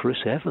is Chris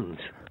Evans.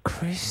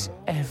 Chris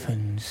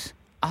Evans,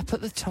 up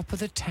at the top of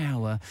the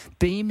tower,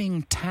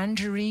 beaming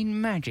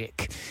tangerine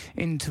magic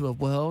into a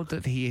world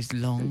that he has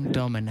long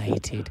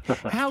dominated.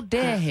 How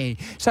dare he?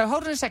 So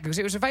hold on a second, because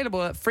it was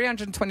available at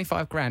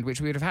 325 grand,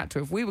 which we would have had to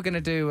if we were going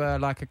to do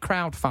like a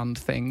crowdfund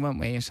thing, weren't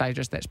we? And say,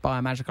 just let's buy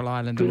a magical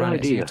island and Good run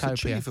idea. it as a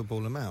utopia.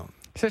 Achievable amount.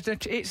 So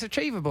it's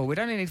achievable. We'd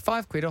only need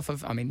 £5 off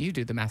of. I mean, you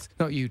do the math,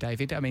 not you,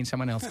 David. I mean,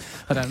 someone else.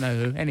 I don't know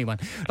who. Anyone.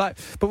 But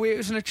it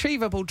was an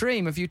achievable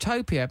dream of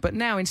utopia. But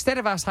now, instead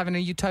of us having a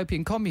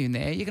utopian commune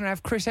there, you're going to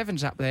have Chris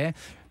Evans up there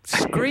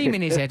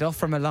screaming his head off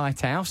from a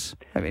lighthouse.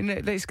 I mean,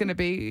 it's going to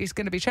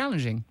be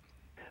challenging.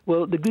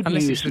 Well, the good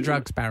Unless news, it's the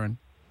drugs baron.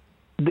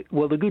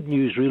 The good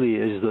news really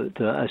is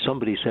that, as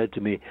somebody said to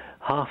me,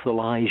 half the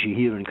lies you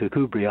hear in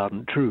Kakubri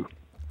aren't true.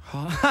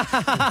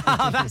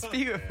 That's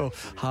beautiful.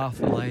 Half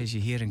the lies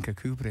you hear in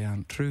Kakubri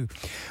aren't true.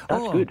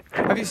 That's good.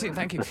 Have you seen?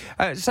 Thank you.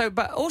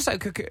 But also,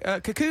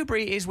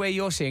 Kakubri is where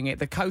you're seeing it,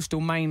 the coastal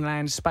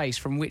mainland space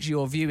from which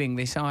you're viewing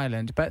this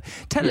island. But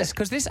tell us,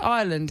 because this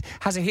island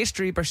has a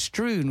history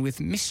bestrewn with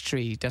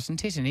mystery,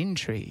 doesn't it, and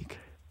intrigue?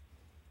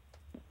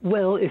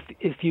 Well,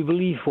 if you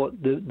believe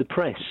what the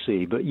press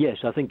say, but yes,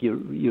 I think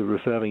you're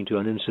referring to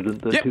an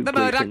incident that took the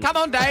place murder. in Come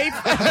on, Dave.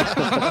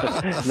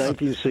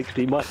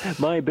 1960.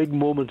 My big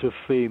moment of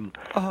fame.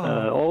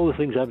 All the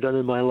things I've done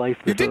in my life.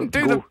 You didn't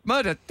do the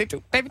murder, did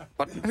you, David?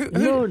 What?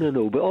 Who?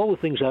 No. But all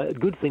the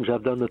good things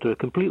I've done that are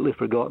completely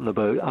forgotten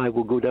about, I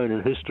will go down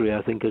in history,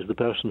 I think, as the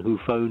person who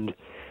found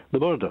the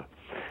murder.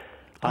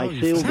 I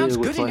sailed Sounds there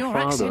with good in my your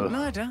father. accent,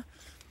 murder.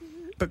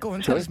 But go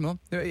on, tell us more.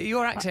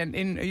 Your accent,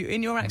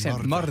 in your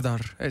accent, murder.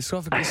 It's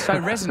so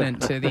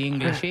resonant to the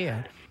English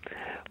ear.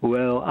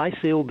 Well, I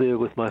sailed there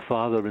with my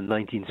father in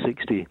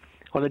 1960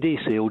 on a day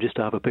sail just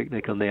to have a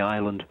picnic on the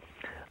island.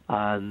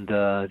 And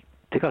to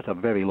cut a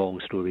very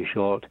long story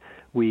short,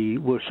 we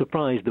were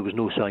surprised there was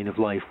no sign of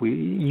life.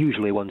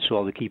 Usually one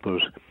saw the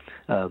keepers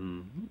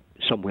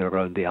somewhere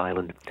around the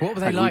island. What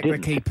were they like, the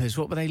keepers?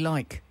 What were they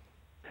like?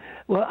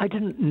 Well, I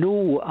didn't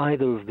know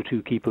either of the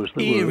 2 keepers.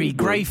 Eerie,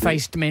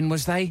 grey-faced men,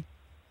 was they?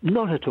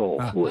 Not at all.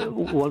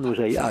 One was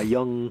a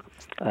young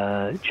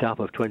chap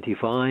of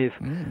 25,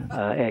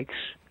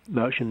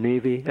 ex-Merchant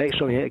Navy,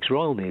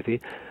 ex-Royal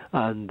Navy,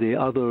 and the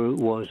other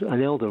was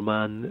an elder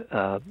man,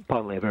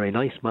 apparently a very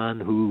nice man,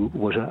 who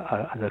was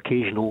an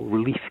occasional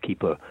relief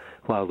keeper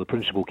while the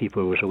principal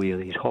keeper was away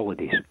on his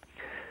holidays.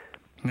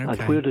 Okay.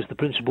 And where does the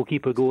principal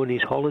keeper go on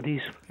his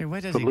holidays? Yeah,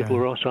 where does from he go? Little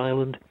Ross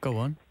Island? Go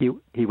on.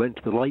 He went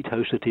to the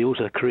lighthouse at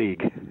Ailsa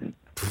Craig.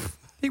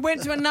 He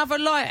went to another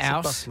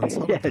lighthouse.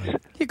 Yes.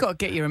 You've got to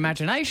get your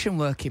imagination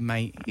working,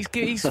 mate.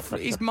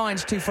 His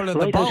mind's too full of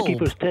the Lighthouse bulb.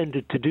 keepers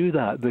tended to do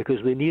that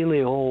because they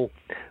nearly all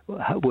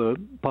were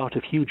part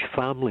of huge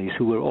families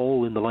who were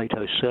all in the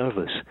lighthouse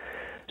service.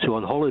 So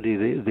on holiday,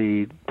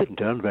 they didn't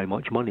earn very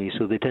much money,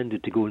 so they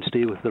tended to go and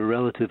stay with their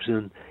relatives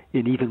in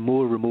even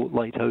more remote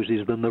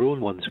lighthouses than their own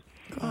ones.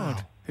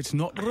 God, it's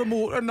not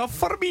remote enough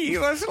for me.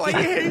 That's like,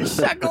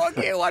 I got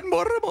to get one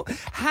more remote.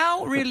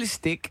 How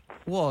realistic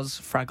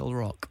was Fraggle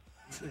Rock?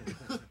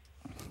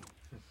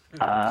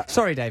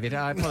 Sorry, David,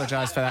 I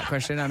apologise for that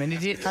question. I'm an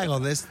idiot. Hang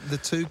on, there's the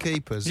two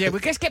keepers. Yeah,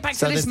 let's get back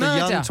so to this there's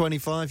murder. the young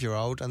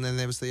 25-year-old, and then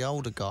there was the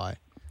older guy.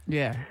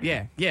 Yeah.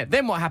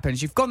 Then what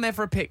happens? You've gone there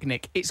for a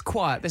picnic. It's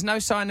quiet. There's no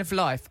sign of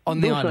life on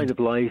the island. No sign of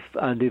life,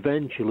 and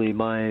eventually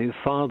my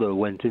father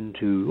went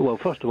into... Well,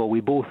 first of all,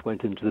 we both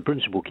went into the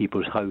principal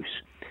keeper's house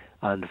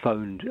and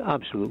found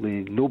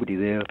absolutely nobody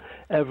there.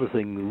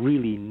 Everything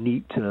really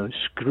neat,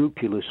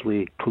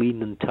 scrupulously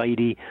clean and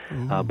tidy.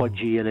 A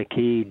budgie in a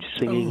cage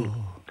singing,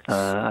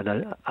 and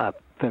a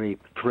very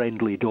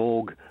friendly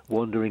dog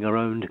wandering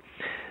around.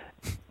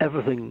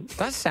 Everything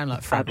does sound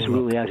like Fraggle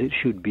absolutely Rock. as it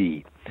should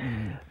be.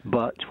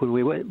 But when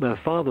we went, my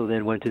father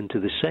then went into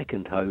the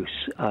second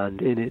house,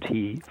 and in it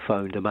he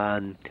found a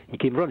man. He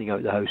came running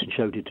out the house and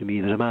shouted to me,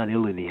 "There's a man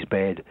ill in his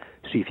bed.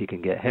 See if you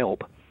can get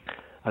help."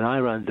 And I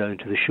ran down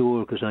to the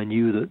shore because I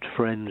knew that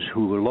friends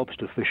who were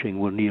lobster fishing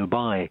were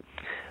nearby,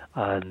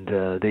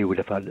 and they would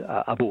have had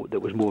a boat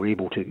that was more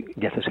able to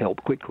get us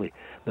help quickly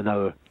than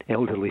our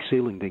elderly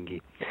sailing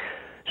dinghy.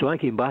 So I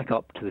came back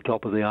up to the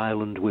top of the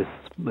island with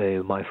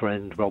my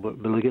friend Robert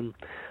Milligan,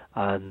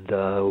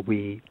 and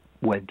we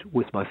went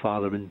with my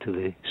father into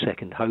the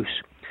second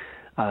house,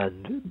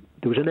 and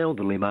there was an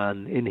elderly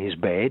man in his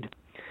bed,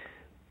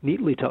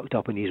 neatly tucked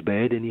up in his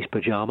bed in his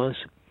pyjamas,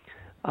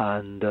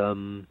 and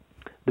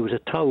there was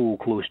a towel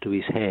close to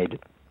his head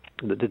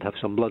that did have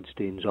some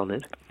bloodstains on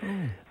it,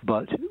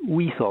 but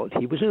we thought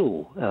he was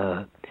ill.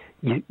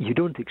 You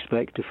don't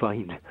expect to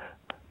find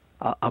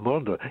a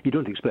murder. You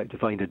don't expect to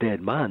find a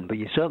dead man, but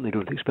you certainly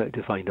don't expect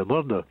to find a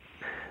murder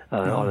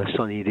on a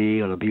sunny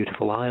day on a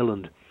beautiful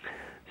island.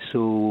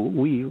 So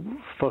we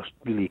first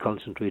really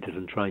concentrated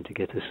on trying to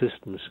get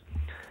assistance.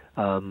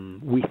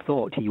 We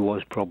thought he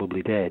was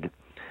probably dead,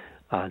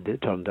 and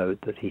it turned out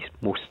that he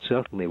most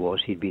certainly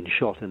was. He'd been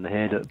shot in the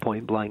head at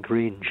point-blank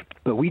range.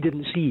 But we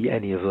didn't see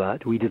any of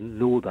that. We didn't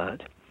know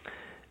that.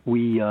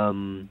 We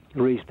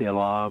raised the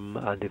alarm,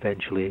 and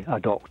eventually a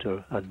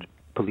doctor and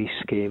police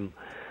came.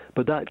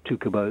 But that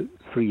took about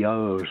 3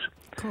 hours.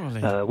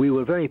 We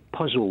were very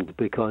puzzled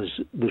because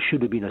there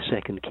should have been a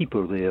second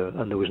keeper there,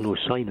 and there was no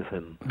sign of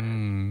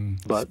him.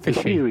 But the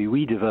theory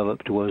we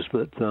developed was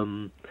that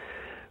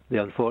the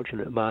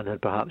unfortunate man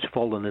had perhaps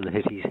fallen and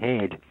hit his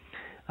head,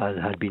 and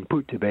had been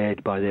put to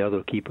bed by the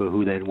other keeper,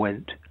 who then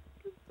went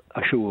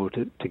ashore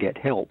to get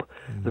help.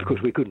 Of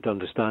course, we couldn't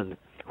understand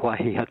why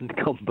he hadn't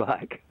come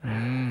back.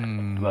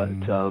 But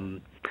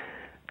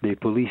the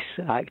police,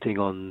 acting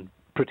on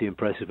pretty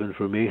impressive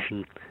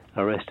information,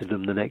 arrested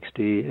him the next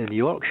day in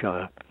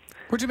Yorkshire.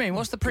 What do you mean?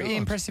 What's the pretty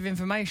impressive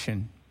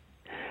information?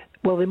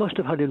 Well, they must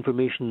have had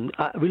information,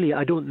 really,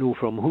 I don't know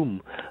from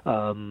whom,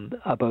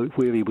 about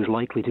where he was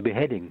likely to be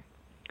heading.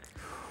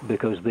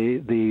 Because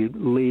they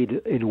laid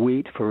in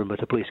wait for him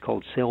at a place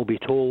called Selby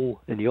Toll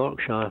in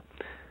Yorkshire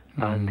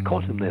and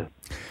caught him there.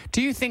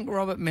 Do you think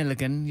Robert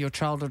Milligan, your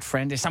childhood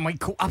friend, is someone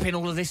caught up in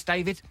all of this,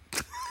 David?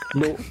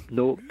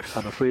 No,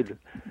 I'm afraid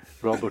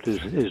Robert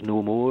is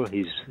no more.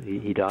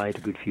 He died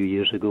a good few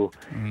years ago.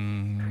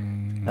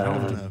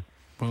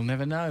 We'll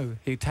never know.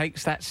 He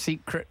takes that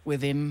secret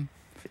with him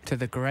to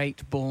the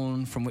great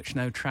bourne from which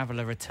no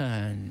traveller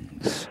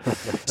returns.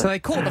 So they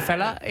caught the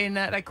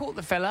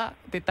fella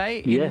did they,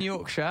 in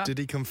Yorkshire? Did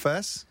he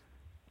confess?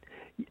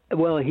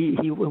 Well, he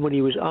when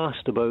he was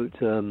asked about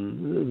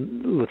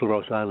Little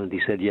Ross Island, he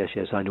said, yes,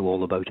 I know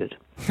all about it.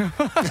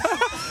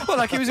 Well,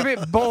 like he was a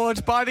bit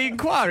bored by the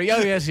inquiry. Oh,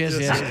 yes.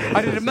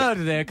 I did a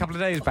murder there a couple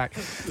of days back.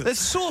 The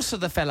source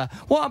of the fella.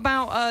 What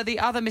about the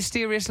other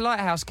mysterious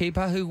lighthouse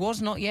keeper who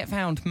was not yet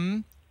found?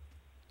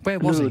 Where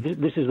was he?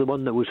 This is the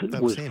one that was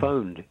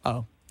found.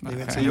 Oh. He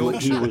went to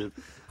Yorkshire.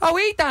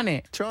 He done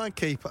it. Try and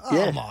keep it.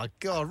 Yeah. Oh, my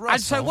God, Russell.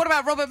 And so what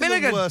about Robert You're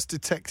Milligan? the worst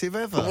detective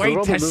ever. Wait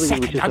Robert a Milligan was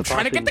second, just I'm a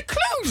trying to get passing- the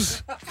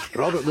clues.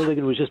 Robert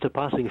Milligan was just a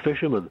passing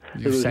fisherman.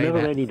 There was say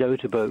never that. any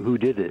doubt about who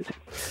did it.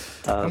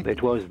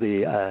 It was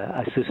the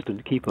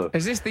assistant keeper.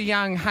 Is this the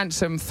young,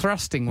 handsome,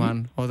 thrusting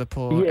one, or the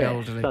poor Yes,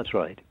 elderly? that's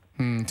right.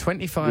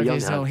 25 young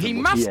years old. He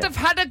handsome, must yeah. have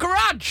had a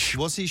grudge.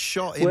 Was he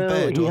shot in Well,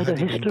 bed he or had a had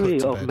he been put history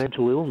to of bed?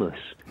 mental illness.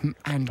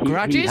 And He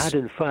grudges had,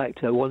 in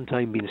fact, at one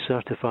time been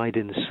certified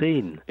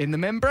insane. in the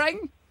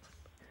membrane.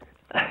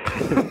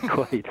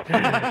 Quite.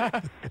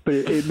 But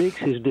it makes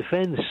his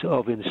defence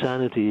of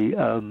insanity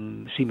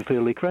seem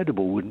fairly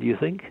credible, wouldn't you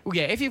think? Well,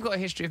 yeah, if you've got a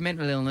history of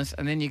mental illness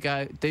and then you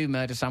do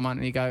murder someone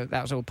and you go,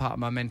 that was all part of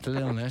my mental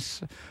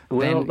illness, Well,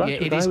 then that's yeah,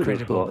 what it I is would have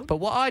credible. thought. But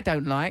what I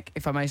don't like,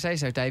 if I may say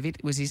so, David,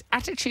 was his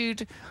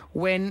attitude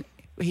when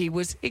he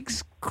was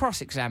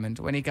cross-examined,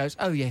 when he goes,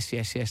 oh, yes,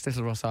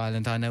 Little Ross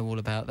Island, I know all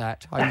about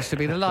that. I used to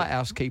be the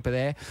lighthouse keeper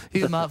there.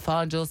 You might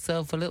find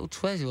yourself a little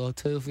treasure or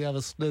two if you have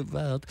a snoop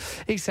round.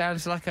 He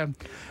sounds like a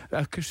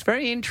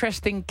very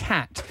interesting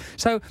cat.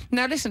 So,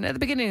 now listen, at the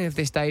beginning of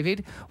this,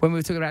 David, when we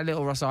were talking about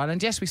Little Ross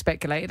Island, yes, we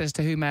speculated as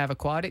to who may have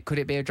acquired it. Could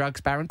it be a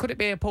drugs baron? Could it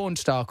be a porn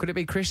star? Could it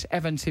be Chris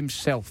Evans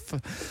himself?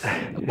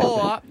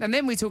 And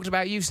then we talked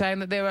about you saying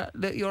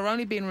that you're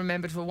only being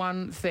remembered for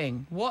one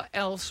thing. What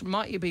else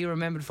might you be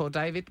remembered for,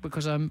 David?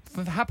 Because I've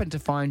happened to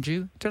find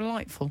you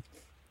delightful.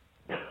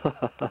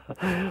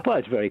 Well,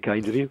 it's very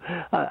kind of you.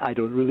 I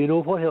don't really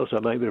know what else I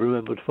might be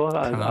remembered for.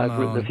 I've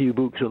written a few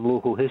books on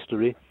local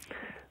history.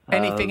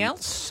 Anything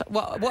else?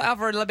 What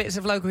other bits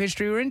of local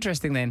history were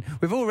interesting then?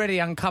 We've already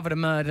uncovered a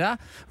murder.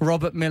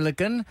 Robert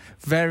Milligan,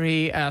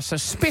 very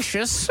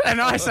suspicious, and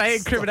I say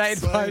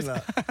incriminated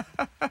by...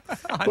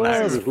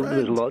 Well,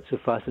 there's lots of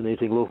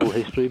fascinating local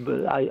history,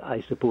 but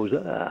I suppose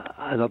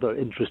another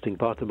interesting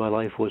part of my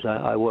life was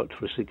I worked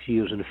for 6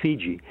 years in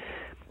Fiji.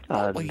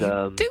 What were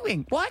you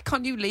doing? Why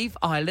can't you leave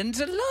islands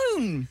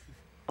alone?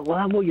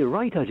 Well, you're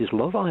right. I just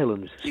love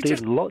islands. Stayed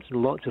in lots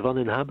and lots of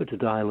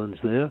uninhabited islands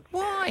there.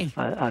 Why?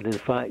 And in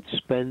fact,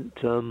 spent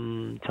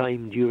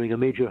time during a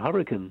major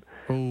hurricane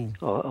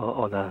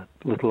on a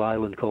little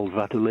island called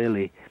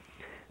Vatulele,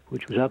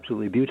 which was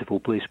absolutely beautiful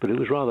place, but it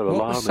was rather alarming.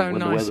 What was so when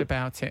nice the weather...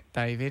 about it,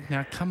 David?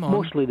 Now, come on.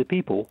 Mostly the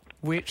people.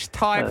 Which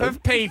type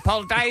of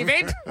people,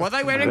 David? Were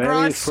they wearing Very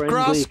grass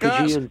friendly skirts,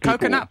 Fijian people.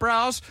 coconut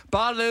bras,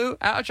 Balu,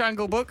 out of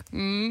Jungle Book?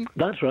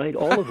 That's right,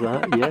 all of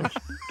that, yes.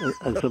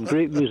 And some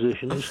great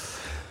musicians.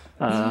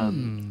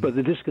 But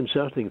the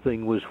disconcerting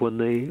thing was when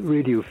the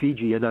Radio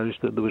Fiji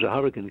announced that there was a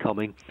hurricane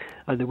coming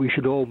and that we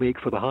should all make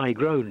for the high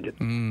ground.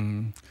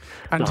 And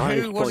the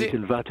highest who was point it?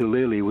 in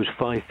Vatulele was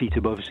 5 feet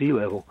above sea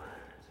level.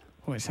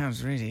 Oh, it sounds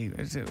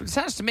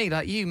to me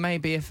like you may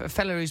be a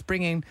fellow who's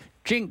bringing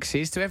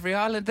jinxes to every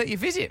island that you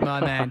visit,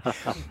 my man.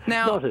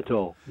 Now, Not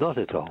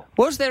at all.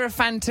 was there a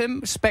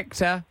phantom,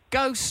 spectre,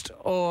 ghost,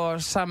 or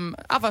some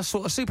other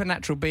sort of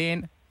supernatural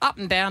being up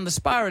and down the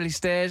spirally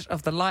stairs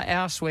of the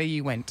lighthouse where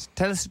you went?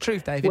 Tell us the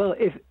truth, David. Well,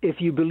 if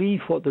you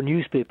believe what the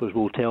newspapers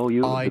will tell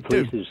you, the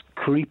place is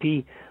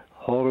creepy,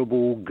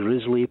 horrible,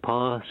 grisly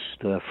past,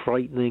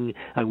 frightening,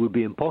 and would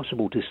be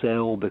impossible to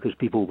sell because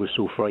people were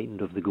so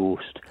frightened of the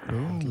ghost.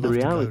 The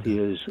reality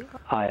is,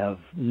 I have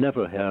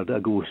never heard a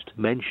ghost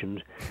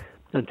mentioned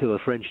until a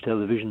French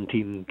television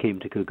team came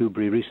to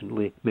Kirkcudbright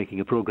recently making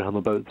a programme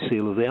about the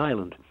sale of the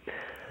island.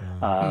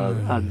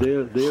 And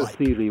their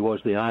theory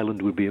was the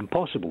island would be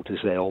impossible to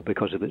sell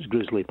because of its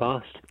grisly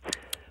past.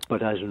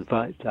 But as in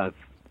fact I've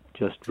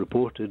just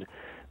reported,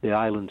 the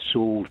island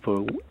sold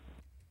for a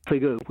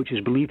figure which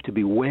is believed to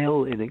be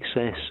well in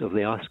excess of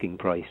the asking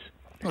price.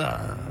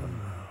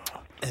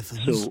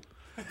 So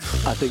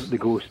I think the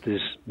ghost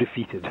is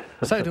defeated.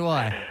 So do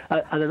I.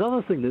 And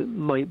another thing that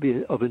might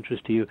be of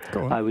interest to you,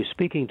 I was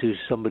speaking to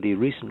somebody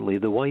recently,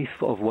 the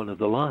wife of one of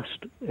the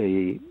last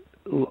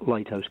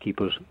lighthouse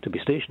keepers to be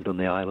stationed on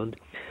the island.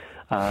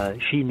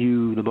 She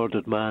knew the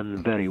murdered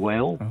man very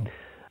well,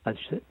 and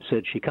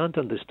said she can't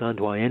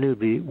understand why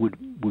anybody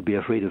would be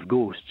afraid of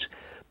ghosts,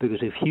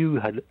 because if Hugh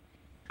had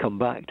come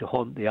back to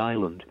haunt the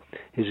island,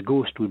 his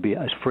ghost would be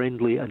as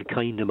friendly and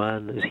kind a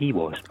man as he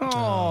was.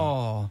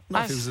 Not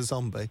if he was a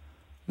zombie.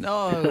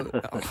 No,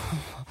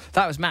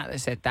 that was Matt that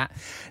said that.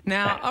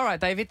 Now, all right,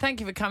 David, thank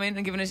you for coming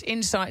and giving us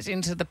insights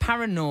into the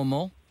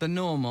paranormal, the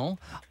normal,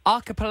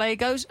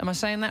 archipelagos. Am I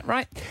saying that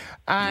right?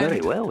 And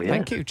very well, yeah.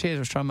 Thank you. Cheers. I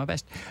was trying my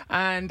best.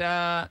 And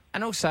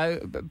also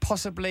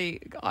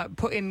possibly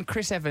putting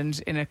Chris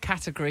Evans in a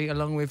category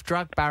along with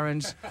drug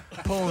barons,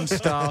 porn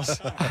stars,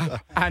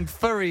 and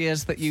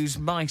furriers that use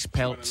mice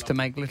pelts to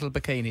make little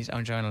bikinis.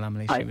 I'm Joanna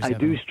Lumley. I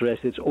do stress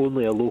it's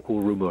only a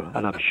local rumour,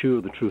 and I'm sure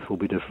the truth will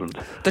be different.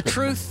 The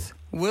truth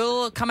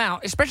will come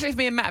out, especially if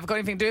me and Matt have got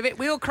anything to do with it.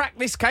 We'll crack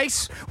this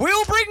case.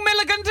 We'll bring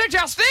Milligan to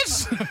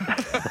justice.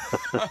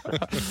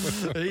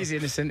 He's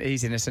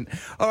innocent.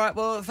 All right,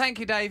 well, thank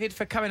you, David,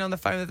 for coming on the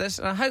phone with us,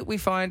 and I hope we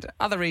find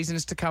other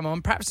reasons to come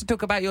on, perhaps to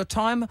talk about your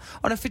time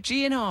on a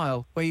Fijian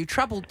isle where you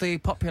troubled the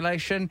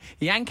population,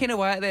 yanking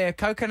away at their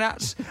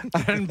coconuts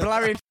and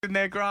blowing in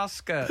their grass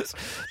skirts.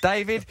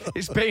 David,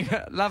 it's been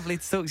lovely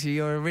to talk to you.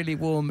 You're a really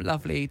warm,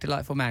 lovely,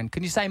 delightful man.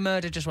 Can you say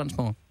murder just once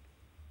more?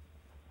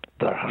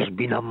 There has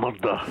been a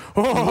murder.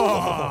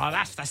 Oh,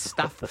 that's the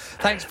stuff.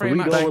 Thanks very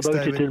much. Read all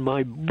about it in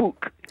my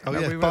book. Oh,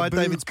 yeah, buy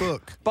David's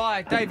book.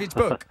 Buy David's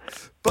book.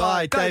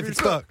 By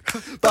David's book.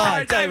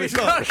 By David's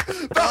book.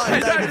 By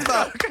David's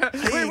book.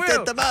 He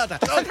did the murder.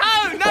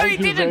 No, he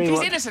didn't. very He's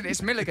much. innocent.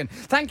 It's Milligan.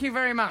 Thank you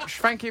very much.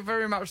 Thank you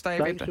very much,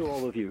 David. Thanks to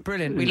all of you.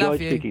 Brilliant. We Enjoyed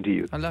love you. speaking to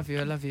you. I love you.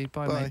 I love you.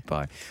 Bye, Bye. mate.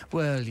 Bye.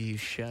 Well, you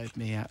showed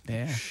me up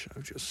there.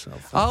 Showed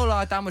yourself. All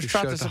I done was You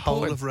try showed to the whole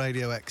support him. of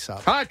Radio X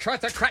up. I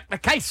tried to crack the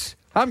case.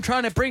 I'm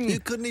trying to bring... You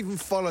couldn't even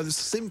follow the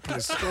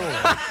simplest story.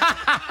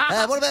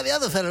 What about the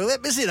other fellow who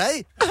went missing,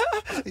 eh?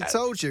 He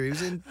told you he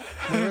was in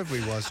wherever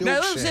he was. No,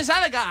 who's Yorkshire. this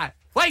other guy?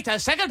 Wait a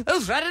second.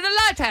 Who's running the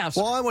lighthouse?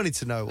 What I wanted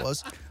to know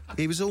was,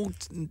 he was all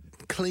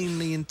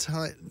cleanly and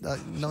tight,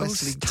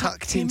 nicely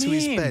tucked him into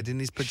his in. bed in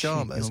his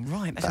pyjamas. Shit, you're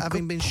right, that's But a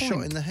having good been shot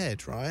point. in the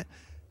head, right?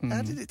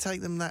 How did it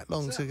take them that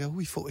long to go,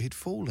 we thought he'd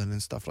fallen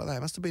and stuff like that?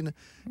 It must have been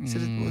was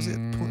it a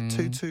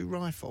 .22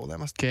 rifle? That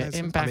must Get have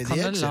him been... back I mean, on the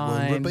the exit wound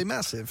line. would be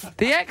massive.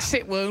 The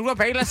exit wound will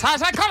be the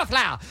size of a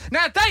cauliflower.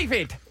 Now,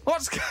 David,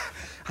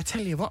 I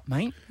tell you what,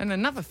 mate, and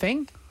another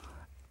thing,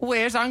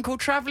 where's Uncle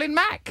Travelling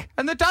Mac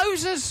and the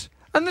dozers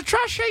and the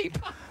trash heap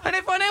and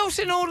everyone else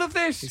in all of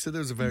this? He said there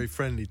was a very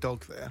friendly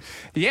dog there.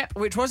 Yep,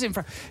 which was in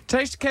front.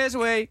 Taste the cares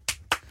away.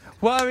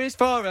 Worries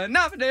for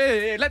another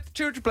day. Let the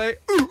children play.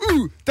 Ooh,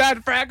 ooh.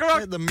 Dad Fraggle.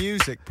 Let the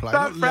music play,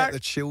 Don't not let frag- the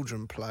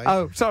children play.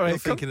 Oh, sorry. You're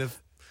thinking of...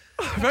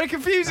 Very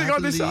confusing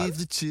on this leave side.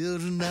 the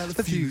children out of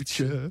the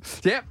future.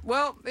 Yep,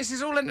 well, this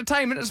is all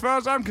entertainment as far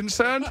as I'm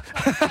concerned.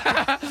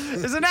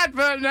 There's an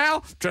advert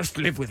now. Just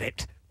live with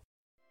it.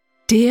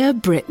 Dear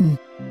Britain,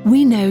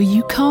 we know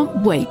you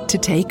can't wait to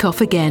take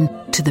off again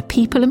to the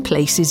people and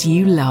places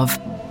you love,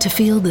 to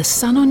feel the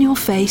sun on your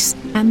face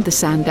and the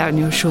sand down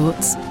your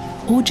shorts,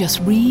 or just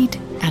read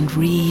and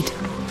read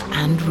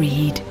and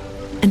read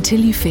until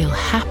you feel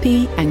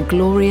happy and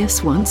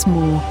glorious once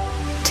more.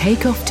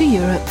 Take off to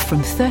Europe from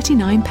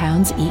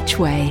 £39 each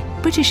way.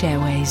 British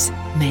Airways.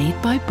 Made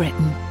by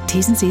Britain.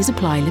 T's and C's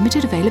apply.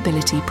 Limited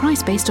availability.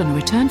 Price based on a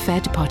return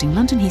fare departing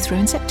London Heathrow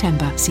in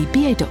September. See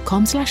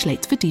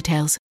ba.com/lates for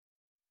details.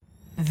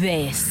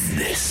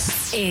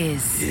 This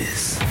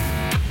is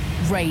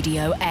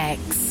Radio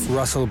X.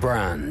 Russell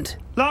Brand.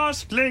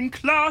 Last link,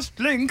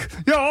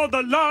 you're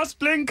the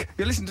last link.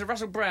 You listen to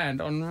Russell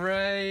Brand on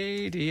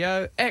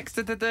Radio X.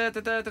 Radio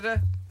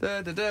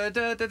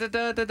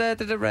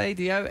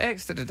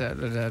X.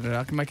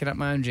 I can make it up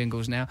my own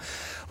jingles now.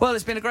 Well,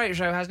 it's been a great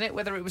show, hasn't it?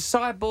 Whether it was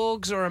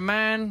cyborgs or a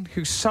man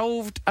who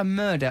solved a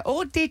murder,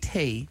 or did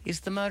he? Is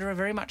the murderer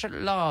very much at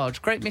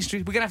large? Great mystery.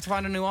 We're going to have to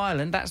find a new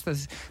island. That's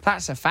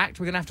a fact.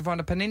 We're going to have to find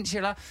a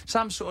peninsula,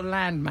 some sort of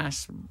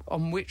landmass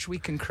on which we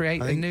can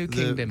create a new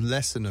kingdom. The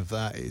lesson of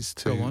that is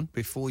to, Go on.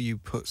 before you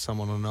put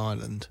someone on an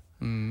island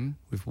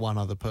with one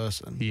other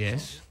person,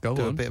 Yes, go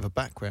do on. a bit of a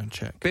background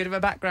check. Bit of a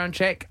background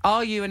check.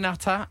 Are you a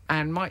nutter?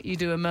 And might you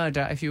do a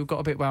murder if you got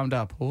a bit wound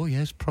up? Oh,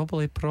 yes,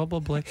 probably.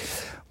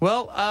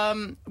 Well,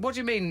 what do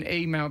you mean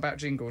email about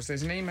jingles?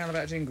 There's an email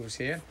about jingles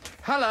here.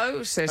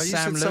 Hello, says Oh, you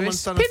Sam said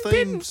Lewis. someone's done a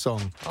theme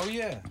song. Oh,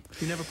 yeah.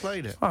 You never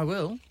played it. I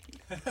will.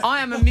 I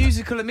am a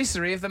musical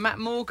emissary of the Matt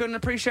Morgan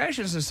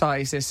Appreciation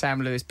Society, says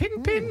Sam Lewis.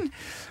 Pin.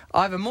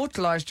 I've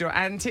immortalised your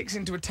antics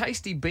into a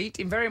tasty beat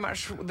in very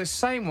much the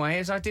same way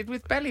as I did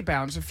with Belly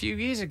Bounce a few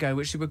years ago,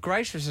 which you were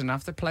gracious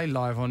enough to play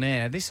live on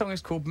air. This song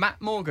is called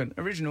Matt Morgan,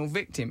 Original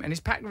Victim, and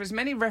is packed with as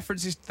many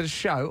references to the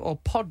show, or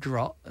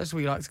podrot, as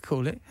we like to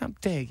call it. How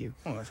dare you?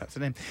 Oh, that's up to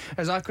them.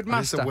 As I could And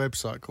it's muster. a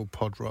website called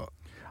Podrot.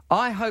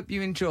 I hope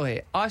you enjoy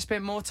it. I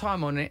spent more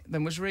time on it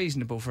than was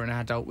reasonable for an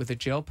adult with a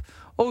job.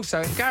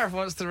 Also, if Gareth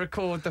wants to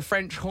record the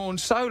French horn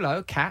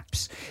solo,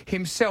 caps,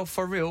 himself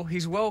for real,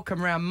 he's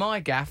welcome round my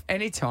gaff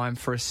anytime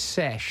for a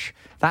sesh.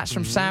 That's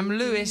from Sam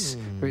Lewis,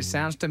 who it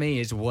sounds to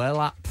me is well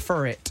up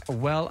for it.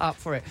 Well up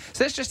for it.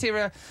 So let's just hear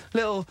a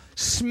little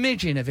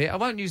smidgen of it. I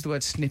won't use the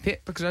word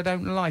snippet because I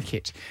don't like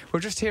it. We'll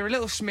just hear a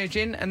little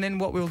smidgen, and then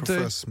what we'll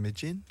Prefer do...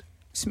 smidgen?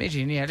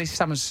 Smidgen, yeah. At least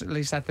someone's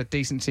had the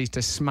decency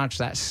to smudge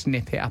that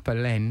snippet up a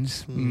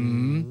lens.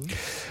 And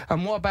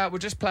what about we'll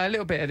just play a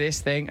little bit of this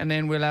thing, and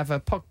then we'll have a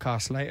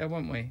podcast later,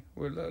 won't we?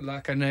 We'll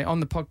on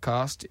the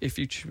podcast, if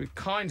you were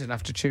kind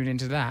enough to tune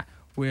into that,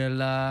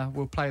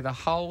 we'll play the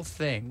whole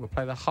thing. We'll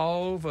play the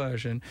whole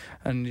version,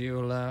 and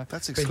you'll.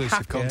 That's be exclusive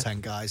happier.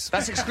 content, guys.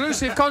 That's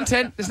exclusive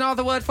content. There's no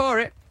other word for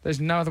it. There's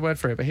no other word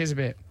for it. But here's a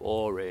bit.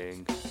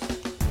 Boring.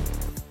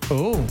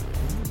 Oh.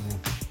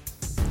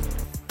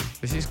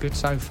 This is good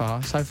so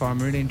far. So far, I'm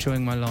really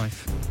enjoying my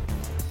life.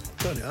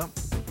 Turn it up.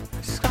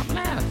 It's got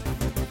loud.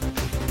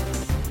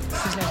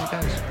 This is how it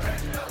goes.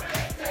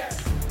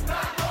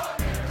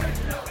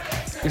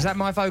 Is that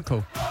my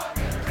vocal?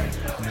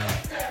 No.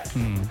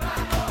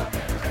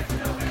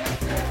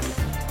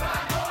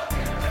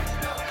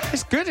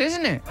 It's good,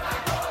 isn't it?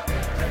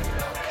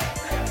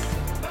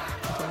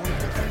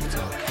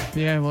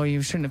 Yeah, well,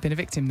 you shouldn't have been a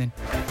victim then.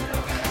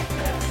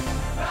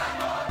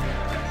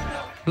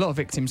 A lot of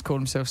victims call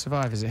themselves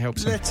survivors. It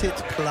helps them. Let it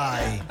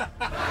play.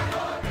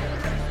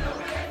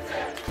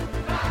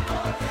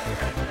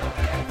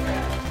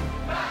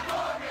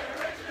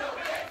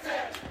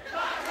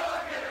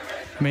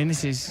 I mean,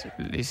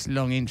 this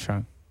long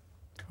intro.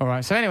 All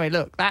right. So anyway,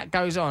 look, that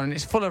goes on, and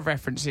it's full of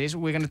references.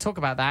 We're going to talk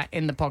about that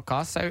in the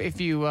podcast. So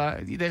if you,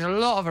 there's a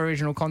lot of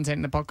original content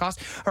in the podcast.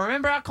 And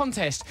remember our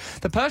contest.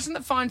 The person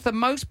that finds the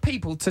most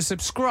people to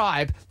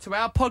subscribe to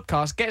our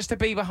podcast gets to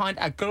be behind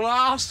a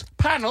glass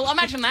panel.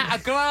 Imagine that,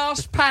 a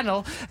glass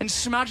panel, and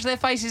smudge their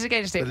faces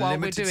against it while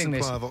we're doing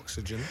this. Supply of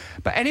oxygen.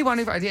 But anyone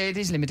who, it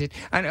is limited,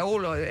 and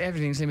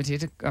everything's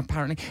limited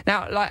apparently.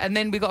 Now, and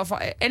then we got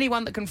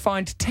anyone that can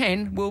find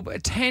 10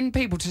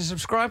 people to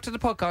subscribe to the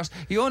podcast.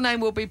 Your name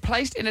will be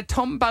placed in a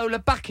tombola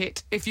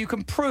bucket if you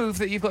can prove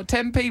that you've got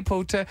 10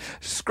 people to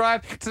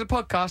subscribe to the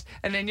podcast,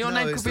 and then your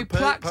name could be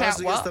plucked out.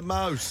 The person that gets the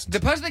most. The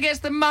person that gets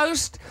the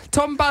most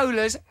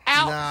tombolas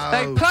out.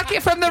 No. They pluck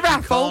it from the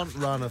raffle. You can't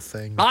run a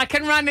thing. I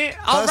can run it.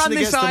 I'll run this person that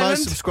gets the island.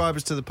 most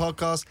subscribers to the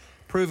podcast,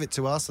 prove it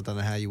to us. I don't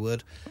know how you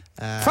would.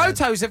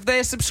 Photos of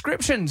their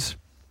subscriptions.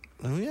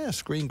 Oh, yeah,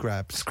 screen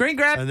grabs. Screen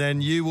grab. And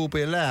then you will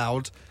be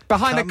allowed...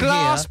 behind a come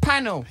glass here.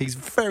 panel. He's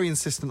very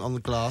insistent on the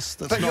glass.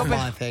 That's But not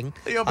my thing.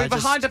 You'll be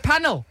behind a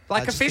panel,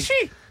 like a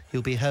fishy.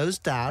 He'll be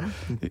hosed down,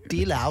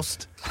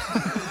 deloused.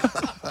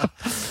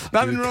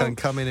 Nothing You wrong. can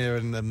come in here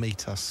and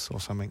meet us or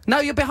something. No,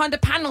 you're behind a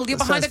panel. You're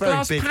That behind a sounds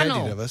glass very big-headed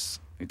panel. of us.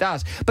 It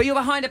does. But you're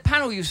behind a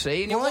panel, you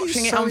see, and you're Why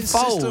watching are you it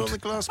so unfold. insistent on the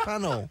glass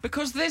panel?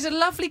 Because there's a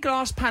lovely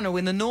glass panel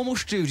in the normal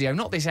studio,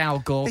 not this Al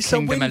Gore It's a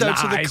Kingdom window of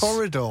to the Lies.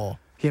 corridor.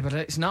 Yeah, but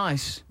it's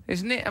nice,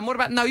 isn't it? And what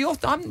about... No,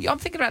 I'm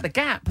thinking about the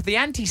gap, the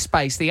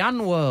anti-space, the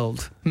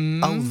unworld.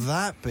 Oh,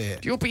 that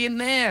bit. You'll be in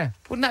there.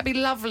 Wouldn't that be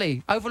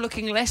lovely?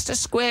 Overlooking Leicester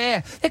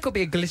Square. There could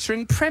be a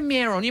glittering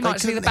premiere on. You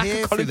might see the back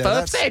of Colin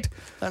Firth's head.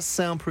 That's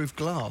soundproof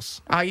glass.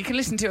 Oh, you can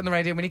listen to it on the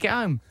radio when you get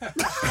home.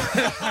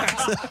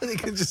 You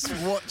can just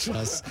watch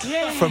us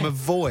Yeah. from a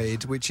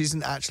void which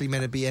isn't actually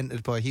meant to be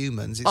entered by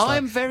humans. It's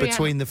I'm like very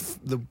between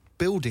the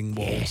building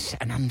walls. Yes,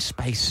 an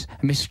unspace,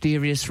 a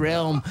mysterious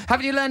realm.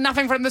 Haven't you learned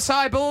nothing from the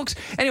cyborgs?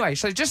 Anyway,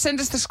 so just send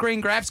us the screen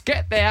grabs.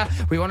 Get there.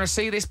 We want to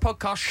see this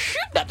podcast shoot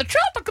at the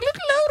chart like a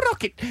little old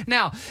rocket.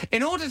 Now,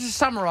 in order to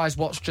summarise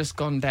what's just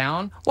gone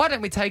down, why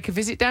don't we take a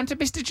visit down to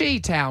Mr.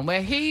 G Town,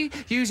 where he,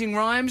 using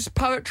rhymes,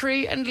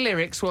 poetry and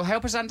lyrics, will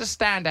help us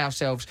understand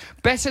ourselves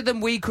better than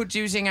we could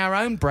using our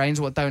own brains,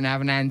 what don't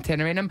have an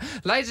antenna in them.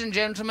 Ladies and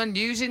gentlemen,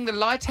 using the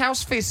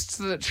lighthouse fists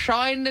that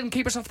shine and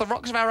keep us off the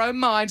rocks of our own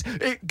minds,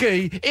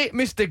 it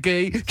Mr.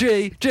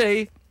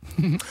 G.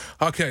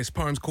 Okay, this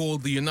poem's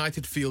called The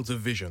United Fields of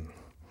Vision.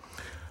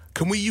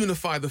 Can we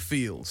unify the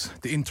fields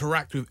to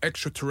interact with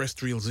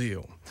extraterrestrial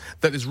zeal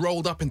that is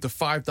rolled up into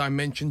 5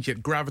 dimensions,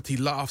 yet gravity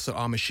laughs at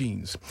our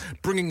machines,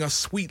 bringing us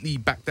sweetly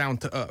back down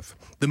to earth?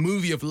 The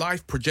movie of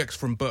life projects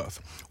from birth.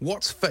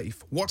 What's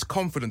faith? What's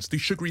confidence? Do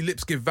sugary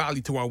lips give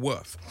value to our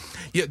worth?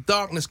 Yet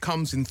darkness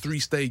comes in 3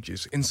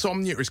 stages.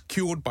 Insomnia is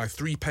cured by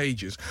 3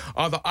 pages.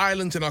 Are the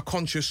islands in our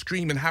conscious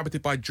stream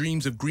inhabited by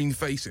dreams of green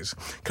faces?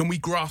 Can we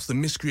grasp the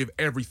mystery of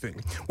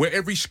everything, where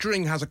every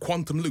string has a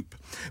quantum loop?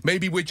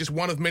 Maybe we're just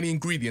one of many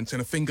ingredients in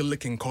a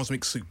finger-licking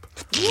cosmic soup.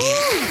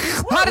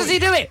 How does he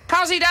do it?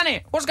 How's he done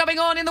it? What's going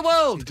on in the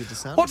world? You did the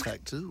sound What?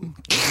 effect too.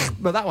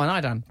 Well, that one I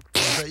done.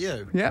 Is that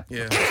you? Yep.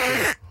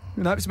 Yeah.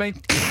 No, it's me.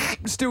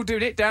 Still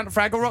doing it down at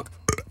Fraggle Rock.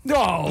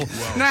 Oh,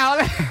 now,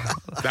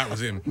 That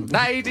was him.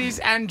 ladies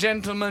and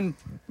gentlemen,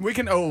 we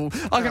can all.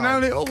 I can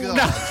only. Oh, God.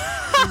 no.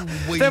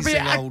 You There'll be,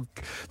 wheezing old...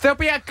 there'll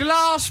be a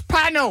glass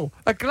panel.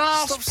 A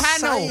glass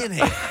Stop panel. saying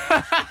it.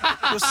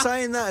 You're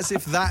saying that as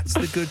if that's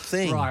the good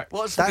thing. Right,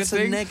 what's the that's good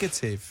a thing?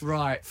 negative.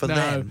 Right. For no.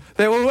 them.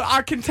 There will.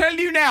 I can tell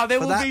you now. There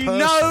For will that be person.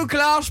 no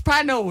glass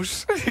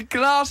panels.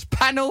 Glass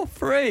panel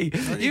free.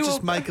 You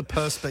just make a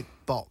perspex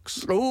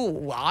box.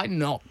 Oh, I'm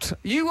not.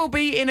 You will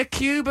be in a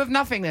cube of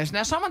nothingness.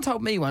 Now, someone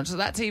told me once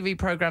that TV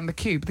programme, The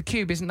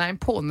Cube isn't that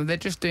important. They're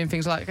just doing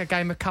things like a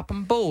game of cup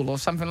and ball or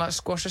something like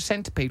squash a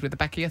centipede with the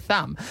back of your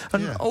thumb.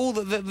 And Yeah. all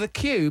the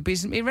cube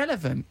is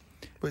irrelevant.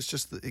 But it's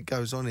just that it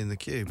goes on in the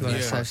cube. Well, Yeah.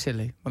 that's so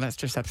silly. Well, that's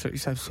just absolutely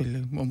so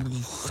silly.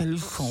 Silly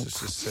It's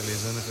just as silly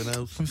as anything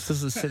else. It's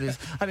just as silly as...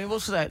 I mean,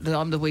 what's that?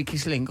 I'm the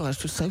weakest link. Oh, that's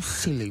just so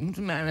silly. What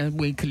does matter how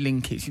weak a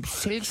link is? You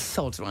silly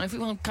sods, right?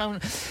 Everyone come...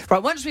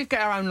 Right, once we've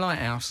got our own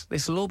lighthouse,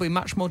 this will all be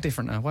much more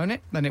different now, won't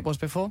it? Than it was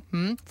before?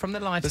 From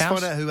the lighthouse.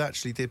 Let's find out who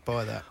actually did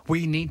buy that.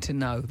 We need to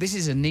know. This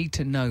is a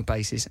need-to-know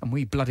basis, and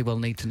we bloody well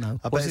need to know.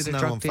 I Was bet it's it a no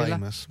drug one dealer?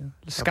 famous. I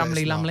bet Scumly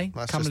it's not. Lumley?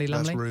 That's Cumly just,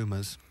 that's Lumley?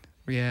 rumours.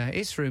 Yeah,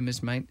 it's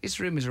rumours, mate. It's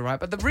rumours, all right.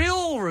 But the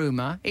real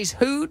rumour is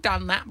who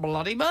done that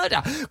bloody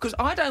murder. Because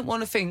I don't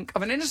want to think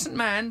of an innocent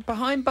man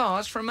behind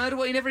bars for a murder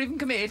what he never even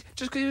committed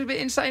just because he was a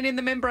bit insane in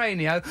the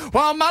membranio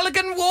while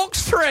Mulligan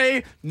walks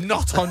free.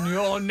 Not on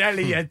your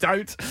Nelly, you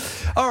don't.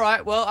 All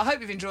right, well, I hope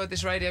you've enjoyed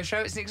this radio show.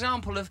 It's an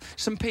example of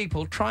some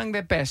people trying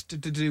their best to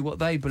do what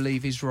they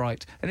believe is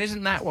right. And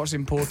isn't that what's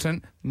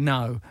important?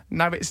 No,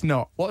 it's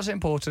not. What's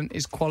important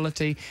is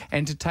quality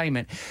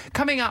entertainment.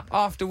 Coming up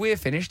after we're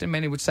finished, and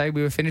many would say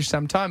we were finished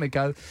some time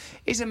ago,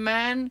 is a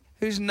man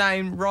whose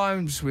name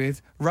rhymes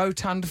with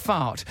rotund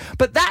fart.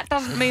 But that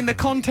doesn't mean the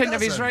content of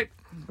his... Right,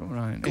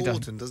 it doesn't.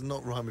 Gordon does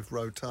not rhyme with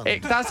rotund.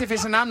 It does if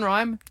it's an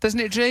unrhyme, doesn't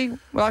it, G?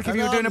 Like if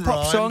you were doing a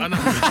pop song. Why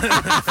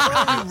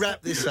don't you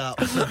wrap this up?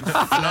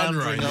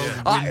 Floundering old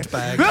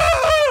windbag.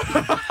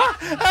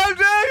 How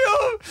dare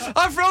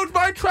I've rolled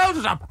my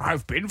trousers up.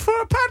 I've been for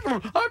a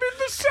paddle. I'm in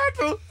the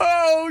saddle.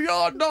 Oh,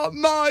 you're not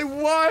my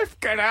wife.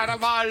 Get out of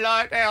my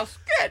lighthouse.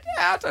 Get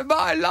out of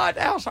my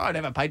lighthouse. I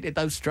never painted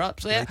those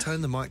stripes there. They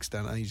turned the mics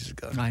down ages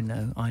ago. I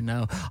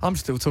know. I'm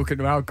still talking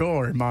to Al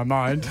Gore in my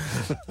mind.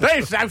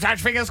 There's no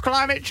such thing as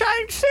climate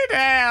change. Sit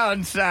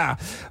down, sir.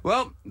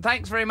 Well,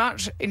 thanks very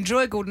much.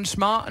 Enjoy Gordon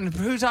Smart. And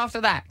who's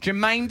after that?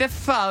 Jermaine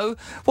Defoe?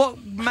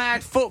 What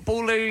mad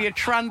footballer are you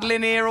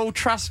trundling here all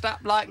trussed up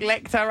like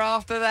Lecter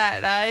after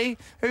that, eh?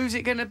 Who's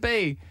it going to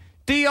be?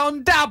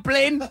 Dion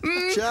Dublin?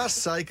 Just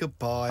say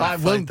goodbye. I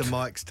Fade won't. the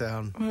mics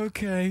down.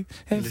 Okay,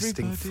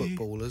 Listing everybody.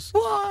 footballers.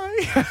 Why?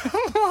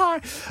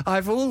 Why?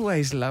 I've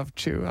always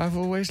loved you. I've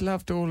always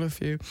loved all of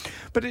you.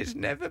 But it's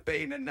never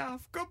been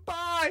enough.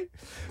 Goodbye.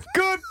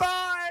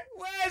 Goodbye.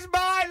 Where's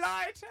my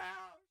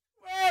lighthouse?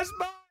 Where's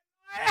my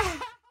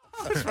lighthouse?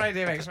 It's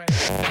Radio X.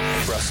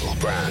 Russell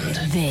Brand.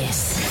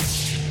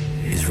 This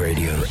is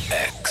Radio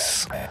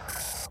X.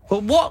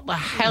 Well, what the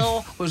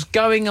hell was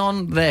going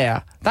on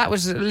there? That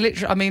was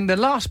literally, I mean, the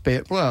last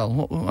bit,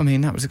 well, I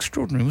mean, that was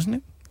extraordinary, wasn't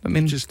it? I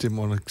mean, You just didn't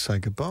want to say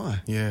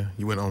goodbye. Yeah,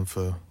 you went on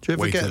for. Do you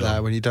ever way get too that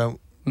long. when you don't,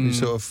 you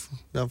sort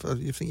of,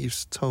 you think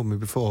you've told me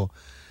before,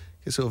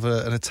 it's sort of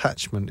an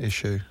attachment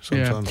issue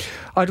sometimes. Yeah.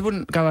 I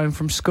wouldn't go home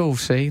from school,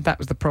 see? That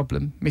was the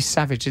problem. Miss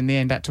Savage, in the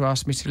end, had to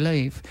ask me to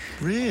leave.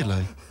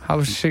 Really?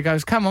 She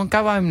goes, come on,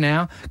 go home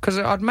now. Because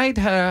I'd made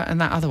her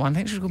and that other one, I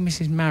think she was called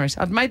Mrs. Maris,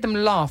 I'd made them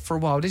laugh for a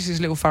while. This is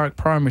Little Thurrock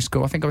Primary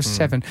School. I think I was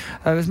 7.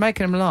 I was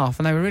making them laugh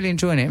and they were really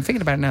enjoying it. And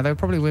thinking about it now, they were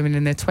probably women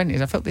in their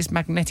 20s. I felt this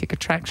magnetic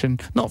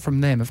attraction, not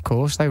from them, of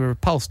course. They were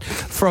repulsed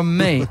from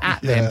me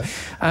at them.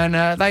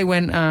 And they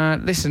went,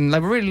 listen, they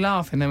were really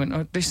laughing. They went,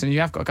 oh, listen, you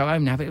have got to go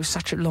home now. But it was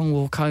such a long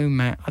walk home,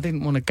 Matt. I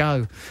didn't want to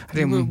go.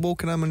 You were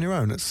walking home on your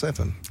own at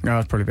 7? No, I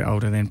was probably a bit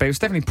older then. But it was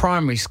definitely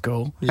primary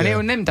school. Yeah. And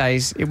in them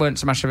days, it weren't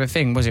so much of a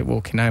thing, was it,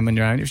 walking home on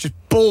your own? It was just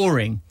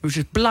boring. It was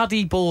just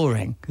bloody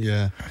boring.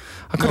 Yeah.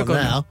 I could have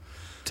gone now.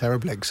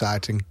 Terribly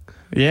exciting.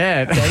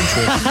 Yeah.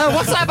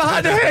 What's that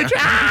behind the hedge?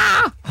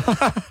 Ah!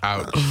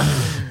 Ouch.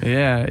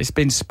 Yeah, it's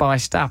been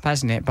spiced up,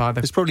 hasn't it, by the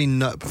It's probably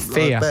not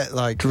fear, I bet,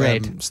 like,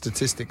 dread.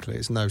 Statistically,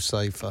 it's no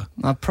safer.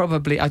 I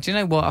probably... do you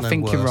know what? I No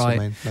think you're worse, I right.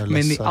 mean, no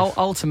less safe.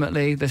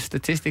 Ultimately, the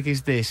statistic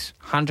is this.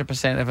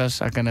 100% of us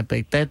are going to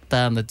be dead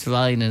down the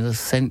drain in a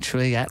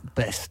century at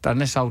best.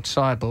 Unless old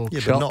Cyborg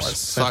Yeah, shops. but not at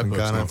 7 Cyborg's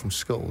going home not. from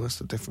school. That's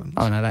the difference.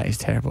 Oh, no, that is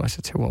terrible. That's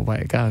a what way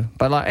to go.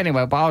 But,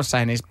 anyway, what I was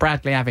saying is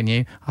Bradley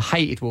Avenue, I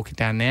hated walking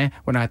down there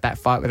when I had that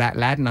fight with that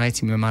lad and I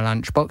hit him with my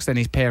lunchbox. Then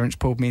his parents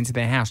pulled me into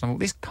their house. And I thought,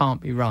 this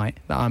can't be right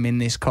that I'm in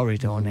this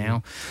corridor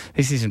now.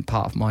 This isn't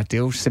part of my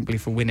deal simply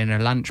for winning a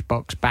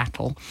lunchbox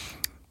battle.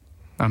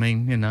 I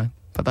mean,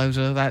 but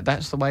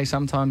that's the way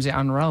sometimes it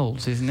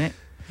unrolls, isn't it?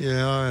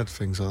 Yeah, I had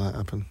things like that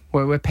happen.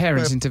 Where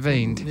parents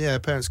intervened. Yeah,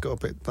 parents got a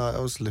bit like I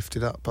was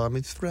lifted up by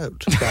my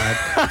throat.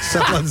 Dad.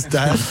 Someone's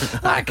dad.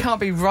 That can't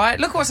be right.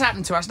 Look what's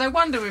happened to us. No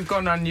wonder we've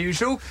gone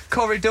unusual.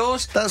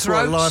 Corridors, That's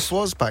throats. what life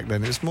was back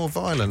then. It's more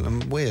violent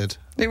and weird.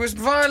 It was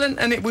violent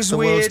and it was The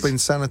weird. world's been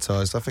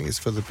sanitised. I think it's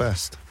for the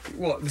best.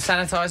 What, the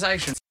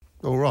sanitisation?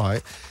 All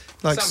right.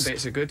 Like Some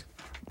bits are good.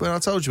 when I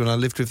told you when I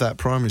lived with that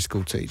primary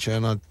school teacher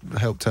and I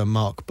helped her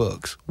mark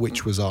books,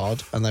 which was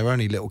hard, and they were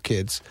only little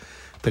kids,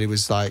 but it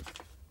was like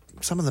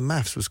some of the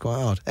maths was quite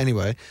hard.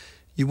 Anyway,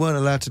 you weren't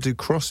allowed to do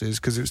crosses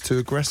because it was too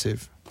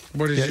aggressive.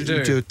 What did you do?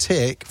 You do a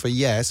tick for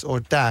yes or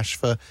a dash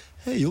for,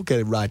 hey, you'll get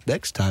it right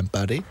next time,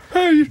 buddy.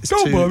 Hey,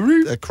 don't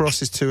worry. A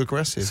cross is too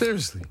aggressive.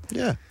 Seriously.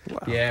 Yeah.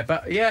 Yeah,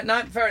 but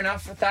no, fair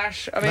enough. A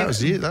dash. I mean,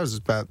 That was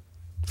about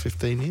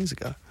 15 years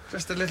ago.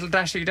 just a little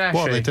dashy dashy.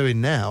 What are they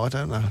doing now? I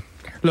don't know.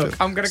 Look,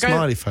 I'm going to go.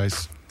 Smiley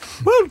face.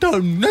 Well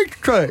done,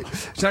 next try.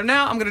 So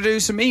now I'm going to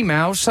do some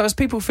emails so as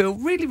people feel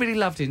really, really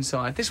loved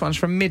inside. This one's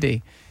from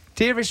Midi.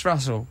 Dearest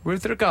Russell,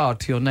 with regard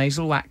to your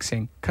nasal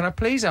waxing, can I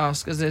please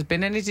ask, has there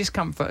been any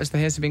discomfort as the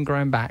hairs have been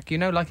growing back?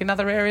 Like in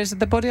other areas of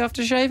the body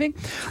after shaving?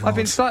 I've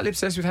been slightly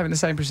obsessed with having the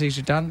same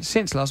procedure done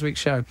since last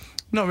week's show.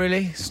 Not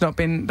really. It's not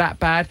been that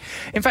bad.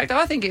 In fact,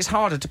 I think it's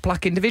harder to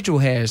pluck individual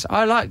hairs.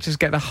 I like to just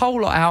get the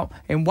whole lot out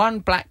in one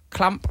black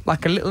clump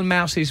like a little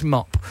mouse's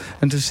mop,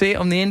 and to see it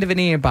on the end of an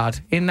earbud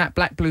in that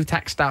black blue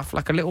tack stuff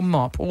like a little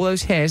mop, all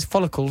those hairs,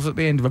 follicles at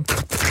the end of them.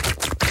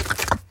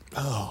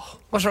 Oh.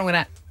 What's wrong with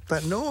that?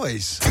 That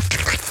noise.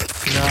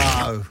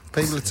 No.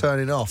 People are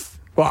turning off.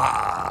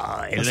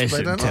 Why? They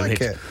don't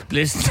like it.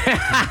 Listen.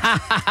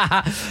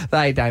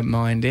 They don't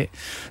mind it.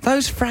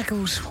 Those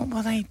Fraggles, what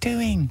were they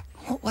doing?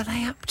 What were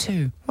they up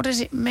to? What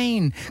does it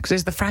mean? Because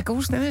there's the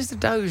Fraggles, then there's the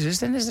Dozers,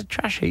 then there's the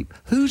Trash Heap.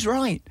 Who's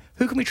right?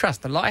 Who can we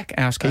trust? The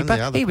lighthouse And keeper?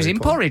 the other He was in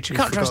people. porridge. You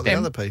can't forgot trust the him.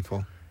 other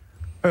people.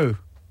 Who?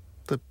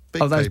 The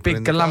big Those people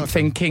in big the galumphing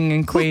garden. king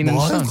and queen and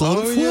son.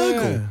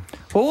 Flagel.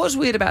 Well, what was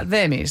weird about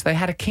them is they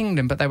had a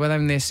kingdom, but they were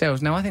them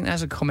themselves. Now, I think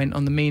that's a comment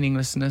on the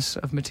meaninglessness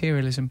of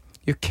materialism.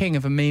 You're king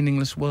of a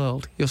meaningless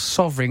world. You're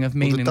sovereign of Well,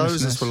 the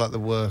meaninglessness. Dozers were like the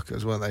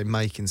workers, weren't they,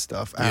 making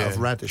stuff out of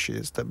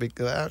radishes that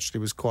actually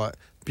was quite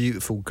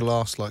beautiful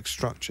glass-like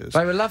structures.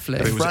 They were lovely.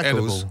 But it was Fraggles-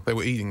 edible. They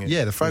were eating it.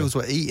 Yeah, the Fraggles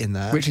were eating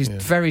that. Which is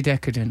very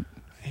decadent.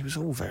 It was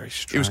all very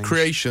strange. It was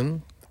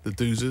creation, the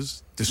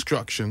Doozers,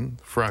 Destruction,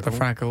 Fraggle. The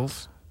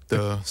Fraggles.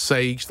 The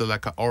Sage, the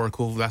like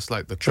Oracle, that's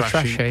like the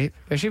trash heap.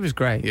 Yeah, she was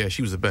great. Yeah,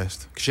 she was the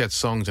best. She had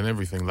songs and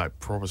everything, like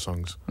proper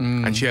songs.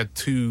 And she had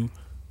two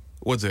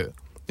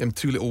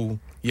little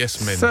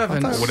yes men,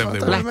 Servants. or whatever they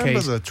I were. don't remember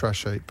the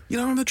Trash Heap. You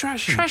don't remember the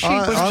Trash Heap? Trash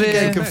Heap was I'm the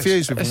getting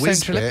confused with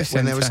essential Whizbit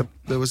when epicenter.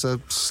 there was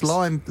a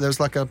slime. There was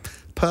like a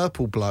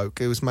purple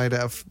bloke. It was made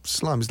out of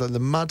slime. It's like the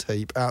mud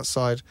heap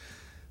outside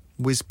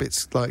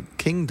Whizbit's like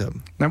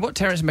kingdom. Now, what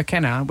Terence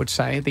McKenna would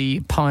say,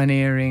 the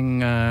pioneering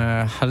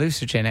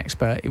hallucinogen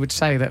expert, he would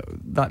say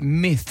that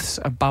myths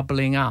are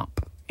bubbling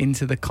up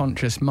into the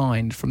conscious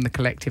mind from the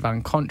collective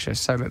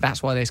unconscious, so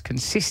that's why there's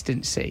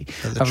consistency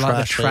of like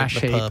the trash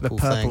heap, the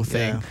purple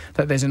thing, yeah.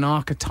 that there's an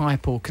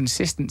archetypal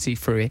consistency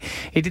through it.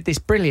 He did this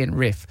brilliant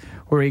riff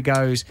where he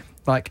goes,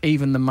 like,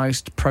 even the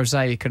most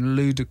prosaic and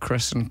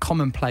ludicrous and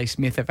commonplace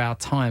myth of our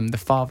time, the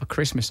Father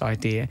Christmas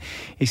idea,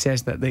 he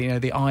says that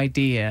the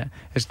idea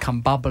has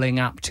come bubbling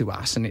up to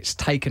us and it's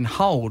taken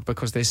hold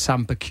because there's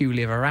some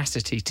peculiar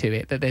veracity to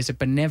it, that there's a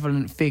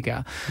benevolent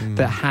figure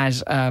that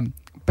has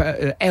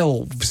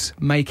elves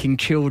making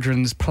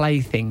children's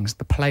playthings,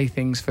 the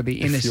playthings for the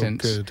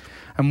innocents. If you're good.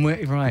 And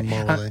right,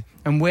 morally.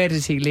 and where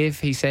does he live?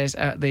 He says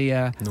at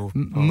the North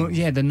Pole.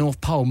 the North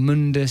Pole,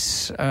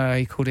 Mundus.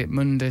 He called it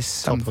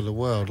Mundus. Top of the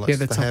world, like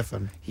the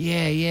heaven.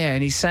 Yeah,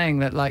 and he's saying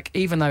that, like,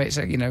 even though it's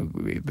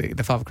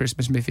the Father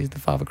Christmas myth is the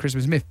Father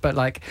Christmas myth, but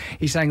like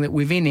he's saying that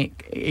within it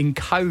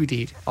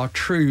encoded are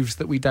truths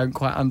that we don't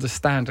quite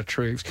understand are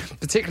truths.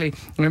 Particularly,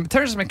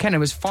 Terence McKenna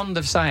was fond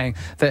of saying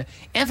that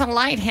if a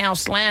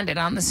lighthouse landed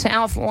on the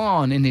South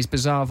Lawn, in his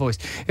bizarre voice,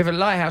 if a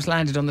lighthouse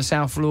landed on the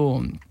South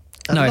Lawn.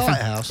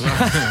 Lighthouse.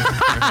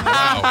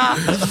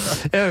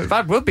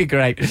 That would be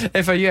great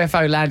if a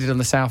UFO landed on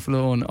the South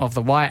Lawn of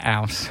the White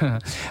House.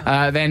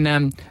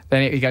 Then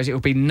he goes, it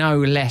would be no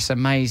less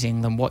amazing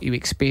than what you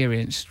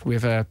experienced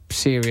with a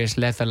serious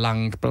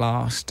leather-lunged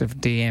blast of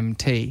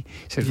DMT.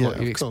 So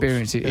what you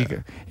experienced.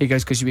 He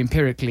goes, because you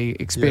empirically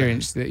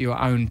experienced that your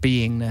own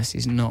beingness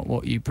is not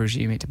what you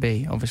presume it to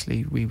be.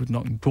 Obviously, we would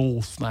not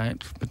endorse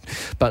that,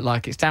 but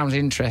like, it sounds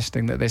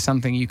interesting that there's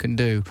something you can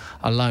do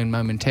alone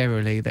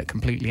momentarily that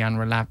completely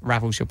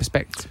unravels your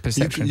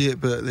perception. Yeah,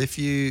 but if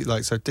you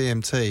so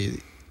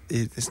DMT,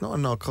 it's not a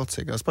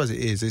narcotic. I suppose it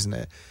is, isn't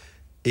it?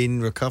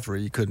 In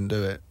recovery, you couldn't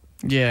do it.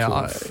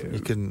 Yeah, you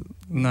couldn't.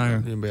 No, you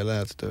wouldn't be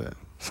allowed to do it.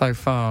 So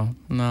far,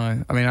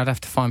 no. I mean, I'd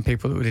have to find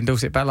people that would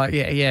endorse it. But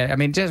yeah. I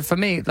mean, just for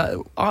me,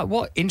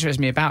 what interests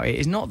me about it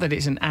is not that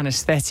it's an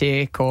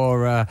anaesthetic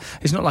or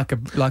it's not like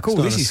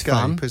this is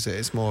fun. Is it?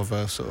 It's more of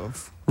a sort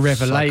of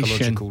revelation.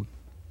 Psychological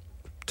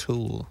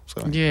tool.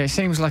 Yeah, it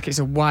seems like it's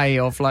a way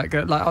of like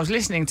I was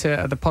listening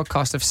to the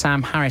podcast of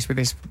Sam Harris with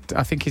this,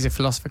 I think he's a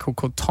philosopher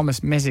called Thomas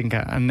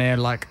Messinger, and they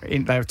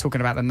were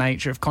talking about the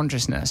nature of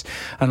consciousness,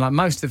 and like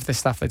most of the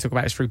stuff they talk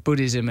about is through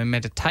Buddhism and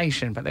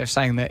meditation, but they're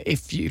saying that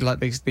if you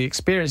the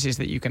experiences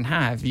that you can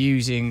have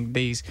using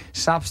these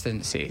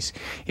substances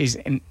is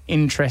an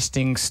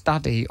interesting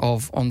study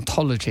of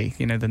ontology,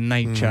 the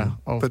nature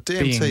of but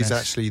DMT beingness. is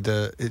actually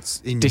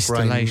it's in your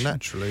brain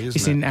naturally, isn't it?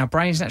 It's in our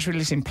brains naturally,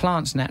 it's in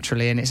plants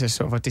naturally, and it's a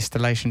sort of a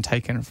distillation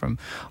taken from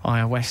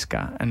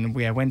ayahuasca, and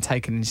when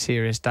taken in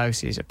serious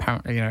doses,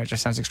 apparently, it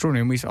just sounds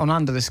extraordinary. And on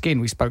Under the Skin,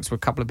 we spoke to a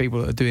couple of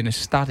people that are doing a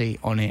study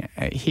on it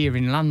here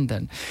in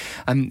London,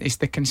 and it's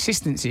the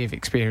consistency of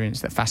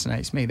experience that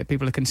fascinates me, that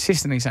people are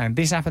consistently saying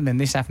this happened, then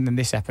this happened, then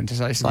this happened.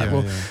 So it's like,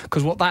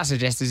 because what that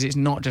suggests is it's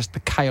not just the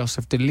chaos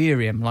of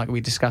delirium like we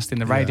discussed in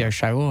the radio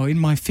show. In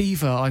my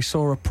fever I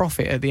saw a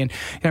prophet at the end.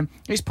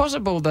 It's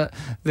possible that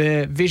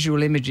the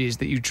visual images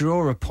that you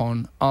draw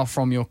upon are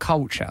from your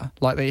culture,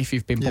 like that if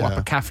you've been brought up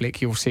a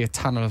Catholic, you'll see a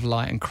tunnel of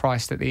light and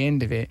Christ at the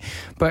end of it,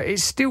 but it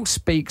still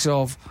speaks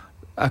of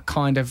a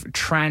kind of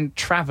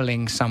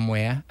travelling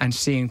somewhere and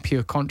seeing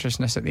pure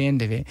consciousness at the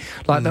end of it.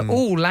 Like that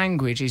all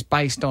language is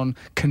based on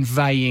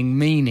conveying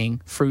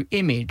meaning through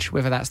image,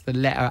 whether that's the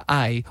letter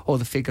A or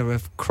the figure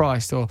of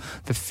Christ or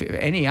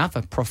any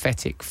other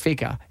prophetic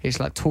figure. It's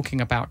like talking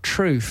about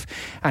truth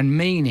and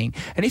meaning.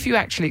 And if you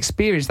actually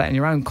experience that in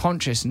your own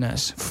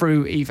consciousness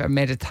through either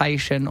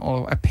meditation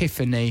or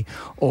epiphany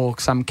or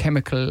some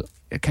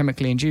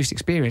chemically induced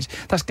experience,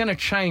 that's going to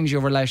change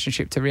your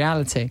relationship to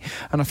reality.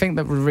 And I think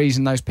that the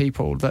reason those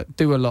people that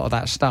do a lot of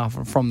that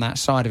stuff from that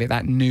side of it,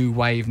 that new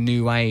wave,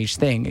 new age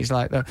thing, is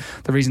like the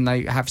reason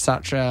they have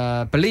such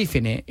a belief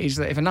in it is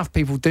that if enough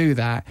people do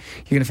that,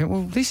 you're going to think,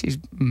 well, this is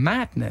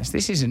madness,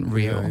 this isn't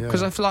real.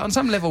 Because I feel like on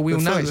some level we all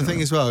know. The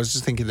thing as well, I was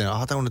just thinking,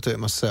 I don't want to do it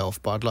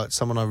myself, but I'd like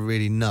someone I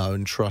really know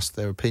and trust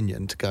their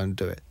opinion to go and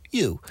do it.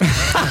 You. And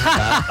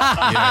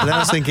I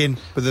was thinking,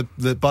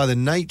 but by the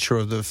nature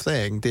of the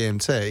thing,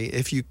 DMT,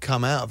 if you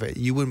come out of it,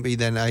 you wouldn't be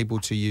then able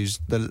to use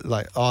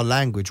our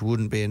language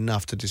wouldn't be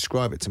enough to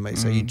describe it to me.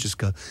 So you'd just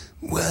go,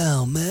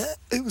 "Wow, man,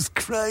 it was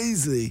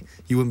crazy."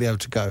 You wouldn't be able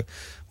to go,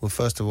 well,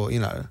 first of all,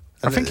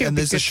 And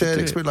there's a shared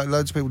experience, like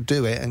loads of people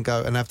do it and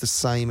go and have the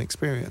same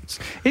experience.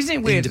 Isn't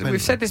it weird?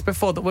 We've said this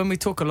before, that when we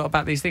talk a lot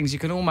about these things, you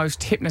can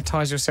almost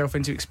hypnotise yourself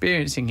into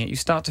experiencing it. You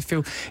start to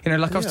feel, I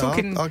was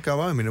talking... I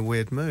go home in a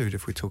weird mood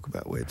if we talk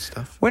about weird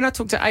stuff. When I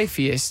talk to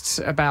atheists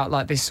about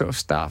like this sort of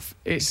stuff,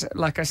 it's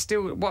like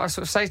what I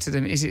sort of say to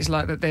them is it's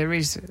like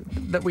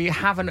that we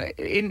have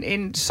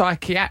in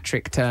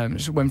psychiatric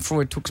terms, when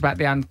Freud talks about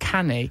the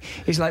uncanny,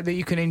 it's like that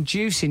you can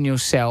induce in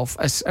yourself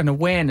an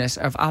awareness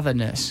of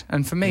otherness.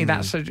 And for me,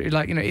 that's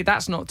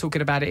that's not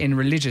talking about it in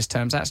religious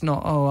terms. That's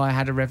not, I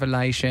had a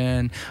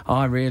revelation,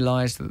 I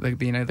realised that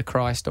the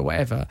Christ or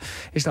whatever.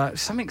 It's like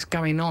something's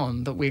going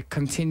on that we're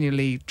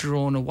continually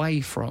drawn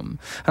away from.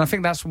 And I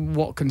think that's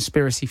what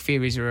conspiracy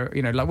theories are,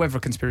 like whether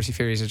conspiracy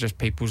theories are just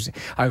people's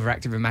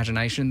overactive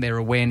imagination, their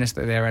awareness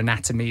that their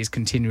anatomy is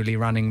continually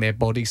running their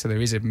body, so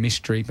there is a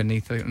mystery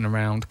beneath and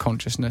around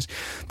consciousness.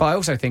 But I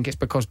also think it's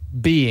because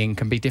being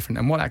can be different.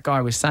 And what that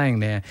guy was saying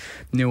there,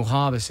 Neil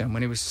Harbisson,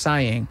 when he was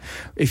saying,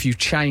 if you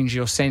change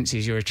your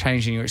senses, you're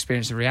changing your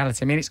experience of reality.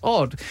 I mean, it's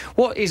odd.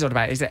 What is odd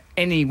about it is that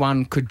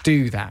anyone could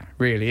do that,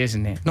 really,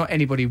 isn't it? Not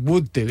anybody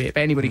would do it,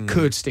 but anybody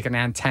could stick an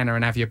antenna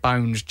and have your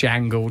bones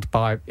jangled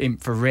by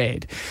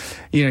infrared.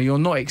 You're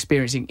not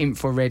experiencing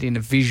infrared in a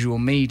visual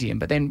medium,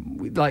 but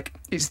then, like,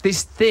 it's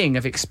this thing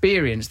of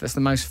experience that's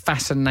the most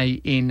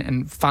fascinating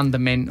and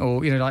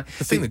fundamental, The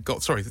thing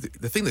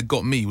that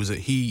got me was that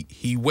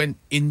he went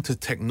into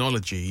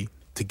technology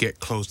to get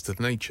close to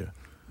nature.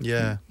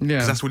 Yeah.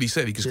 Because that's what he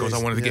said. He just goes,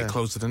 I wanted to get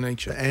close to the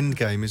nature. The end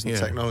game isn't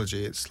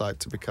technology. It's like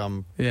to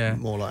become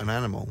more like an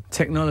animal.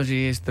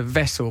 Technology is the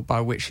vessel by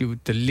which you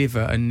would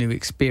deliver a new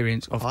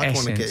experience of essence. I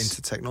want to get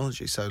into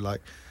technology. So,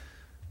 like,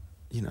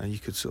 you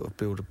could sort of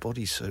build a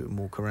bodysuit and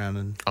walk around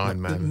and Iron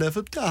Man.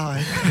 Never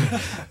die.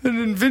 An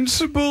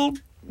invincible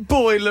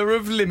boiler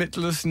of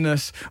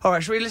limitlessness. All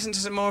right, shall we listen to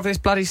some more of this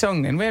bloody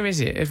song then? Where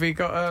is it? Have we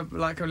got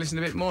to listen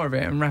to a bit more of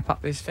it and wrap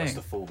up this thing? That's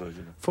the full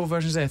version. Full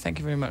version's there. Thank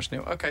you very much,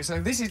 Neil. Okay, so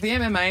this is the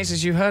MMAs,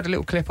 as you heard a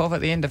little clip of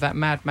at the end of that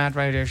Mad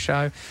Radio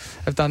show.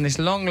 Have done this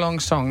long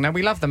song. Now,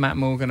 we love the Matt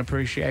Morgan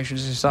Appreciation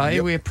Society.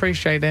 Yep. We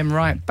appreciate them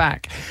right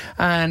back.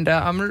 And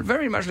I'm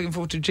very much looking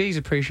forward to G's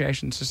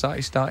Appreciation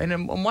Society starting.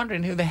 And I'm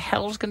wondering who the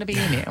hell's going to be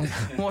in it and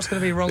what's going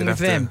to be wrong with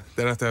them.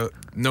 They'll have to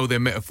know their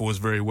metaphors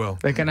very well.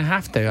 They're going to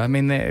have to. I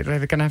mean, they're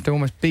going to have to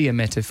almost be a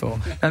metaphor.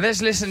 Now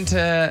let's listen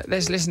to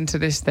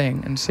this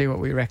thing and see what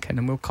we reckon,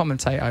 and we'll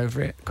commentate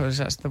over it because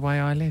that's the way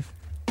I live.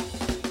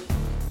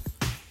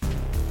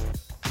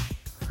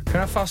 Can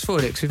I fast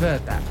forward it because we've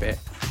heard that bit?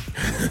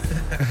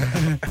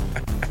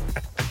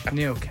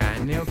 Neil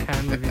can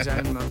with his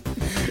own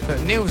mouth.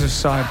 Look, Neil's a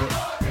cyborg.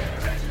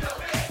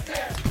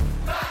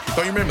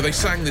 Don't you remember they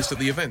sang this at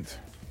the event?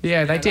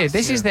 Yeah, they did.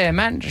 This is their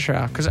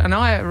mantra, and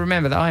I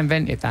remember that I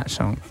invented that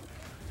song.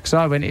 Because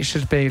I went, it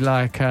should be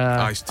like...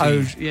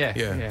 Ice-T. Yeah.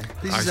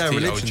 This is how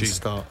religions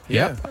start.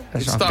 Yep.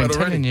 That's what I've been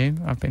telling you.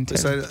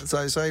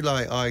 So say,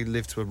 like, I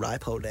live to a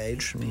ripe old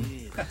age.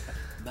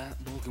 Matt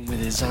Morgan with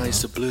his eyes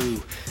so blue.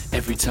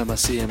 Every time I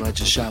see him, I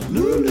just shout,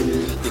 Lulu.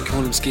 They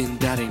call him Skin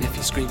Daddy, and if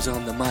he screams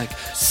on the mic,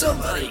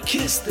 somebody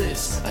kiss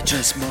this. I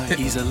just might.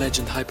 He's a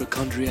legend,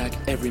 hypochondriac,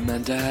 every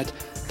man dad.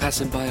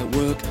 Passing by at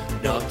work,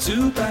 not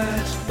too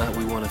bad. Matt,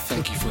 we want to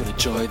thank you for the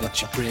joy that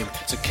you bring.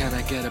 So can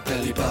I get a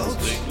belly bounce?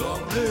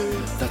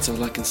 That's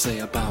all I can say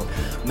about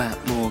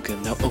Matt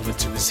Morgan. Now over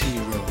to his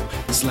hero,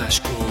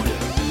 /Gordon.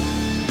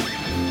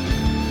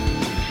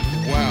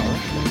 Wow.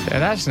 Yeah,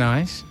 that's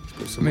nice.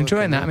 I'm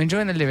enjoying that. I'm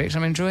enjoying the lyrics.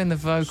 I'm enjoying the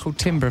vocal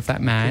timbre of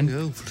that man.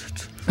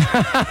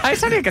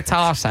 It's only a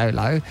guitar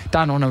solo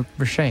done on a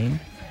machine.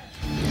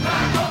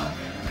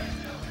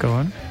 Go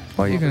on.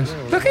 What are you going to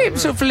say? Look at him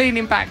sort of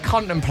leaning back,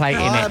 contemplating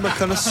it. I'm a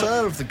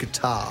connoisseur of the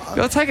guitar.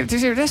 You'll take it to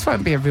zero. This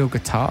won't be a real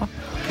guitar.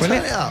 Will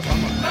Turn it up.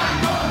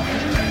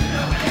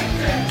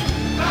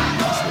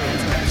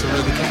 It's a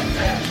real guitar.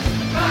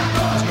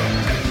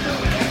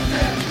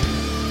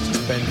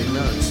 Just bending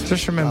notes.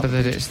 Just remember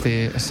that it's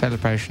a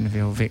celebration of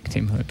your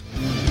victimhood.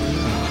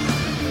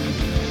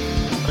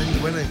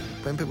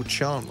 When people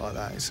chant like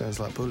that, it sounds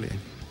like bullying.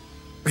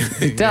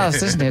 It does,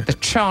 doesn't it? The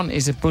chant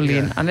is a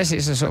bullying, unless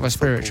it's a sort of a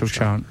spiritual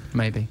chant,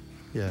 maybe.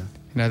 Yeah.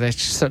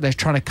 They're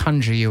trying to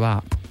conjure you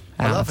up.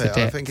 I love it.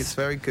 I think it's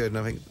very good, and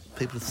I think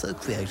people are so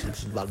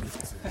creative and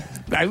wonderful.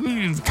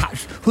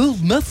 Well,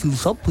 Matthew,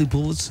 some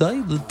people would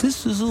say that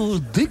this is a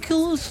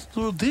ridiculous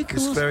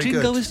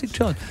jingoistic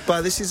chant.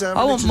 But this is how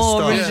I want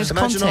more religious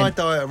Imagine content.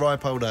 I die at a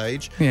ripe old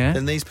age,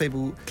 and these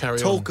people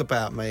talk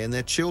about me and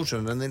their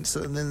children, and then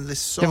this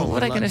song. Yeah, but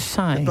what are they going to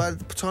say? By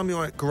the time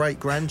you're at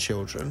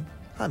great-grandchildren,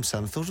 I'm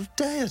some sort of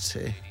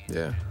deity.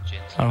 Yeah.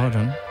 Oh, hold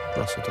on.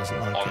 Russell doesn't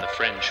like On it. the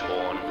French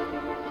horn,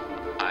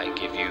 I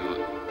give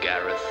you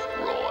Gareth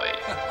Roy.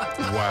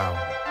 Wow.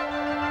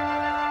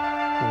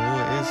 Oh,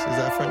 it is. Is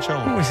that a French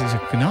horn? Oh, this is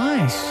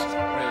nice.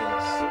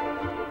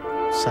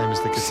 Same as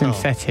the guitar.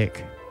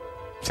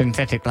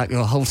 Synthetic, like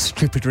your whole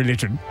stupid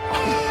religion.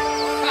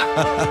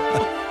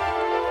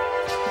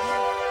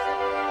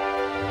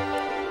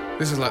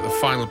 This is like the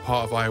final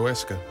part of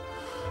ayahuasca.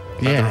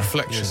 Yeah. The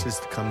reflection. Yes, it's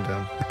the come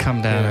down.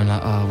 Come down and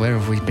like, oh, where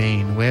have we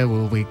been? Where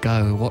will we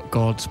go? What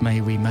gods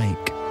may we make?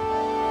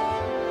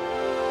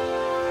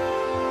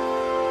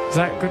 Is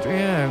that good?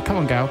 Yeah. Come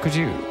on, Gal.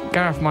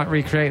 Gareth might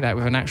recreate that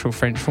with an actual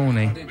French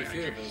Forney.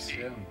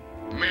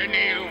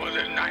 Many were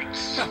the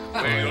nights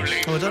where your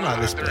late I don't like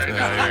this bit.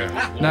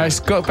 No, it's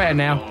got better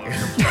now.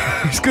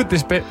 It's good,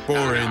 this bit.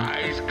 Boring.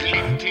 eyes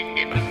glinting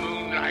in the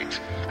moonlight,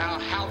 our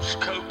house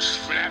coats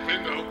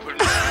flapping open,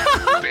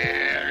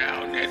 bare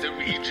our nether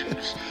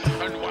regions,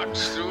 and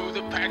once through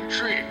the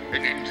pantry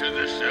and into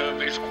the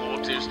service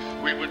quarters,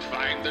 we would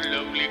find the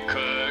lonely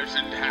curs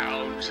and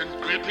hounds, and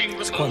gripping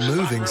the quite most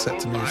moving set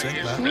to vulnerable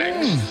music, by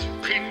his that.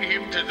 flex, pin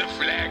him to the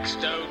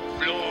flagstone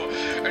floor,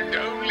 and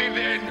only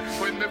then,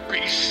 when the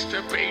beast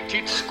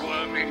abated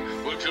squirming,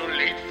 would your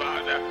late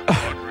father,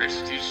 God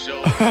rest his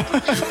soul,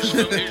 produce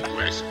from his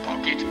breast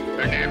pocket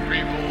an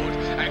emery board,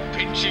 and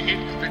pinching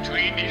it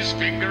between his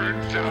finger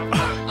and thumb,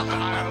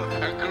 file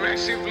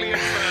aggressively at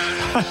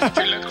first,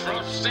 till a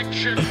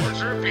cross-section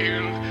was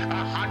revealed, a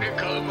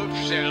honeycomb of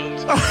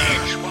cells,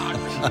 each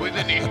one with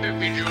an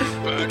individual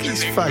burgeoning. Look at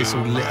his face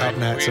all lit up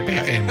now, it's within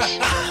about him.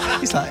 it.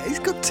 He's like, he's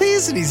got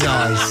tears in his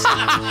eyes.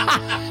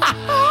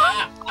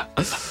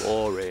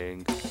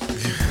 Boring.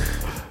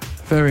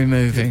 Very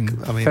moving.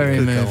 I mean, very it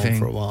could moving. go on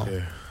for a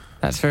while.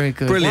 That's very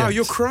good. Brilliant. Wow,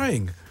 you're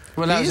crying.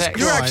 Well, that He was is ex-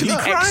 crying. You're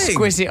actually crying.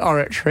 exquisite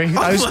oratory.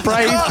 Those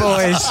brave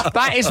boys.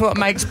 That is what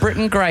makes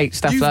Britain great.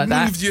 Stuff You've like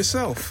that. moved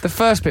yourself. The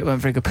first bit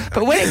weren't very good.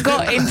 But when it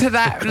got into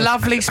that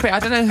lovely spit, I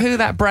don't know who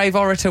that brave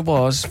orator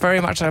was. Very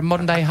much a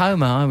modern day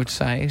Homer, I would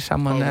say.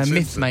 Someone, a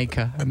myth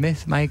maker. A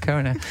myth maker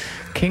and a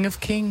king of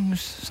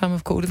kings. Some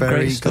have called him the Very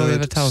greatest story ever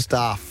good told.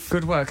 stuff.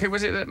 Good work. Who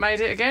was it that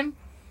made it again?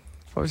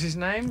 What was his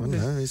name? I don't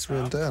know, he's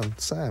written down.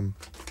 Sam.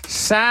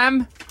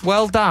 Sam,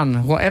 well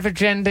done. Whatever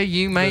gender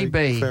you may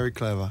be. Very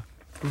clever.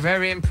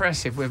 Very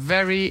impressive. We're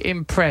very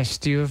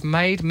impressed. You have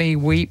made me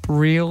weep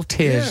real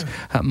tears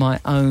at my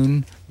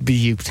own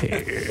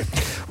beauty.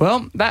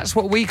 Well, that's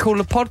what we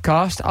call a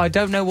podcast. I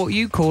don't know what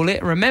you call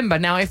it. Remember,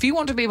 now, if you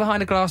want to be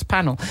behind a glass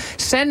panel,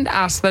 send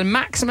us the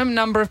maximum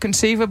number of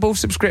conceivable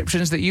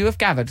subscriptions that you have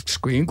gathered.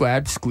 Screen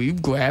grab.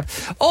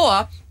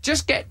 Or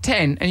just get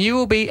 10 and you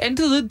will be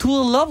Entered into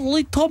a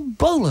lovely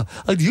tombola,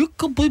 and you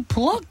can be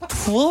plucked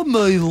from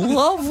a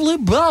lovely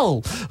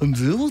bowl, and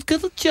you will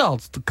get a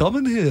chance to come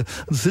in here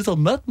and sit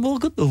on Matt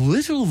Morgan, the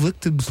visual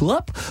victim's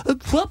lap,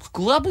 and perhaps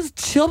grab his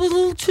chubby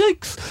little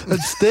cheeks and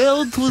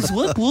stare into his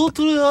wet,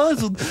 watery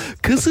eyes and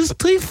kiss his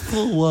teeth for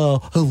a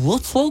while. And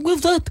what's wrong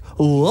with that?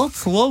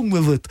 What's wrong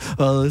with it?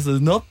 This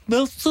is not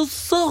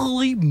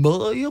necessarily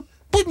my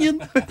opinion,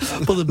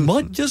 but it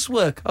might just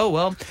work. Oh,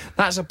 well,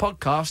 that's a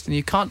podcast and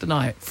you can't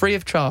deny it. Free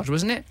of charge,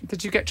 wasn't it?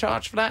 Did you get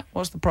charged for that?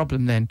 What's the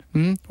problem then?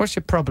 What's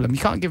your problem? You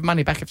can't give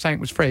money back if something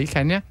was free,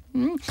 can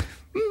you?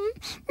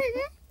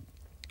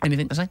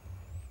 Anything to say?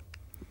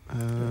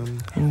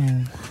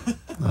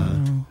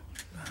 No.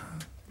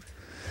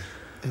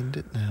 End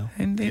it now.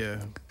 End it. Yeah.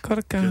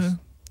 Gotta go.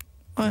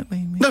 Right,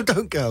 Mimi. No,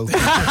 don't go.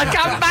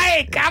 Come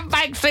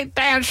back, sit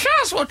down. Show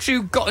us what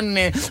you've got in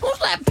there. What's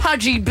that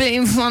pudgy bit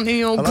in front of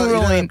your I like, you know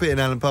groin? that bit in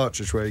Alan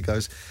Partridge where he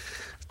goes,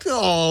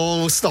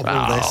 "Oh, stop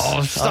all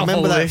this." Stop I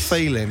remember all that this.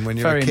 feeling when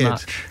you're Very a kid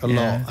much, a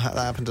yeah. lot.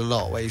 That happened a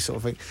lot where you sort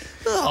of think,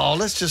 "Oh,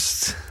 let's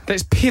Let's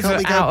can't pivot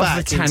we go out of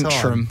back the in time?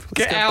 tantrum. Let's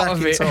Get go out back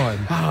of in it.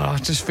 time." Oh,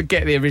 just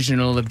forget the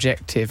original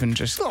objective and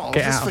just Oh,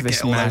 get just out of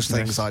this forget all those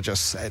madness. things I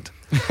just said.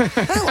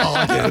 How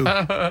are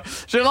you?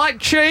 Do you like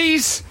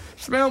cheese?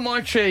 Smell my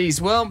cheese.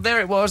 Well,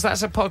 there it was.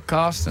 That's a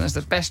podcast, and it's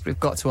the best we've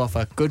got to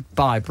offer.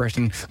 Goodbye,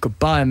 Britain.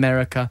 Goodbye,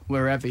 America,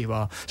 wherever you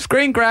are.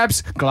 Screen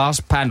grabs, glass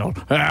panel.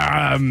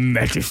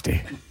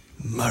 Majesty.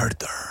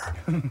 Murder.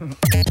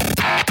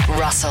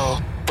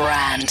 Russell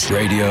Brand.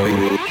 Radio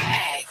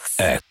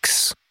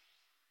X.